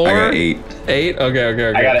 4? I got 8. 8? Okay.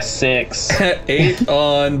 I got a 6. 8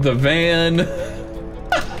 on the van.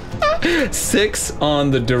 6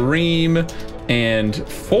 on the Dareem. And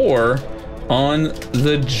 4 on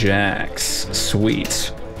the Jax.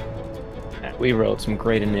 Sweet. We rolled some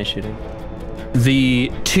great initiative.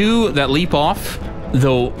 The 2 that leap off,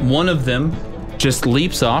 though one of them just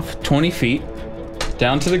leaps off 20 feet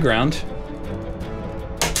down to the ground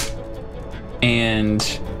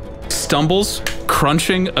and stumbles,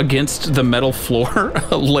 crunching against the metal floor,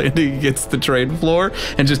 landing against the train floor,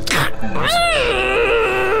 and just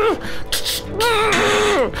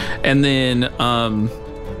and then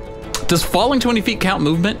does falling 20 feet count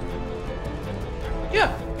movement?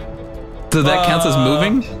 Yeah. So that counts as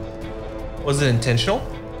moving? Was it intentional?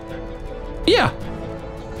 Yeah.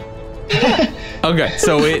 Okay,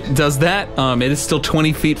 so it does that. It is still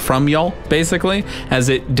 20 feet from y'all, basically, as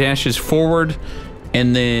it dashes forward,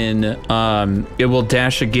 and then it will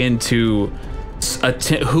dash again to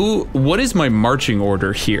what is my marching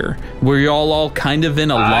order here? Were y'all all kind of in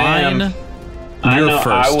a line? I You're know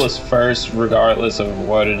first. I was first regardless of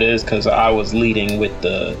what it is because I was leading with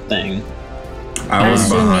the thing. I was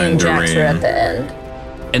Assuming behind Jax are at Doreen. the end.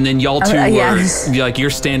 And then y'all two yes. were like, you're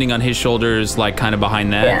standing on his shoulders, like kind of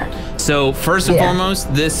behind that. Yeah. So first and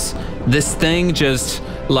foremost, this thing just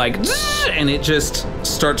like, and it just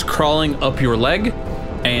starts crawling up your leg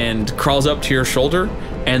and crawls up to your shoulder.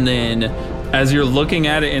 And then as you're looking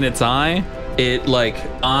at it in its eye, it like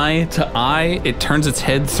eye to eye, it turns its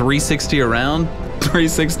head 360 around,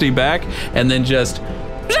 360 back, and then just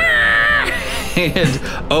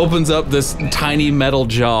and opens up this tiny metal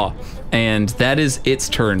jaw. And that is its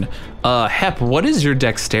turn. Hep, what is your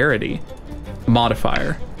dexterity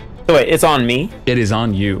modifier? So wait, it's on me? It is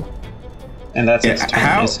on you. And that's its turn.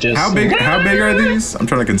 How big are these? I'm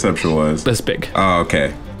trying to conceptualize. This big. Oh,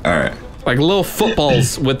 okay. All right. Like little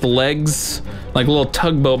footballs with legs, like little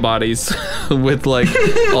tugboat bodies with like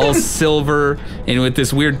all silver and with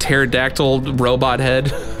this weird pterodactyl robot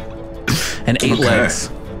head and 8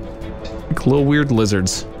 legs. Like little weird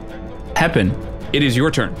lizards. Heppen, it is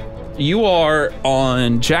your turn. You are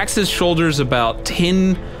on Jax's shoulders about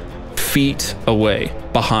 10 feet away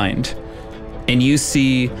behind. And you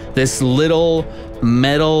see this little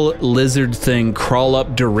metal lizard thing crawl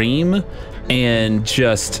up Dareem and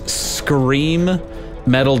just scream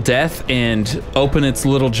metal death and open its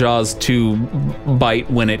little jaws to bite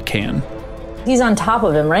when it can. He's on top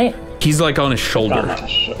of him, right? He's like on his shoulder.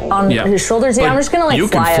 On his shoulders? Yeah, But I'm just gonna like you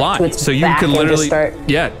fly, can fly up to its so you back can and literally just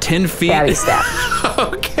start 10 feet. stabby stab.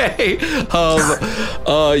 Okay.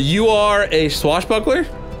 You are a swashbuckler.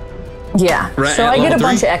 Yeah. Right, So at I get level a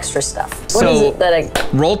bunch three? of extra stuff. What is it that I...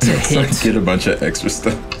 Roll to hit. Get a bunch of extra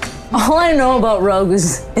stuff. All I know about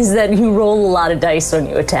rogues is that you roll a lot of dice when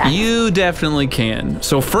you attack. You definitely can.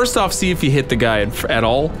 So first off, see if you hit the guy at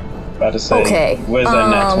all. About to say, Okay, where's that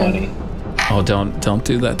nat 20? Oh, don't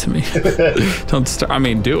do that to me. Don't start. I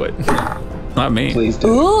mean, do it. Not me. Please do.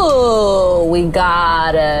 Ooh, we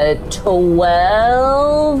got a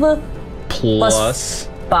 12 Plus.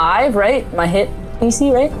 5, right? My hit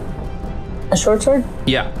PC, right? A short sword?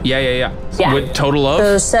 Yeah. Yeah. With total of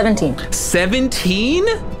So 17. 17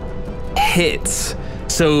 hits.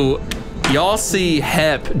 So y'all see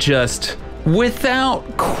Hep just without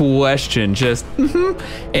question just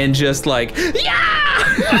and just like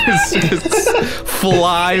just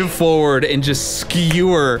fly forward and just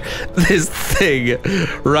skewer this thing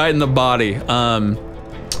right in the body.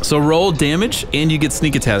 So roll damage and you get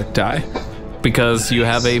sneak attack die because you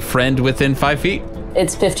have a friend within 5 feet.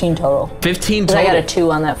 It's 15 total. 15 Because I total. got a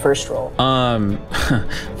 2 on that first roll.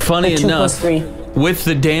 Funny A 2 enough, plus 3. with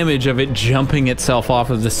the damage of it jumping itself off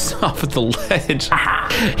of the ledge,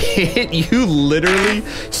 you literally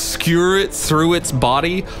skewer it through its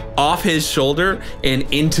body, off his shoulder, and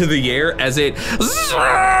into the air as it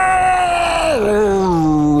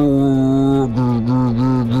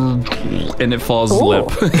and it falls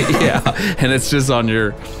limp. Yeah, and it's just on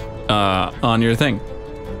your thing.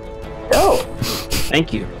 Oh.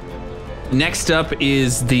 Thank you. Next up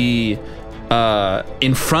is the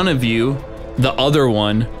in front of you, the other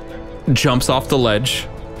one jumps off the ledge,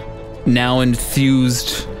 now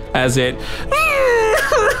enthused as it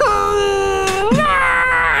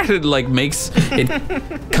like makes it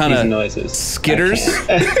kind of skitters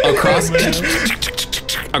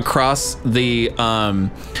across the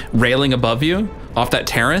railing above you off that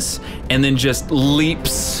terrace and then just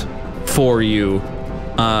leaps for you.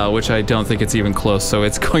 Which I don't think it's even close, so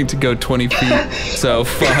it's going to go 20 feet. So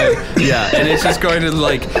 5, yeah, and it's just going to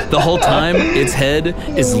like the whole time its head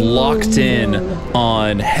is locked in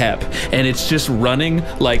on Hep, and it's just running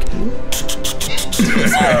like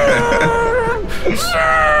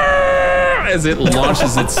as it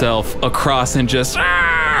launches itself across and just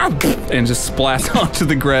splats onto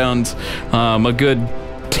the ground, a good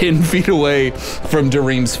 10 feet away from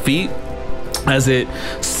Dareem's feet, as it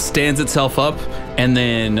stands itself up and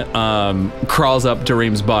then crawls up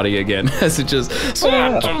Dareem's body again as it just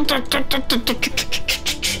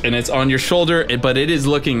and it's on your shoulder, but it is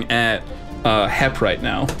looking at Hep right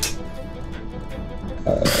now,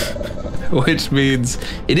 which means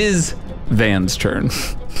it is Van's turn.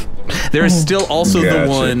 There is still also the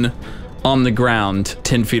one on the ground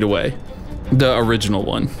 10 feet away, the original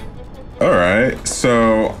one. All right,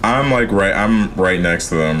 so I'm right next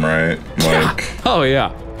to them, right? Like, oh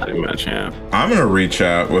yeah. Pretty much, yeah. I'm gonna reach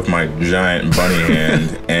out with my giant bunny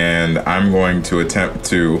hand and I'm going to attempt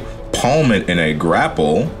to palm it in a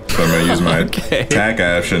grapple. So I'm gonna use my attack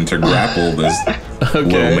action to grapple this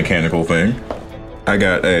little mechanical thing. I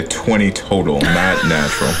got a 20 total, not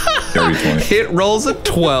natural. Dirty 20. It rolls a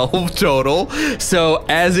 12 total. So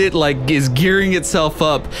as it like is gearing itself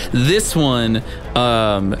up, this one,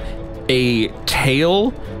 a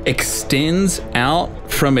tail extends out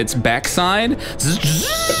from its backside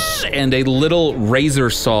and a little razor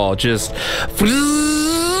saw just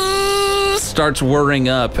starts whirring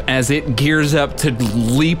up as it gears up to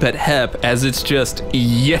leap at Hep as it's just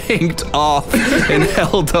yanked off and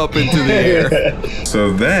held up into the air.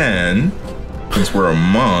 So then, since we're a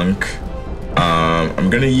monk, I'm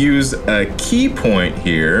gonna use a key point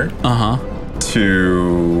here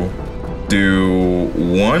to do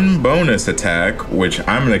one bonus attack, which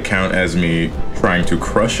I'm gonna count as me trying to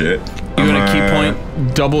crush it. You want a key point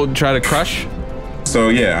double try to crush? So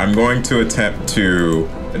yeah, I'm going to attempt to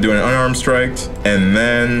do an unarmed strike, and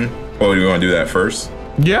then, do you want to do that first?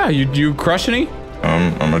 Yeah, you crush any?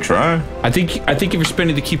 I'm gonna try. I think if you're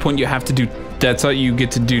spending the key point, you have to do. That's how you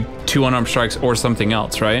get to do 2 unarmed strikes or something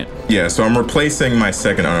else, right? Yeah, so I'm replacing my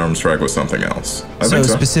second unarmed strike with something else. I think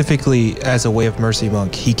so. Specifically, as a way of mercy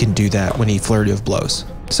monk, he can do that when he flurry of blows.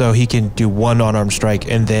 So he can do 1 unarmed strike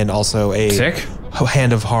and then also a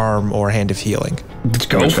hand of harm or hand of healing.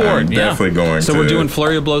 Go for it. Definitely going. So we're doing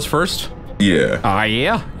flurry of blows first. Yeah.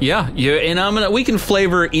 Yeah. And we can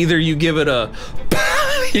flavor either. You give it a.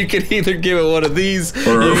 You can either give it one of these,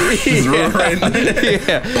 or palm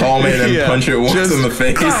it and punch it once in the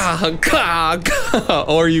face,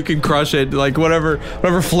 or you can crush it, like whatever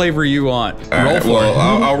flavor you want. Roll for it.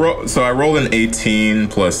 I'll roll. So I rolled an 18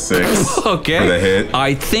 plus 6 okay. for the hit.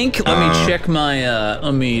 I think. Let me check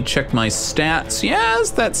my stats.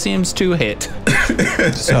 Yes, that seems to hit.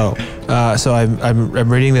 So I'm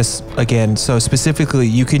reading this again. So specifically,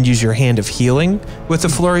 you can use your hand of healing with a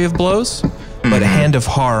flurry of blows. But a hand of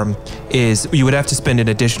harm is you would have to spend an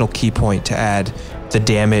additional key point to add the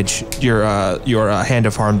damage, your hand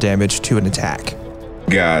of harm damage to an attack.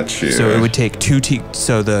 Gotcha. So it would take it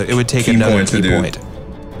would take another key point.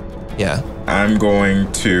 Yeah. I'm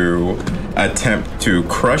going to attempt to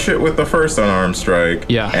crush it with the first unarmed strike.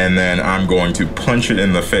 Yeah. And then I'm going to punch it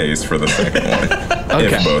in the face for the second one.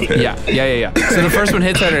 Okay. If both hit. Yeah. So the first one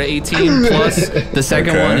hits at 18 plus the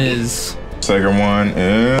second one is. Second one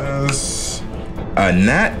is a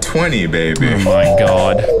nat 20, baby. Oh my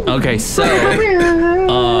god. Okay, so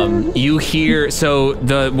you hear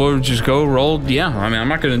we'll just go roll. Yeah, I mean I'm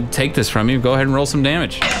not gonna take this from you. Go ahead and roll some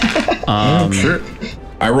damage. Sure.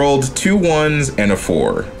 I rolled 2 1s and a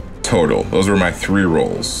 4 total. Those were my 3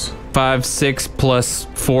 rolls. 5, 6 plus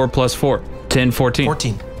 4 plus 4. 10, 14.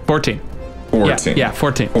 14. 14. 14. Yeah,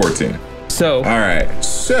 14. 14. So. All right.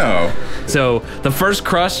 So the first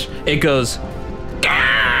crush, it goes,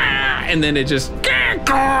 and then it just, and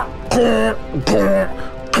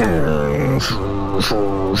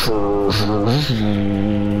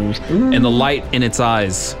the light in its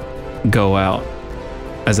eyes go out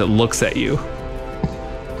as it looks at you.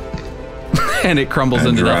 And it crumbles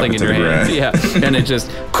into nothing in your hand. Yeah, and it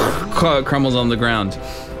just crumbles on the ground.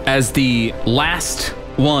 As the last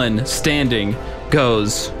one standing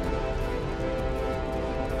goes,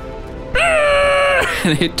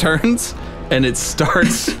 and it turns and it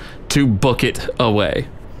starts to book it away.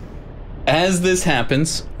 As this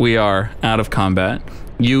happens, we are out of combat.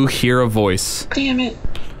 You hear a voice. Damn it.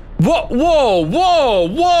 Whoa!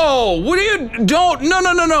 What are you? Don't! No!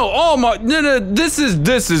 Oh my! No! This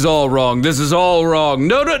is all wrong. This is all wrong.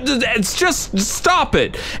 No! It's just stop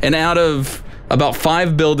it. And out of about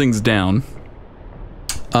 5 buildings down,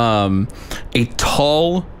 a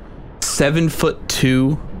tall,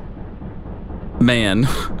 7'2" man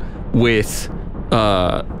with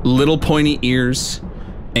little pointy ears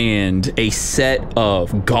and a set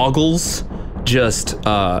of goggles, just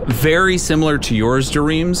very similar to yours,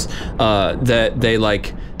 Jareem's, that they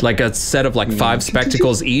like a set of like 5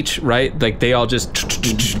 spectacles each, right? Like they all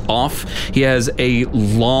just off. He has a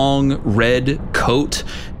long red coat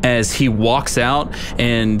as he walks out,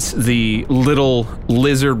 and the little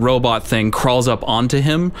lizard robot thing crawls up onto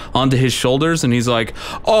his shoulders, and he's like,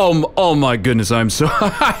 oh my goodness, I am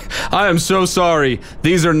so sorry.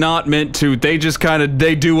 These are not meant to. They just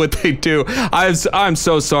they do what they do. I'm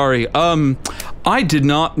so sorry. I did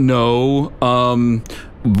not know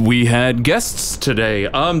we had guests today.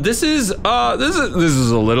 This is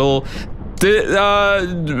a little.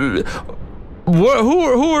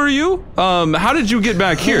 Who are you? How did you get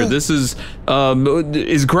back here? This is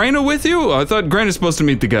Graina with you? I thought Graina's supposed to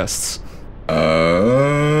meet the guests.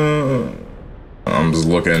 I'm just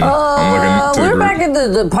looking. I'm looking. We're back at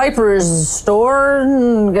the Piper's store,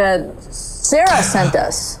 and Sarah sent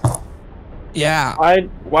us. Yeah.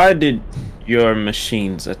 Why did your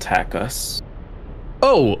machines attack us?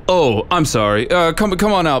 Oh, I'm sorry.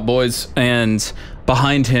 Come on out, boys. And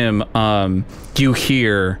behind him, you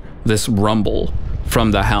hear this rumble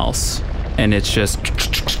from the house, and it's just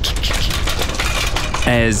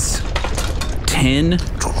as 10,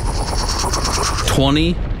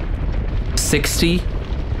 20, 60,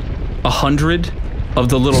 100 of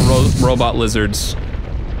the little robot lizards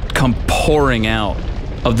come pouring out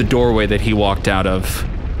of the doorway that he walked out of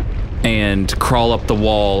and crawl up the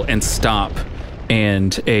wall and stop.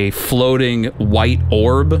 And a floating white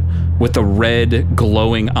orb with a red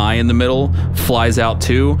glowing eye in the middle flies out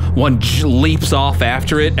too. One leaps off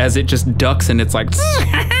after it as it just ducks, and it's like,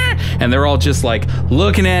 and they're all just like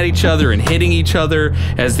looking at each other and hitting each other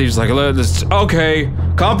as they're just like, okay,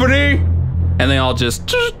 company, and they all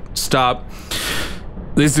just stop.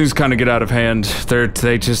 These things kind of get out of hand.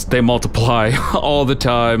 They multiply all the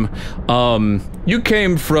time. You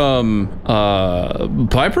came from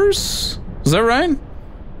Piper's? Is that right?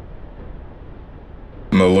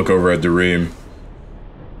 I'm gonna look over at Dareem.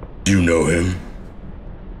 Do you know him?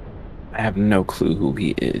 I have no clue who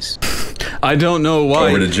he is. I don't know why.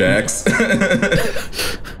 Over to Jax.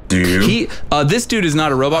 Do you? This dude is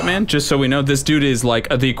not a robot man, just so we know. This dude is like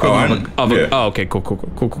the equivalent of a... Oh, okay,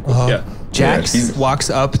 cool. Yeah. Jax walks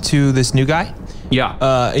up to this new guy.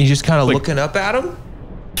 Yeah. And he's just kind of looking up at him.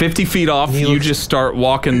 50 feet off, you just start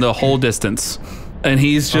walking the whole distance. And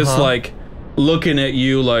he's just like looking at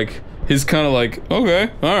you like... He's kind of like,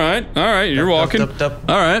 okay, all right, you're walking. All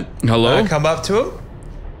right, hello. I come up to him,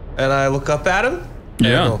 and I look up at him. And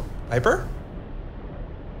I go, Piper?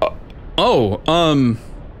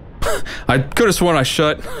 I could have sworn I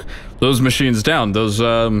shut those machines down. Those,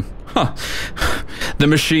 the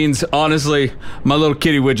machines, honestly, my little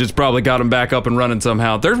kitty widgets probably got them back up and running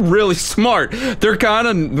somehow. They're really smart. They're kind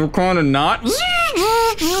of not.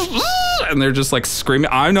 And they're just like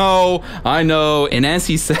screaming, I know. And as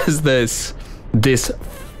he says this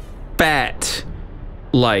fat,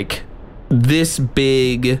 like this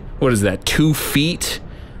big, what is that, 2 feet,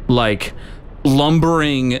 like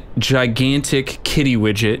lumbering gigantic kitty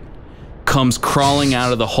widget comes crawling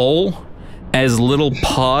out of the hole as little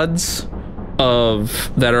pods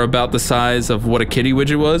that are about the size of what a kitty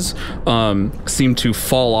widget was seem to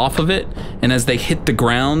fall off of it, and as they hit the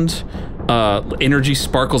ground, energy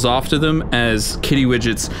sparkles off to them as kitty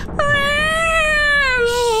widgets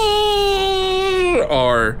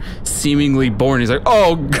are seemingly born. He's like,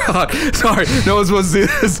 oh god, sorry, no one's supposed to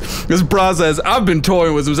see this process. I've been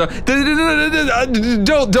toying with some stuff.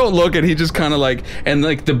 Don't look. And he just kind of like, and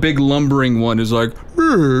like the big lumbering one is like,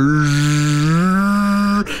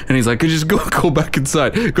 and he's like, just go back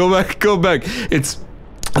inside. Go back.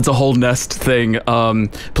 It's a whole nest thing.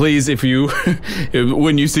 Please,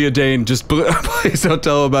 when you see a Dane, just please don't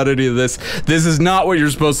tell about any of this. This is not what you're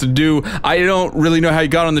supposed to do. I don't really know how you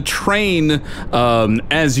got on the train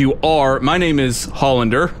as you are. My name is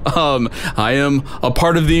Hollander. I am a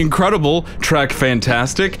part of the incredible Trek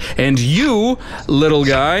Fantastic, and you, little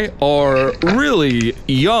guy, are really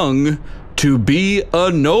young to be a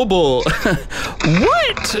noble.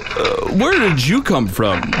 What? Where did you come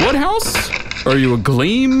from? What house? Are you a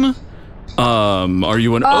Gleam? Are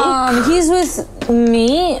you an Oak? He's with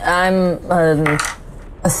me. I'm a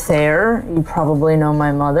Thayer. You probably know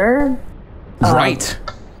my mother. Right.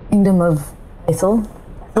 Kingdom of Ethel.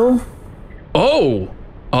 Oh,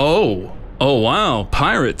 wow.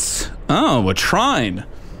 Pirates. Oh, a Trine.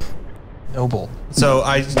 Noble. So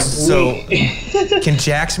can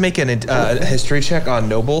Jax make a history check on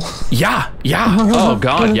Noble? Yeah. Oh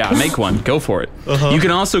god, yeah. Make one. Go for it. You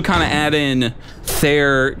can also kind of add in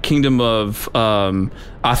Thayer, Kingdom of Athayim,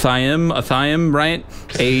 right?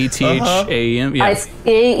 A-T-H-A-M. Yeah.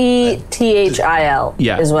 A-E-T-H-I-L.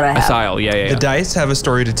 Yeah. Is what I have. Athayil. Yeah. The dice have a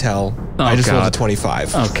story to tell. I just rolled a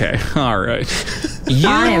 25. Okay. All right.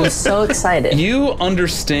 I am so excited. You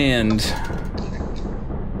understand.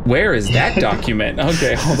 Where is that document?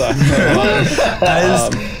 Okay, hold on.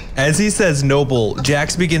 As he says noble,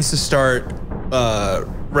 Jax begins to start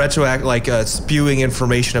spewing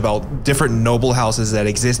information about different noble houses that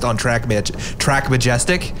exist on Track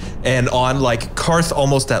Majestic and on like Karth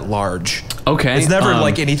almost at large. Okay. It's never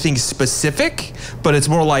like anything specific, but it's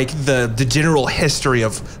more like the general history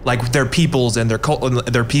of like their peoples and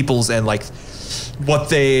their peoples and like what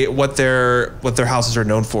their houses are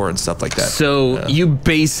known for and stuff like that. So you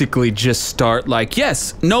basically just start like,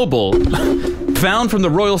 yes, noble, found from the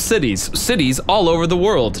royal cities all over the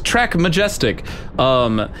world. Track Majestic.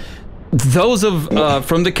 Those of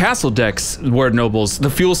from the castle decks were nobles.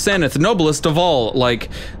 The Fuel Saneth, noblest of all. Like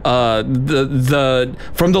the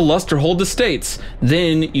from the Lusterhold estates.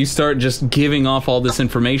 Then you start just giving off all this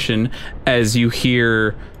information as you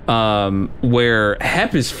hear where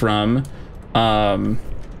Hep is from.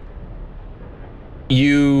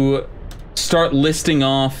 You start listing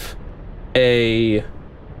off you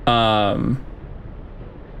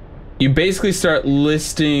basically start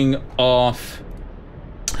listing off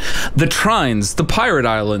the Trines, the Pirate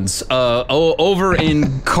Islands, over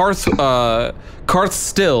in Karth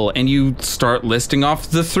Still, and you start listing off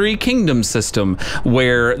the Three Kingdoms system,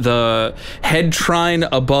 where the head Trine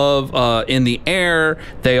above in the air,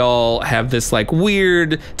 they all have this like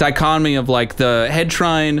weird dichotomy of like the head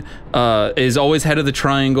Trine is always head of the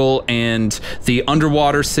triangle, and the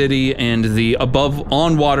underwater city and the above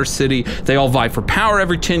on water city, they all vie for power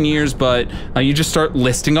every 10 years, but you just start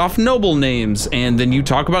listing off noble names, and then you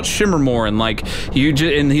talk about Shimmermore, and like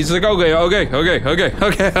and he's like, okay, you're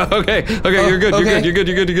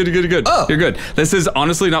good. Oh. You're good. This is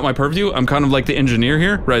honestly not my purview. I'm kind of like the engineer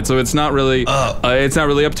here, right? So it's not really up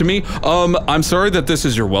to me. I'm sorry that this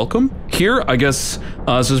is your welcome here. I guess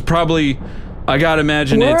this is probably, I gotta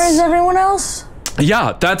imagine Where is everyone else?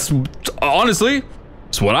 Yeah, that's honestly,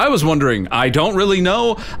 it's what I was wondering. I don't really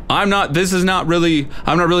know. I'm not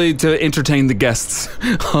really to entertain the guests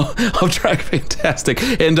of Track Fantastic.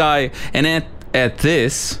 And at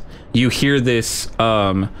this, you hear this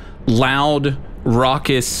loud,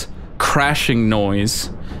 raucous crashing noise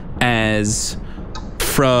as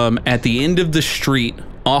from at the end of the street,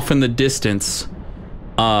 off in the distance,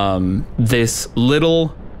 this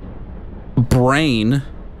little brain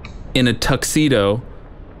in a tuxedo,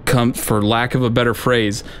 for lack of a better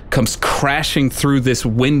phrase, comes crashing through this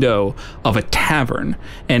window of a tavern,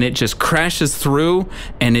 and it just crashes through,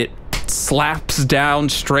 and it slaps down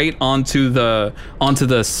straight onto the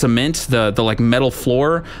cement, the like metal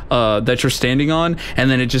floor that you're standing on, and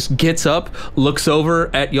then it just gets up, looks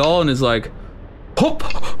over at y'all, and is like, hop,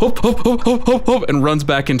 hop, hop, hop, hop, hop, hop, and runs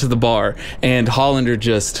back into the bar. And Hollander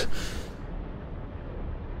just,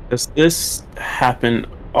 does this happen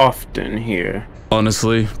often here?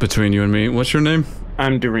 Honestly, between you and me, what's your name?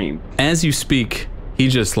 I'm Dareem. As you speak, he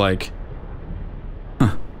just like,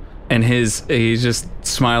 huh. And he's just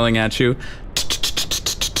smiling at you.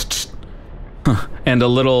 Huh. And a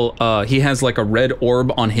little, he has like a red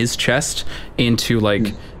orb on his chest into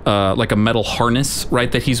like a metal harness,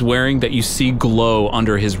 right, that he's wearing, that you see glow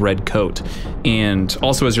under his red coat. And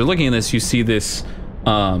also, as you're looking at this, you see this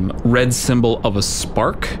red symbol of a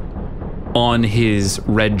spark on his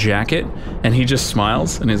red jacket, and he just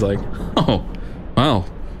smiles and he's like, oh, well,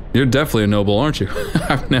 you're definitely a noble, aren't you?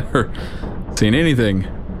 I've never seen anything.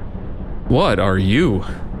 What are you?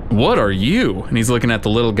 And he's looking at the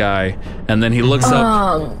little guy, and then he looks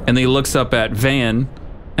up at Van,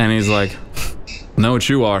 and he's like, know what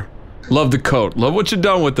you are. Love the coat. Love what you've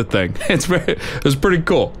done with the thing. It's pretty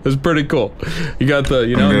cool. You got the,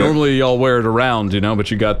 normally y'all wear it around,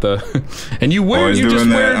 but you got the, and you wear, you just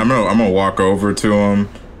wear. I'm gonna walk over to him,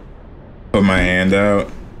 put my hand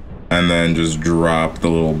out, and then just drop the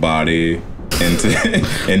little body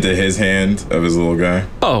into his hand of his little guy.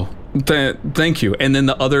 Oh, thank you. And then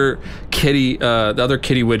the other kitty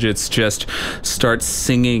widgets just start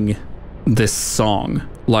singing this song.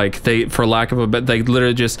 Like they, for lack of a better, they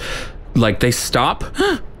literally just, like, they stop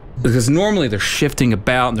because normally they're shifting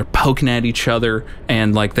about and they're poking at each other,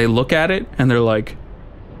 and like they look at it and they're like,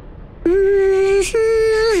 and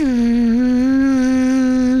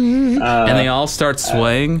they all start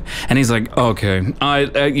swaying, and he's like, okay,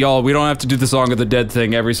 y'all, we don't have to do the Song of the Dead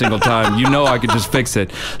thing every single time. I could just fix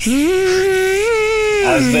it.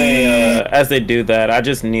 As they do that, I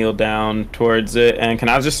just kneel down towards it, and can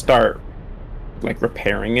I just start like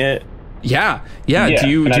repairing it? Yeah. Do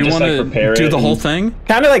you want to do the whole thing?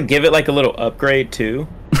 Kind of like give it like a little upgrade too.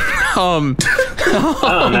 I don't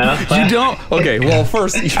know. You don't? Okay, well,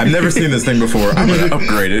 first, I've never seen this thing before. I'm gonna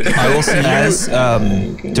upgrade it. I will say, as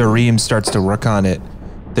Dareem starts to work on it,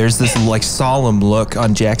 there's this like solemn look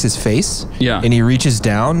on Jax's face. Yeah. And he reaches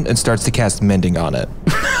down and starts to cast mending on it.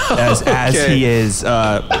 As he is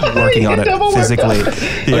working on it physically.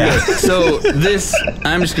 Yeah. Okay, so this,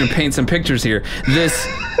 I'm just gonna paint some pictures here. This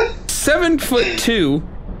 7'2"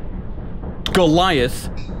 Goliath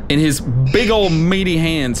in his big old meaty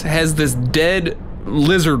hands has this dead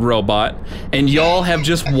lizard robot, and y'all have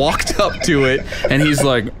just walked up to it, and he's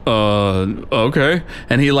like, okay,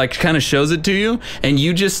 and he like kind of shows it to you, and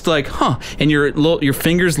you just like, and your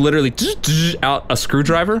fingers literally out a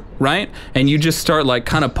screwdriver, right, and you just start like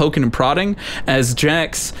kind of poking and prodding as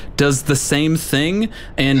Jax does the same thing,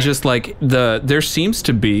 and just like there seems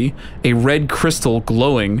to be a red crystal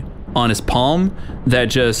glowing on his palm that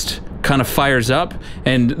just kind of fires up,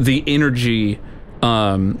 and the energy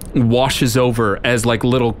washes over as like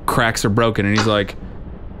little cracks are broken, and he's like,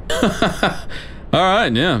 all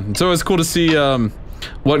right, yeah, it's always cool to see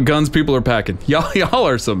what guns people are packing. Y'all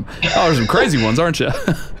are some crazy ones, aren't you?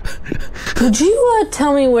 Could you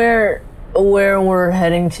tell me where we're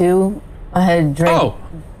heading to? I had drank.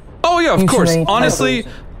 Oh yeah, of course. Honestly,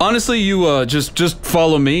 Honestly, you just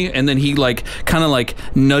follow me, and then he like kind of like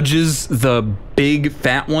nudges the big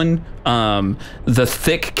fat one, the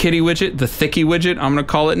thick kitty widget, the thicky widget, I'm gonna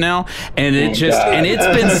call it now, and it and it's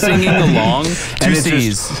been singing along. Two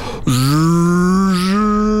C's.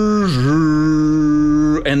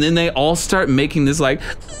 And then they all start making this like.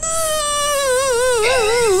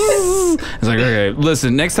 It's like, okay,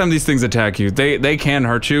 listen, next time these things attack you, they can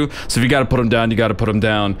hurt you. So if you got to put them down, you got to put them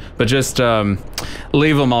down. But just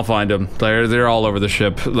leave them. I'll find them. They're all over the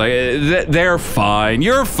ship. Like they're fine.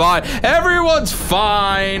 You're fine. Everyone's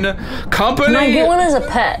fine. Company. Can I get one as a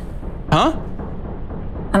pet? Huh?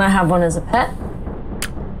 Can I have one as a pet?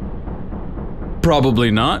 Probably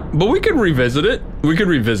not. But we could revisit it. We could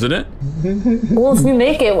revisit it. Well, if you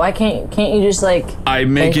make it, why can't you just like? I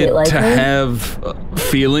make it like to me? have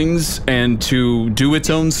feelings and to do its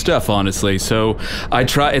own stuff, honestly. So I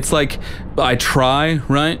try. It's like I try,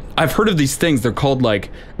 right? I've heard of these things. They're called like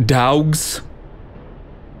dogs.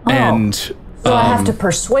 Oh, and so I have to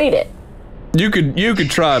persuade it. you could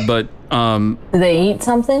try, but Do they eat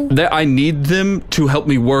something? I need them to help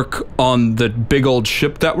me work on the big old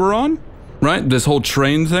ship that we're on. Right? This whole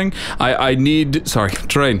train thing. I need, sorry,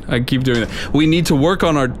 train. I keep doing that. We need to work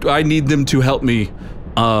on I need them to help me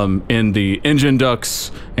in the engine ducts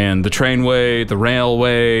and the trainway, the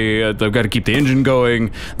railway. They've got to keep the engine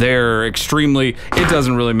going. They're extremely, it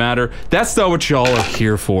doesn't really matter. That's not what y'all are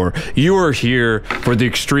here for. You are here for the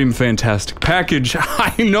extreme fantastic package.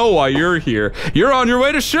 I know why you're here. You're on your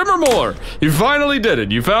way to Shimmermore. You finally did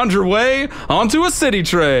it. You found your way onto a city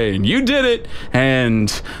train. You did it.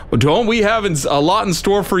 And don't we have a lot in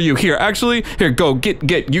store for you? Here, actually, here, go,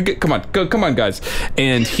 come on, guys.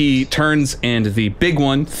 And he turns, and the big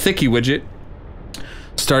one, Thicky Widget,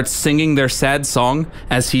 starts singing their sad song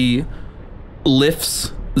as he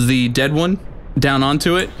lifts the dead one down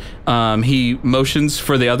onto it. He motions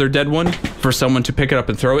for the other dead one for someone to pick it up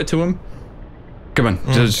and throw it to him. Come on,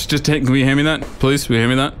 just take. Can you hand me that, please? Will you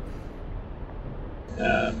hand me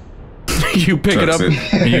that? You pick it up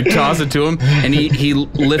and you toss it to him, and he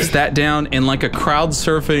lifts that down, and like a crowd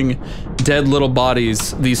surfing dead little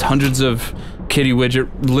bodies, these hundreds of kitty widget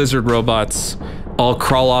lizard robots all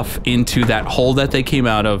crawl off into that hole that they came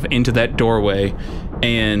out of, into that doorway,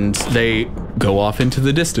 and they go off into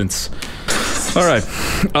the distance. All right.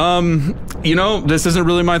 You know, this isn't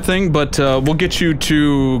really my thing, but we'll get you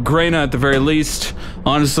to Graina at the very least.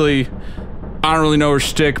 Honestly, I don't really know her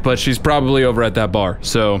shtick, but she's probably over at that bar.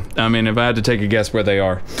 So, I mean, if I had to take a guess where they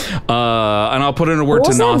are. And I'll put in a word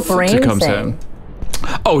to Noth to come to him.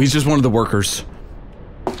 Oh, he's just one of the workers.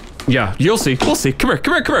 Yeah, you'll see. We'll see. Come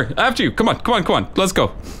here. After you. Come on. Let's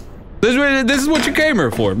go. This is what you came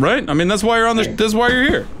here for, right? I mean, that's why you're on this. This is why you're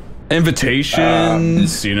here.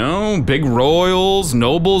 Invitations, you know, big royals,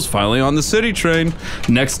 nobles, finally on the city train.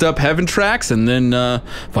 Next up, Heaven Tracks, and then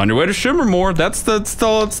find your way to Shimmermore. That's the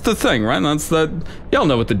thing, right? That's the. Y'all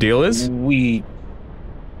know what the deal is.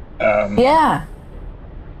 Yeah.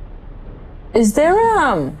 Is there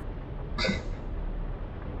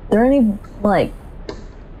any like?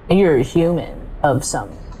 You're a human of some,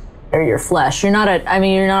 or you're flesh. You're not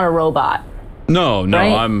a robot. No,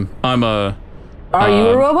 right? I'm a. Are you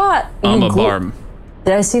a robot? I'm a barm.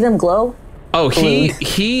 Did I see them glow? Oh,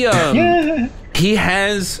 he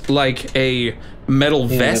has like a metal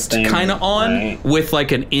vest kind of on with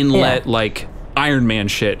like an inlet, like Iron Man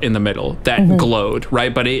shit in the middle that glowed,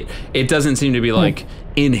 right? But it doesn't seem to be like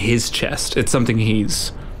in his chest. It's something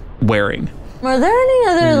he's wearing. Are there any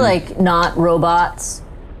other like not robots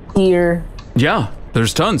here? Yeah,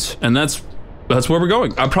 there's tons, and that's where we're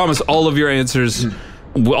going. I promise all of your answers,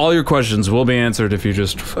 all your questions will be answered if you we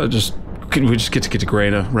just get to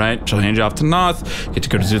Graina, right? She'll hand you off to Noth, get to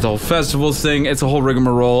go to the whole festival thing. It's a whole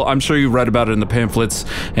rigmarole. I'm sure you read about it in the pamphlets,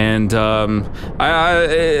 and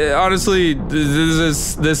I honestly,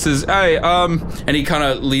 this is and he kind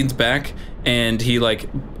of leans back, and he like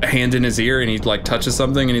a hand in his ear, and he like touches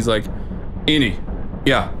something, and he's like, Eni,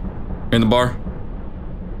 yeah, in the bar.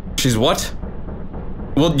 She's what?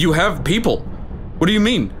 Well, you have people. What do you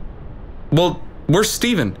mean? Well, where's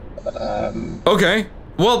Steven? Okay.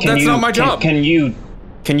 Well, that's not my job. Can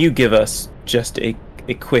you give us just a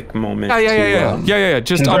quick moment? Yeah.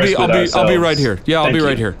 Just I'll be right here. Yeah, I'll be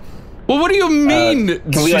right here. Well, what do you mean?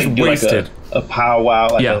 Can we like do wasted? like a powwow,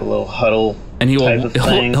 like a little huddle? And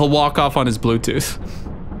he'll walk off on his Bluetooth.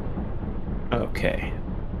 Okay.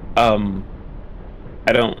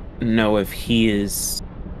 I don't know if he is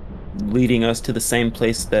leading us to the same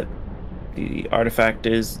place that the artifact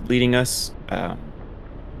is leading us. I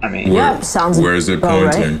mean, sounds. Where is it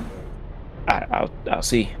pointing? I'll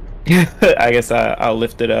see. I guess I'll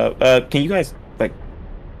lift it up. Can you guys like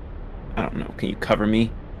I don't know. Can you cover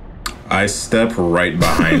me? I step right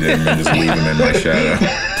behind him and just leave him in my shadow.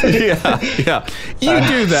 Yeah. You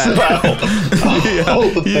do that.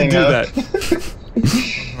 Hold the You thing do up.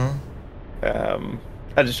 that.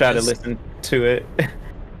 I just try to listen to it.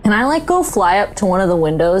 Can I like go fly up to one of the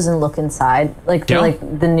windows and look inside, like to Yeah.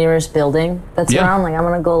 like the nearest building that's Yeah. around? Like I'm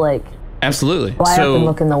gonna go like Absolutely. fly up and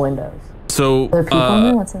look in the windows. So Are there people in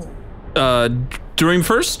there? What's in there? Dream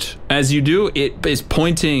first, as you do, it is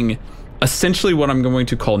pointing essentially what I'm going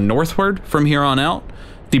to call northward from here on out.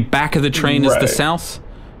 The back of the train is the Right. south.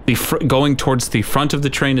 The going towards the front of the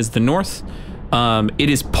train is the north. It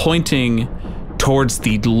is pointing towards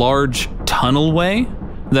the large tunnelway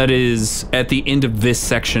that is at the end of this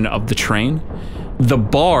section of the train. The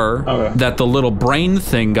bar that the little brain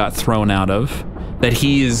thing got thrown out of,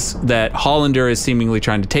 that Hollander is seemingly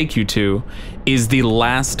trying to take you to, is the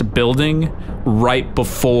last building right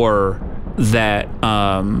before that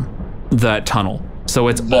that tunnel. So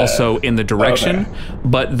it's also in the direction,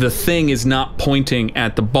 but the thing is not pointing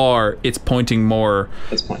at the bar. It's pointing more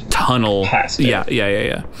It's pointing tunnel. past it.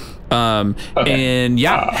 Yeah. And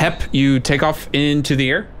Hep, you take off into the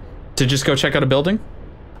air to just go check out a building.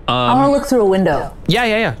 I want to look through a window.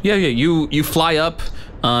 Yeah. You fly up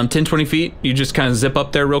 10, 20 feet. You just kind of zip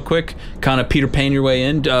up there real quick, kind of Peter Pan your way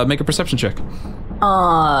in. Make a perception check.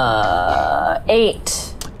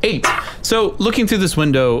 8. 8. So looking through this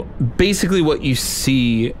window, basically what you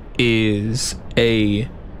see is a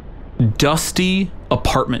dusty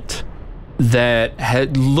apartment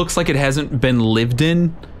that looks like it hasn't been lived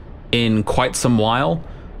in quite some while.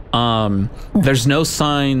 There's no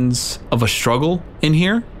signs of a struggle in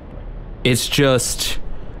here. It's just,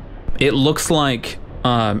 it looks like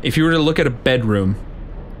if you were to look at a bedroom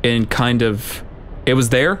and kind of, it was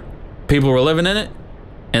there, people were living in it,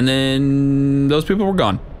 and then those people were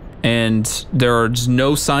gone. And there are just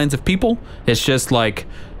no signs of people. It's just like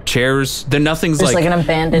chairs. Nothing's Just like like an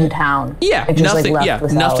abandoned town. yeah, Like, just, nothing. like, left Yeah,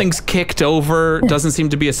 without- nothing's kicked over. Doesn't seem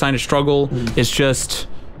to be a sign of struggle. It's just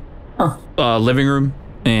living room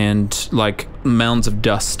and like mounds of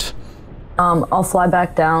dust. I'll fly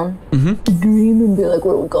back down. Dream and be like,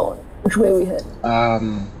 where are we going? Which way are we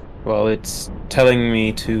heading? Well, it's telling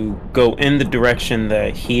me to go in the direction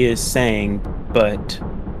that he is saying, but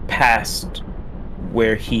past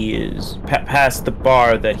where he is, past the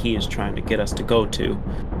bar that he is trying to get us to go to.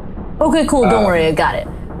 Okay, cool. Don't worry, I got it.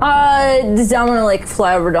 I'm gonna like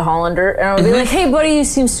fly over to Hollander and I'll be like, "Hey, buddy, you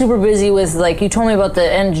seem super busy with like you told me about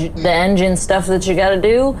the engine stuff that you got to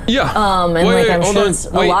do. Yeah. And Wait, like I'm hold sure on, it's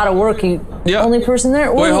wait. a lot of work. You Yeah. only person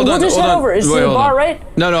there. Wait, hold we'll on, just hold head on. over. It's Wait, the hold bar, on.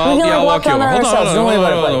 right? No, We I'll can, like, walk you down over. there Hold on, ourselves. Don't worry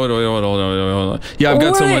about it, bud. hold on. Yeah, I've got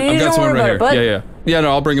Wait, someone. you I've got don't someone worry right here. about it, bud. Yeah. No,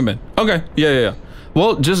 I'll bring him in. Okay. Yeah.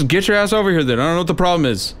 Well, just get your ass over here then. I don't know what the problem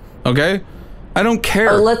is. Okay. I don't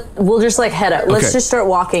care. We'll just like head up. Let's Okay. just start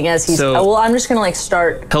walking as he's. So- well, I'm just gonna like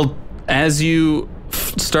start. As you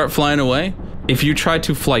start flying away, if you try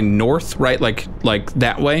to fly north, right, like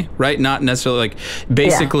that way, right, not necessarily like,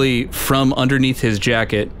 basically from underneath his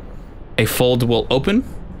jacket, a fold will open,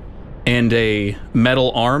 and a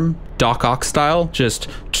metal arm, Doc Ock style, just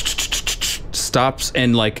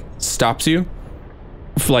stops you.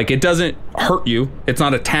 Like, it doesn't hurt you. It's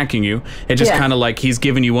not attacking you. It just kind of like he's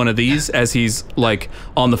giving you one of these as he's like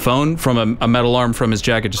on the phone from a metal arm from his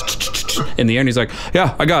jacket, just in the air. And he's like,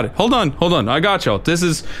 "Yeah, I got it. Hold on. I got y'all. This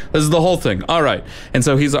is the whole thing. All right." And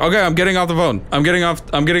so he's like, "Okay, I'm getting off the phone. I'm getting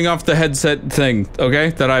off the headset thing. Okay,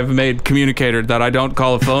 that I've made communicator that I don't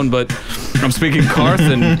call a phone, but I'm speaking Karth,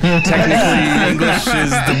 and technically English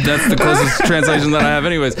that's the closest translation that I have.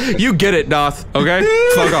 Anyways, you get it, Doth. Okay,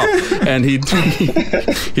 fuck off." And he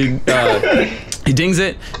dings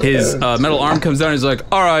it. His metal arm comes down. And he's like,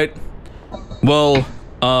 "All right, well,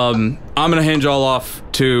 I'm gonna hand y'all off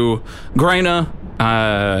to Graina,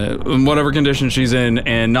 in whatever condition she's in,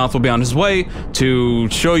 and Noth will be on his way to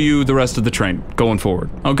show you the rest of the train going forward.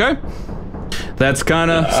 Okay?" That's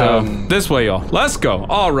kind of so. This way, y'all. Let's go.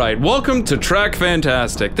 All right. Welcome to Track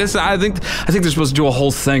Fantastic. This, I think they're supposed to do a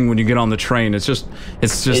whole thing when you get on the train. It's just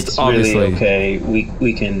obviously really okay.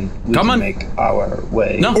 We can make our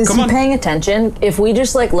way. No, Is come he on. paying attention? If we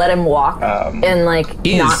just like let him walk and like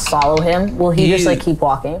he not is- follow him, will he he just is- like keep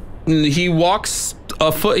walking? He walks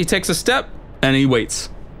a foot. He takes a step and he waits.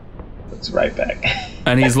 It's right back.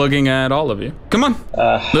 And he's looking at all of you. Come on,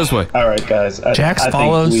 this way. All right, guys. Jax I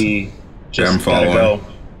follows. think we just I'm gotta following. go.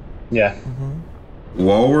 Yeah.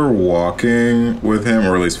 While we're walking with him,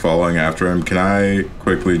 or at least following after him, can I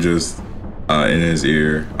quickly just, in his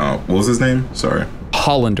ear, what was his name? Sorry.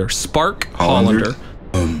 Hollander, Spark Hollander?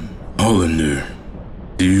 Hollander. Hollander,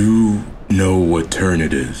 do you know what turn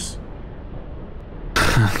it is?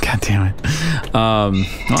 God damn it. Well,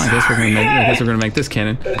 I guess we're gonna make this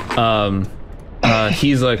canon.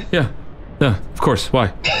 He's like, yeah, of course.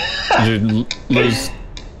 Why? Did you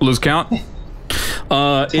lose count?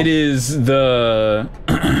 It is the.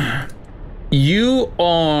 You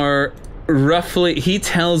are roughly. He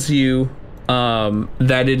tells you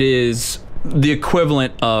that it is the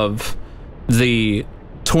equivalent of the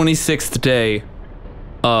 26th day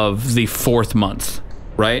of the 4th month,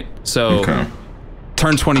 right? So,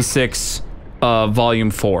 turn 26,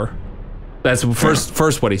 volume 4. That's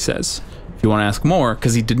first what he says. If you want to ask more,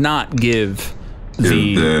 because he did not give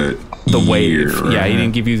the wave. Right? Yeah, he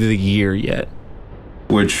didn't give you the year yet.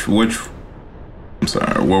 Which I'm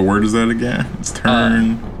sorry, what word is that again? It's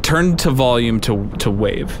turn to volume to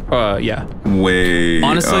wave. Yeah. Wave.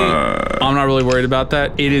 Honestly, I'm not really worried about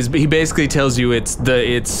that. It is. He basically tells you it's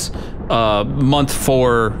month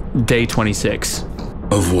 4, day 26.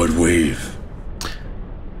 Of what wave?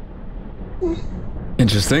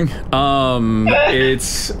 Interesting.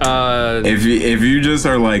 It's if you just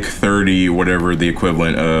are like 30, whatever the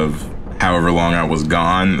equivalent of however long I was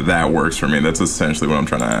gone, that works for me. That's essentially what I'm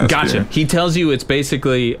trying to ask. Gotcha. Here. He tells you it's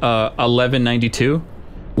basically 1192,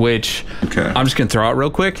 which I'm just gonna throw out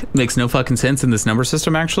real quick. Makes no fucking sense in this number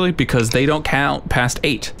system actually, because they don't count past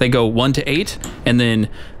 8. They go 1 to 8, and then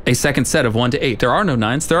a second set of 1 to 8. There are no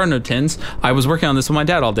 9s. There are no 10s. I was working on this with my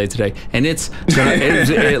dad all day today, and it's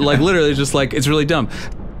like literally just like it's really dumb.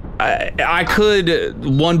 I could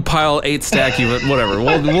 1 pile 8 stack you, but whatever.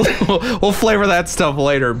 We'll flavor that stuff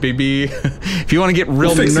later, BB. If you want to get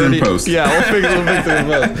real nerdy, in post. Yeah, we'll fix it in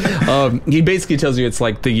post. He basically tells you it's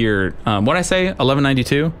like the year. What I say?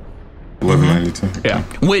 1192. 1192. Yeah.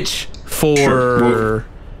 Which for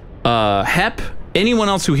Hep, anyone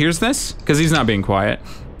else who hears this, because he's not being quiet,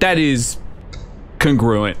 that is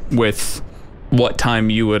congruent with what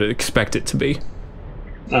time you would expect it to be.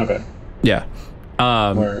 Okay. Yeah.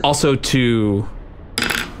 Also to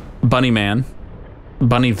Bunny Van,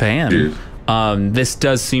 this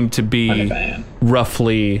does seem to be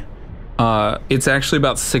roughly, it's actually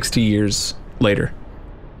about 60 years later.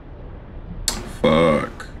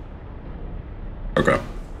 Fuck. Okay.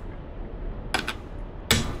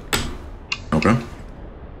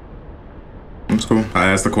 That's cool. I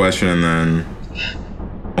ask the question, and then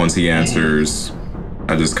once he answers,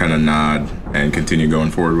 I just kind of nod and continue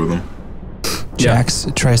going forward with him. Jax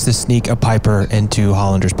tries to sneak a Piper into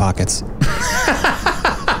Hollander's pockets.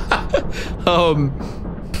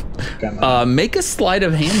 Make a sleight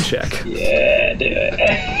of hand check. Yeah, do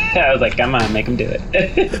it. I was like, come on, make him do it.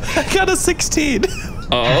 I got a 16.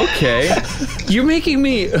 Oh, okay. You're making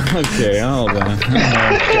me... Okay, hold on.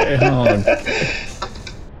 Okay, hold on.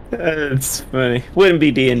 It's funny. Wouldn't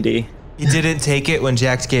be D&D. He didn't take it when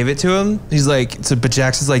Jax gave it to him. He's like, but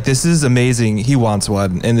Jax is like, this is amazing. He wants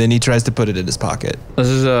one. And then he tries to put it in his pocket. This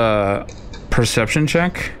is a perception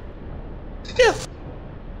check? Yeah.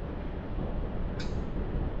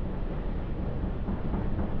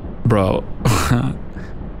 Bro.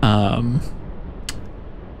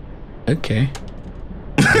 Okay.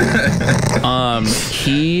 I'm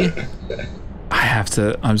sorry,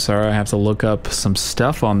 I have to look up some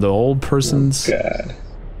stuff on the old person's. Oh, God.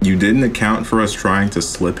 You didn't account for us trying to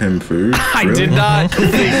slip him food? I did not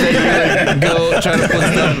think that you would go try to put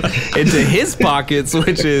stuff into his pockets,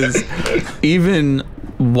 which is even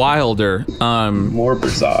wilder. More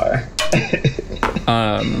bizarre.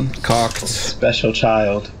 Cocked. Special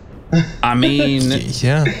child. I mean,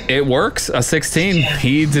 yeah, it works. A 16.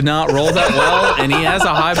 He did not roll that well, and he has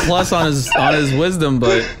a high plus on his wisdom,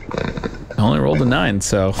 but only rolled a 9.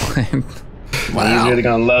 So. Wow. He's really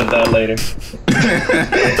gonna love that later.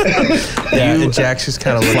 Yeah, and Jax just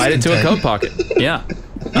kind of slide it to a coat pocket. Yeah.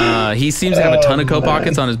 He seems to have a ton of coat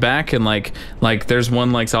pockets on his back, and like there's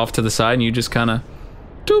one like off to the side, and you just kind of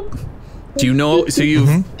doop. Do you know? So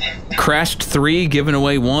you've crashed 3, given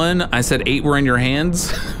away 1. I said 8 were in your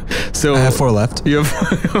hands. So I have 4 left. You have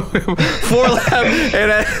 4 left.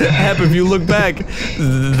 And if you look back,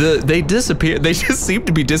 they disappear. They just seem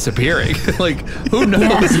to be disappearing. Like who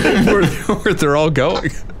knows where they're all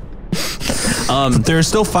going? But there's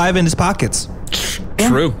still 5 in his pockets.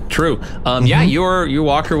 True. Yeah, you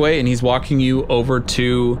walk your way, and he's walking you over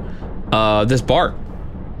to this bar.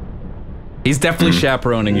 He's definitely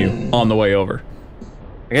chaperoning you on the way over.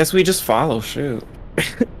 I guess we just follow. Shoot.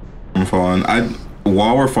 I'm following.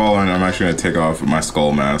 While we're following, I'm actually gonna take off my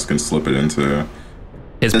skull mask and slip it into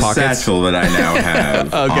his the pockets? satchel that I now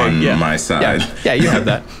have on my side. Yeah, you have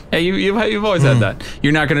that. Yeah, you've always had that.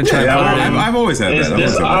 You're not gonna try and put it in. I've always had Is that.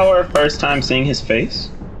 this our first time seeing his face?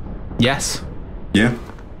 Yes. Yeah.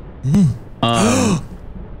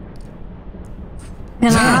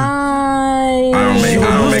 Can I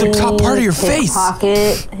the top part of your face.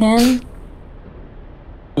 pickpocket him?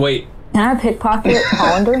 Wait, Can I pickpocket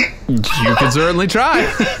Hollander? you could certainly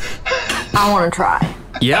try. I want to try.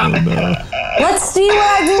 Yeah. Let's see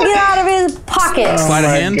what I can get out of his pockets. Sleight of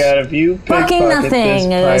hand. God, if you Fucking pickpocket nothing.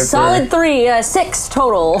 this A Piper- solid 3. 6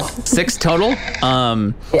 total. 6 total.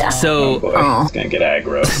 Yeah. So Boy, he's gonna get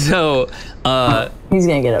aggro. He's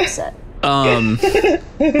gonna get upset.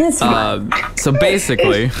 It's fine. So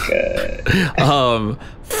basically,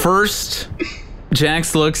 first,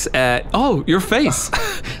 Jax looks at your face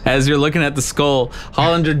as you're looking at the skull.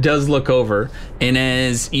 Hollander does look over, and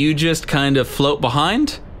as you just kind of float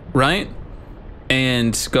behind, right,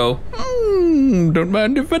 and go, don't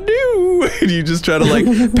mind if I do. And you just try to like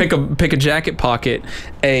pick a jacket pocket,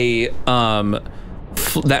 that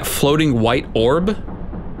floating white orb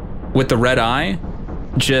with the red eye,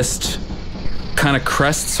 just kind of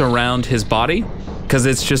crests around his body because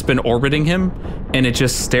it's just been orbiting him, and it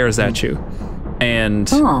just stares at you. And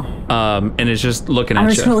it's just looking at you.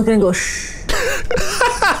 I'm just gonna look and go, shh.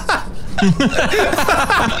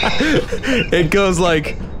 It goes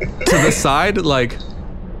like to the side, like,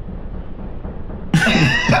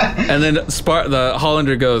 and then the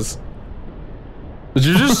Hollander goes, Did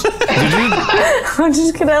you? I'm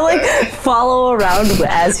just gonna like follow around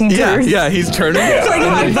as he turns. Yeah, he's turning. Like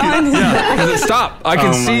hide behind his back. Stop! I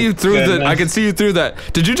can see you through goodness. I can see you through that.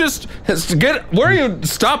 Did you just get? Where are you?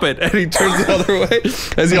 Stop it! And he turns the other way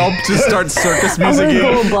as y'all just start circus I'm music. gonna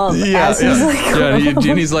go above as he's like,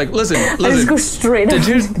 And he's like, listen. I just go straight up.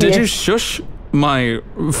 Did you shush my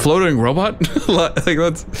floating robot? Like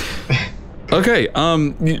that's okay.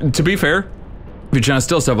 To be fair, if you're trying to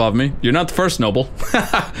steal stuff off me, you're not the first noble. You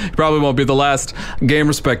probably won't be the last. Game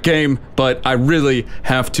respect game, but I really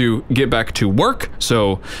have to get back to work.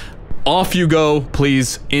 So off you go,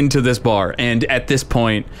 please, into this bar. And at this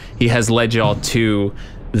point, he has led y'all to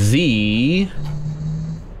the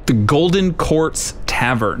Golden Courts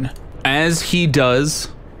Tavern. As he does,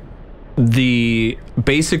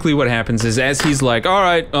 basically what happens is as he's like, all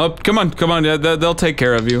right, come on, they'll take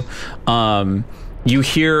care of you. You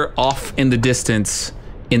hear off in the distance,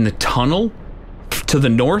 in the tunnel to the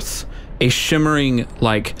north, a shimmering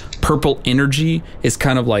like purple energy is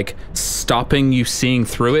kind of like stopping you seeing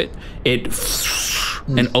through it. It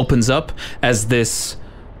and opens up as this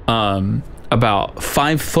about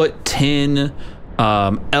 5'10"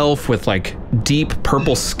 elf with like deep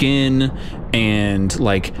purple skin and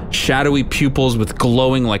like shadowy pupils with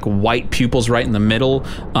glowing like white pupils right in the middle,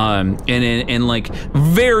 and like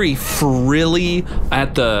very frilly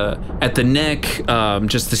at the neck,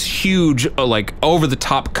 just this huge like over the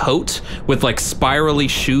top coat with like spirally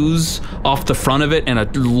shoes off the front of it and a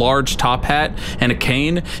large top hat and a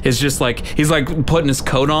cane. Is just like he's like putting his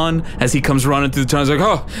coat on as he comes running through the tunnel. He's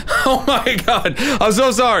like, oh my god, I'm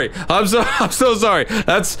so sorry, I'm so sorry.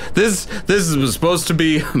 This was supposed to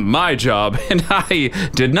be my job, and I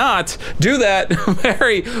did not do that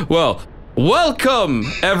very well. Welcome,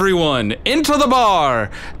 everyone, into the bar.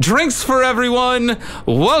 Drinks for everyone.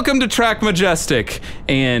 Welcome to Track Majestic.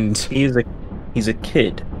 And He's a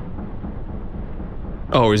kid.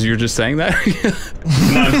 oh, you're just saying that?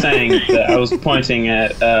 No, I'm saying that I was pointing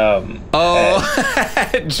at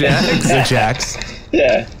Jax. The Jax.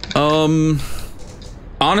 yeah.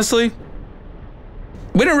 Honestly,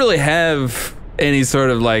 we don't really have any sort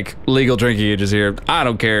of like legal drinking ages here. I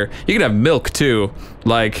don't care. You can have milk too.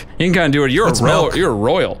 Like you can kind of do it. You're a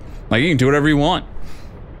royal. Like you can do whatever you want.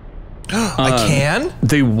 I can?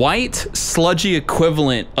 The white sludgy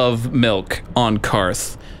equivalent of milk on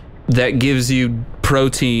Karth that gives you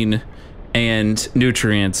protein and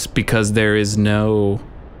nutrients because there is no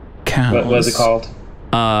cows. What was it called?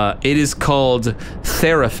 It is called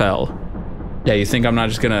Therafel. Yeah, you think I'm not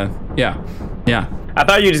just gonna? Yeah. I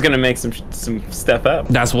thought you were just gonna make some stuff up.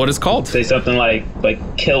 That's what it's called. Say something like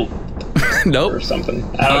kilt Nope. or something.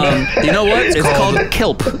 I don't know. You know what? It's called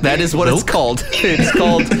kelp. That is what it's called. It's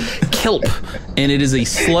called kelp. And it is a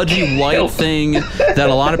sludgy white thing that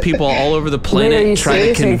a lot of people all over the Wait, are planet you try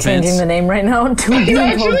to serious? Are you changing convince. the name right now to a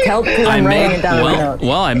being called Kelp? Because I'm writing it down in my notes.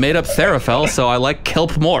 Well, I made up Therafel, so I like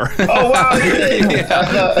kelp more. Oh wow! You did.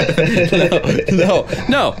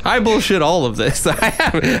 No, I bullshit all of this. I'm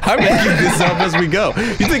making this up as we go.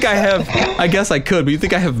 You think I have? I guess I could, but you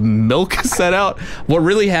think I have milk set out? What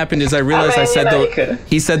really happened is I realized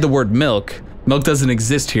he said the word milk. Milk doesn't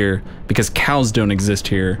exist here because cows don't exist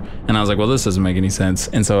here, and I was like, well, this doesn't make any sense.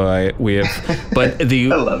 And so we have, but the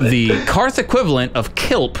Karth equivalent of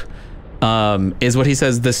kelp is what he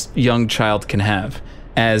says this young child can have.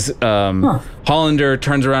 As Hollander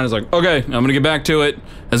turns around and is like, okay, I'm gonna get back to it.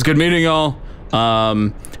 It's good meeting y'all.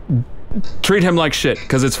 Treat him like shit,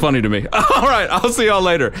 because it's funny to me. All right, I'll see y'all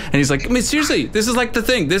later. And he's like, I mean, seriously, this is like the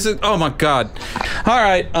thing. This is, oh my God. All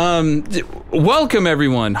right, welcome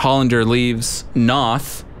everyone. Hollander leaves.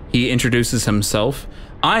 Noth, he introduces himself.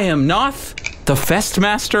 I am Noth, the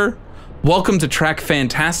Festmaster. Welcome to Track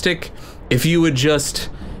Fantastic. If you would just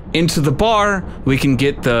into the bar, we can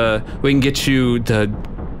get you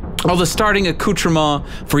all the starting accoutrement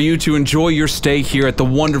for you to enjoy your stay here at the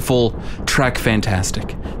wonderful Track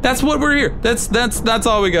Fantastic. That's what we're here. That's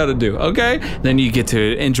all we got to do, okay? Then you get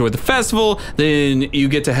to enjoy the festival, then you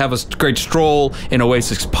get to have a great stroll in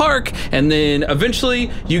Oasis Park, and then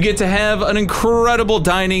eventually you get to have an incredible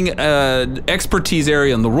dining expertise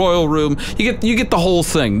area in the Royal Room. You get the whole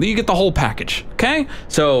thing. You get the whole package, okay?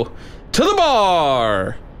 So, to the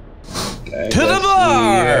bar! To the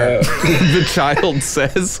bar! The child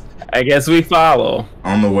says. I guess we follow.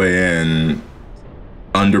 On the way in,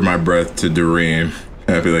 under my breath to Dareem,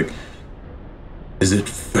 I'd be like, Is it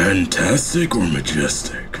fantastic or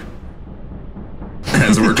majestic?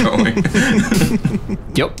 as we're going.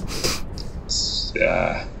 Yep.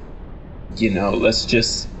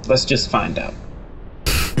 Let's just find out.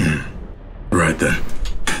 Right then.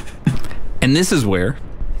 And this is where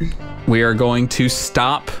we are going to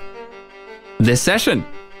stop this session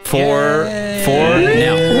for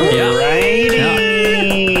now. Yeah. Righty.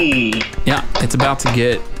 Yeah, it's about to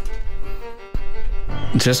get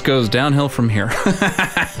just goes downhill from here.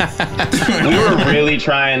 We were really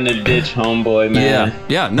trying to ditch homeboy, man.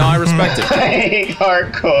 Yeah. No, I respect it.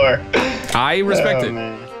 Hardcore. I respect it.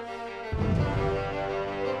 Man.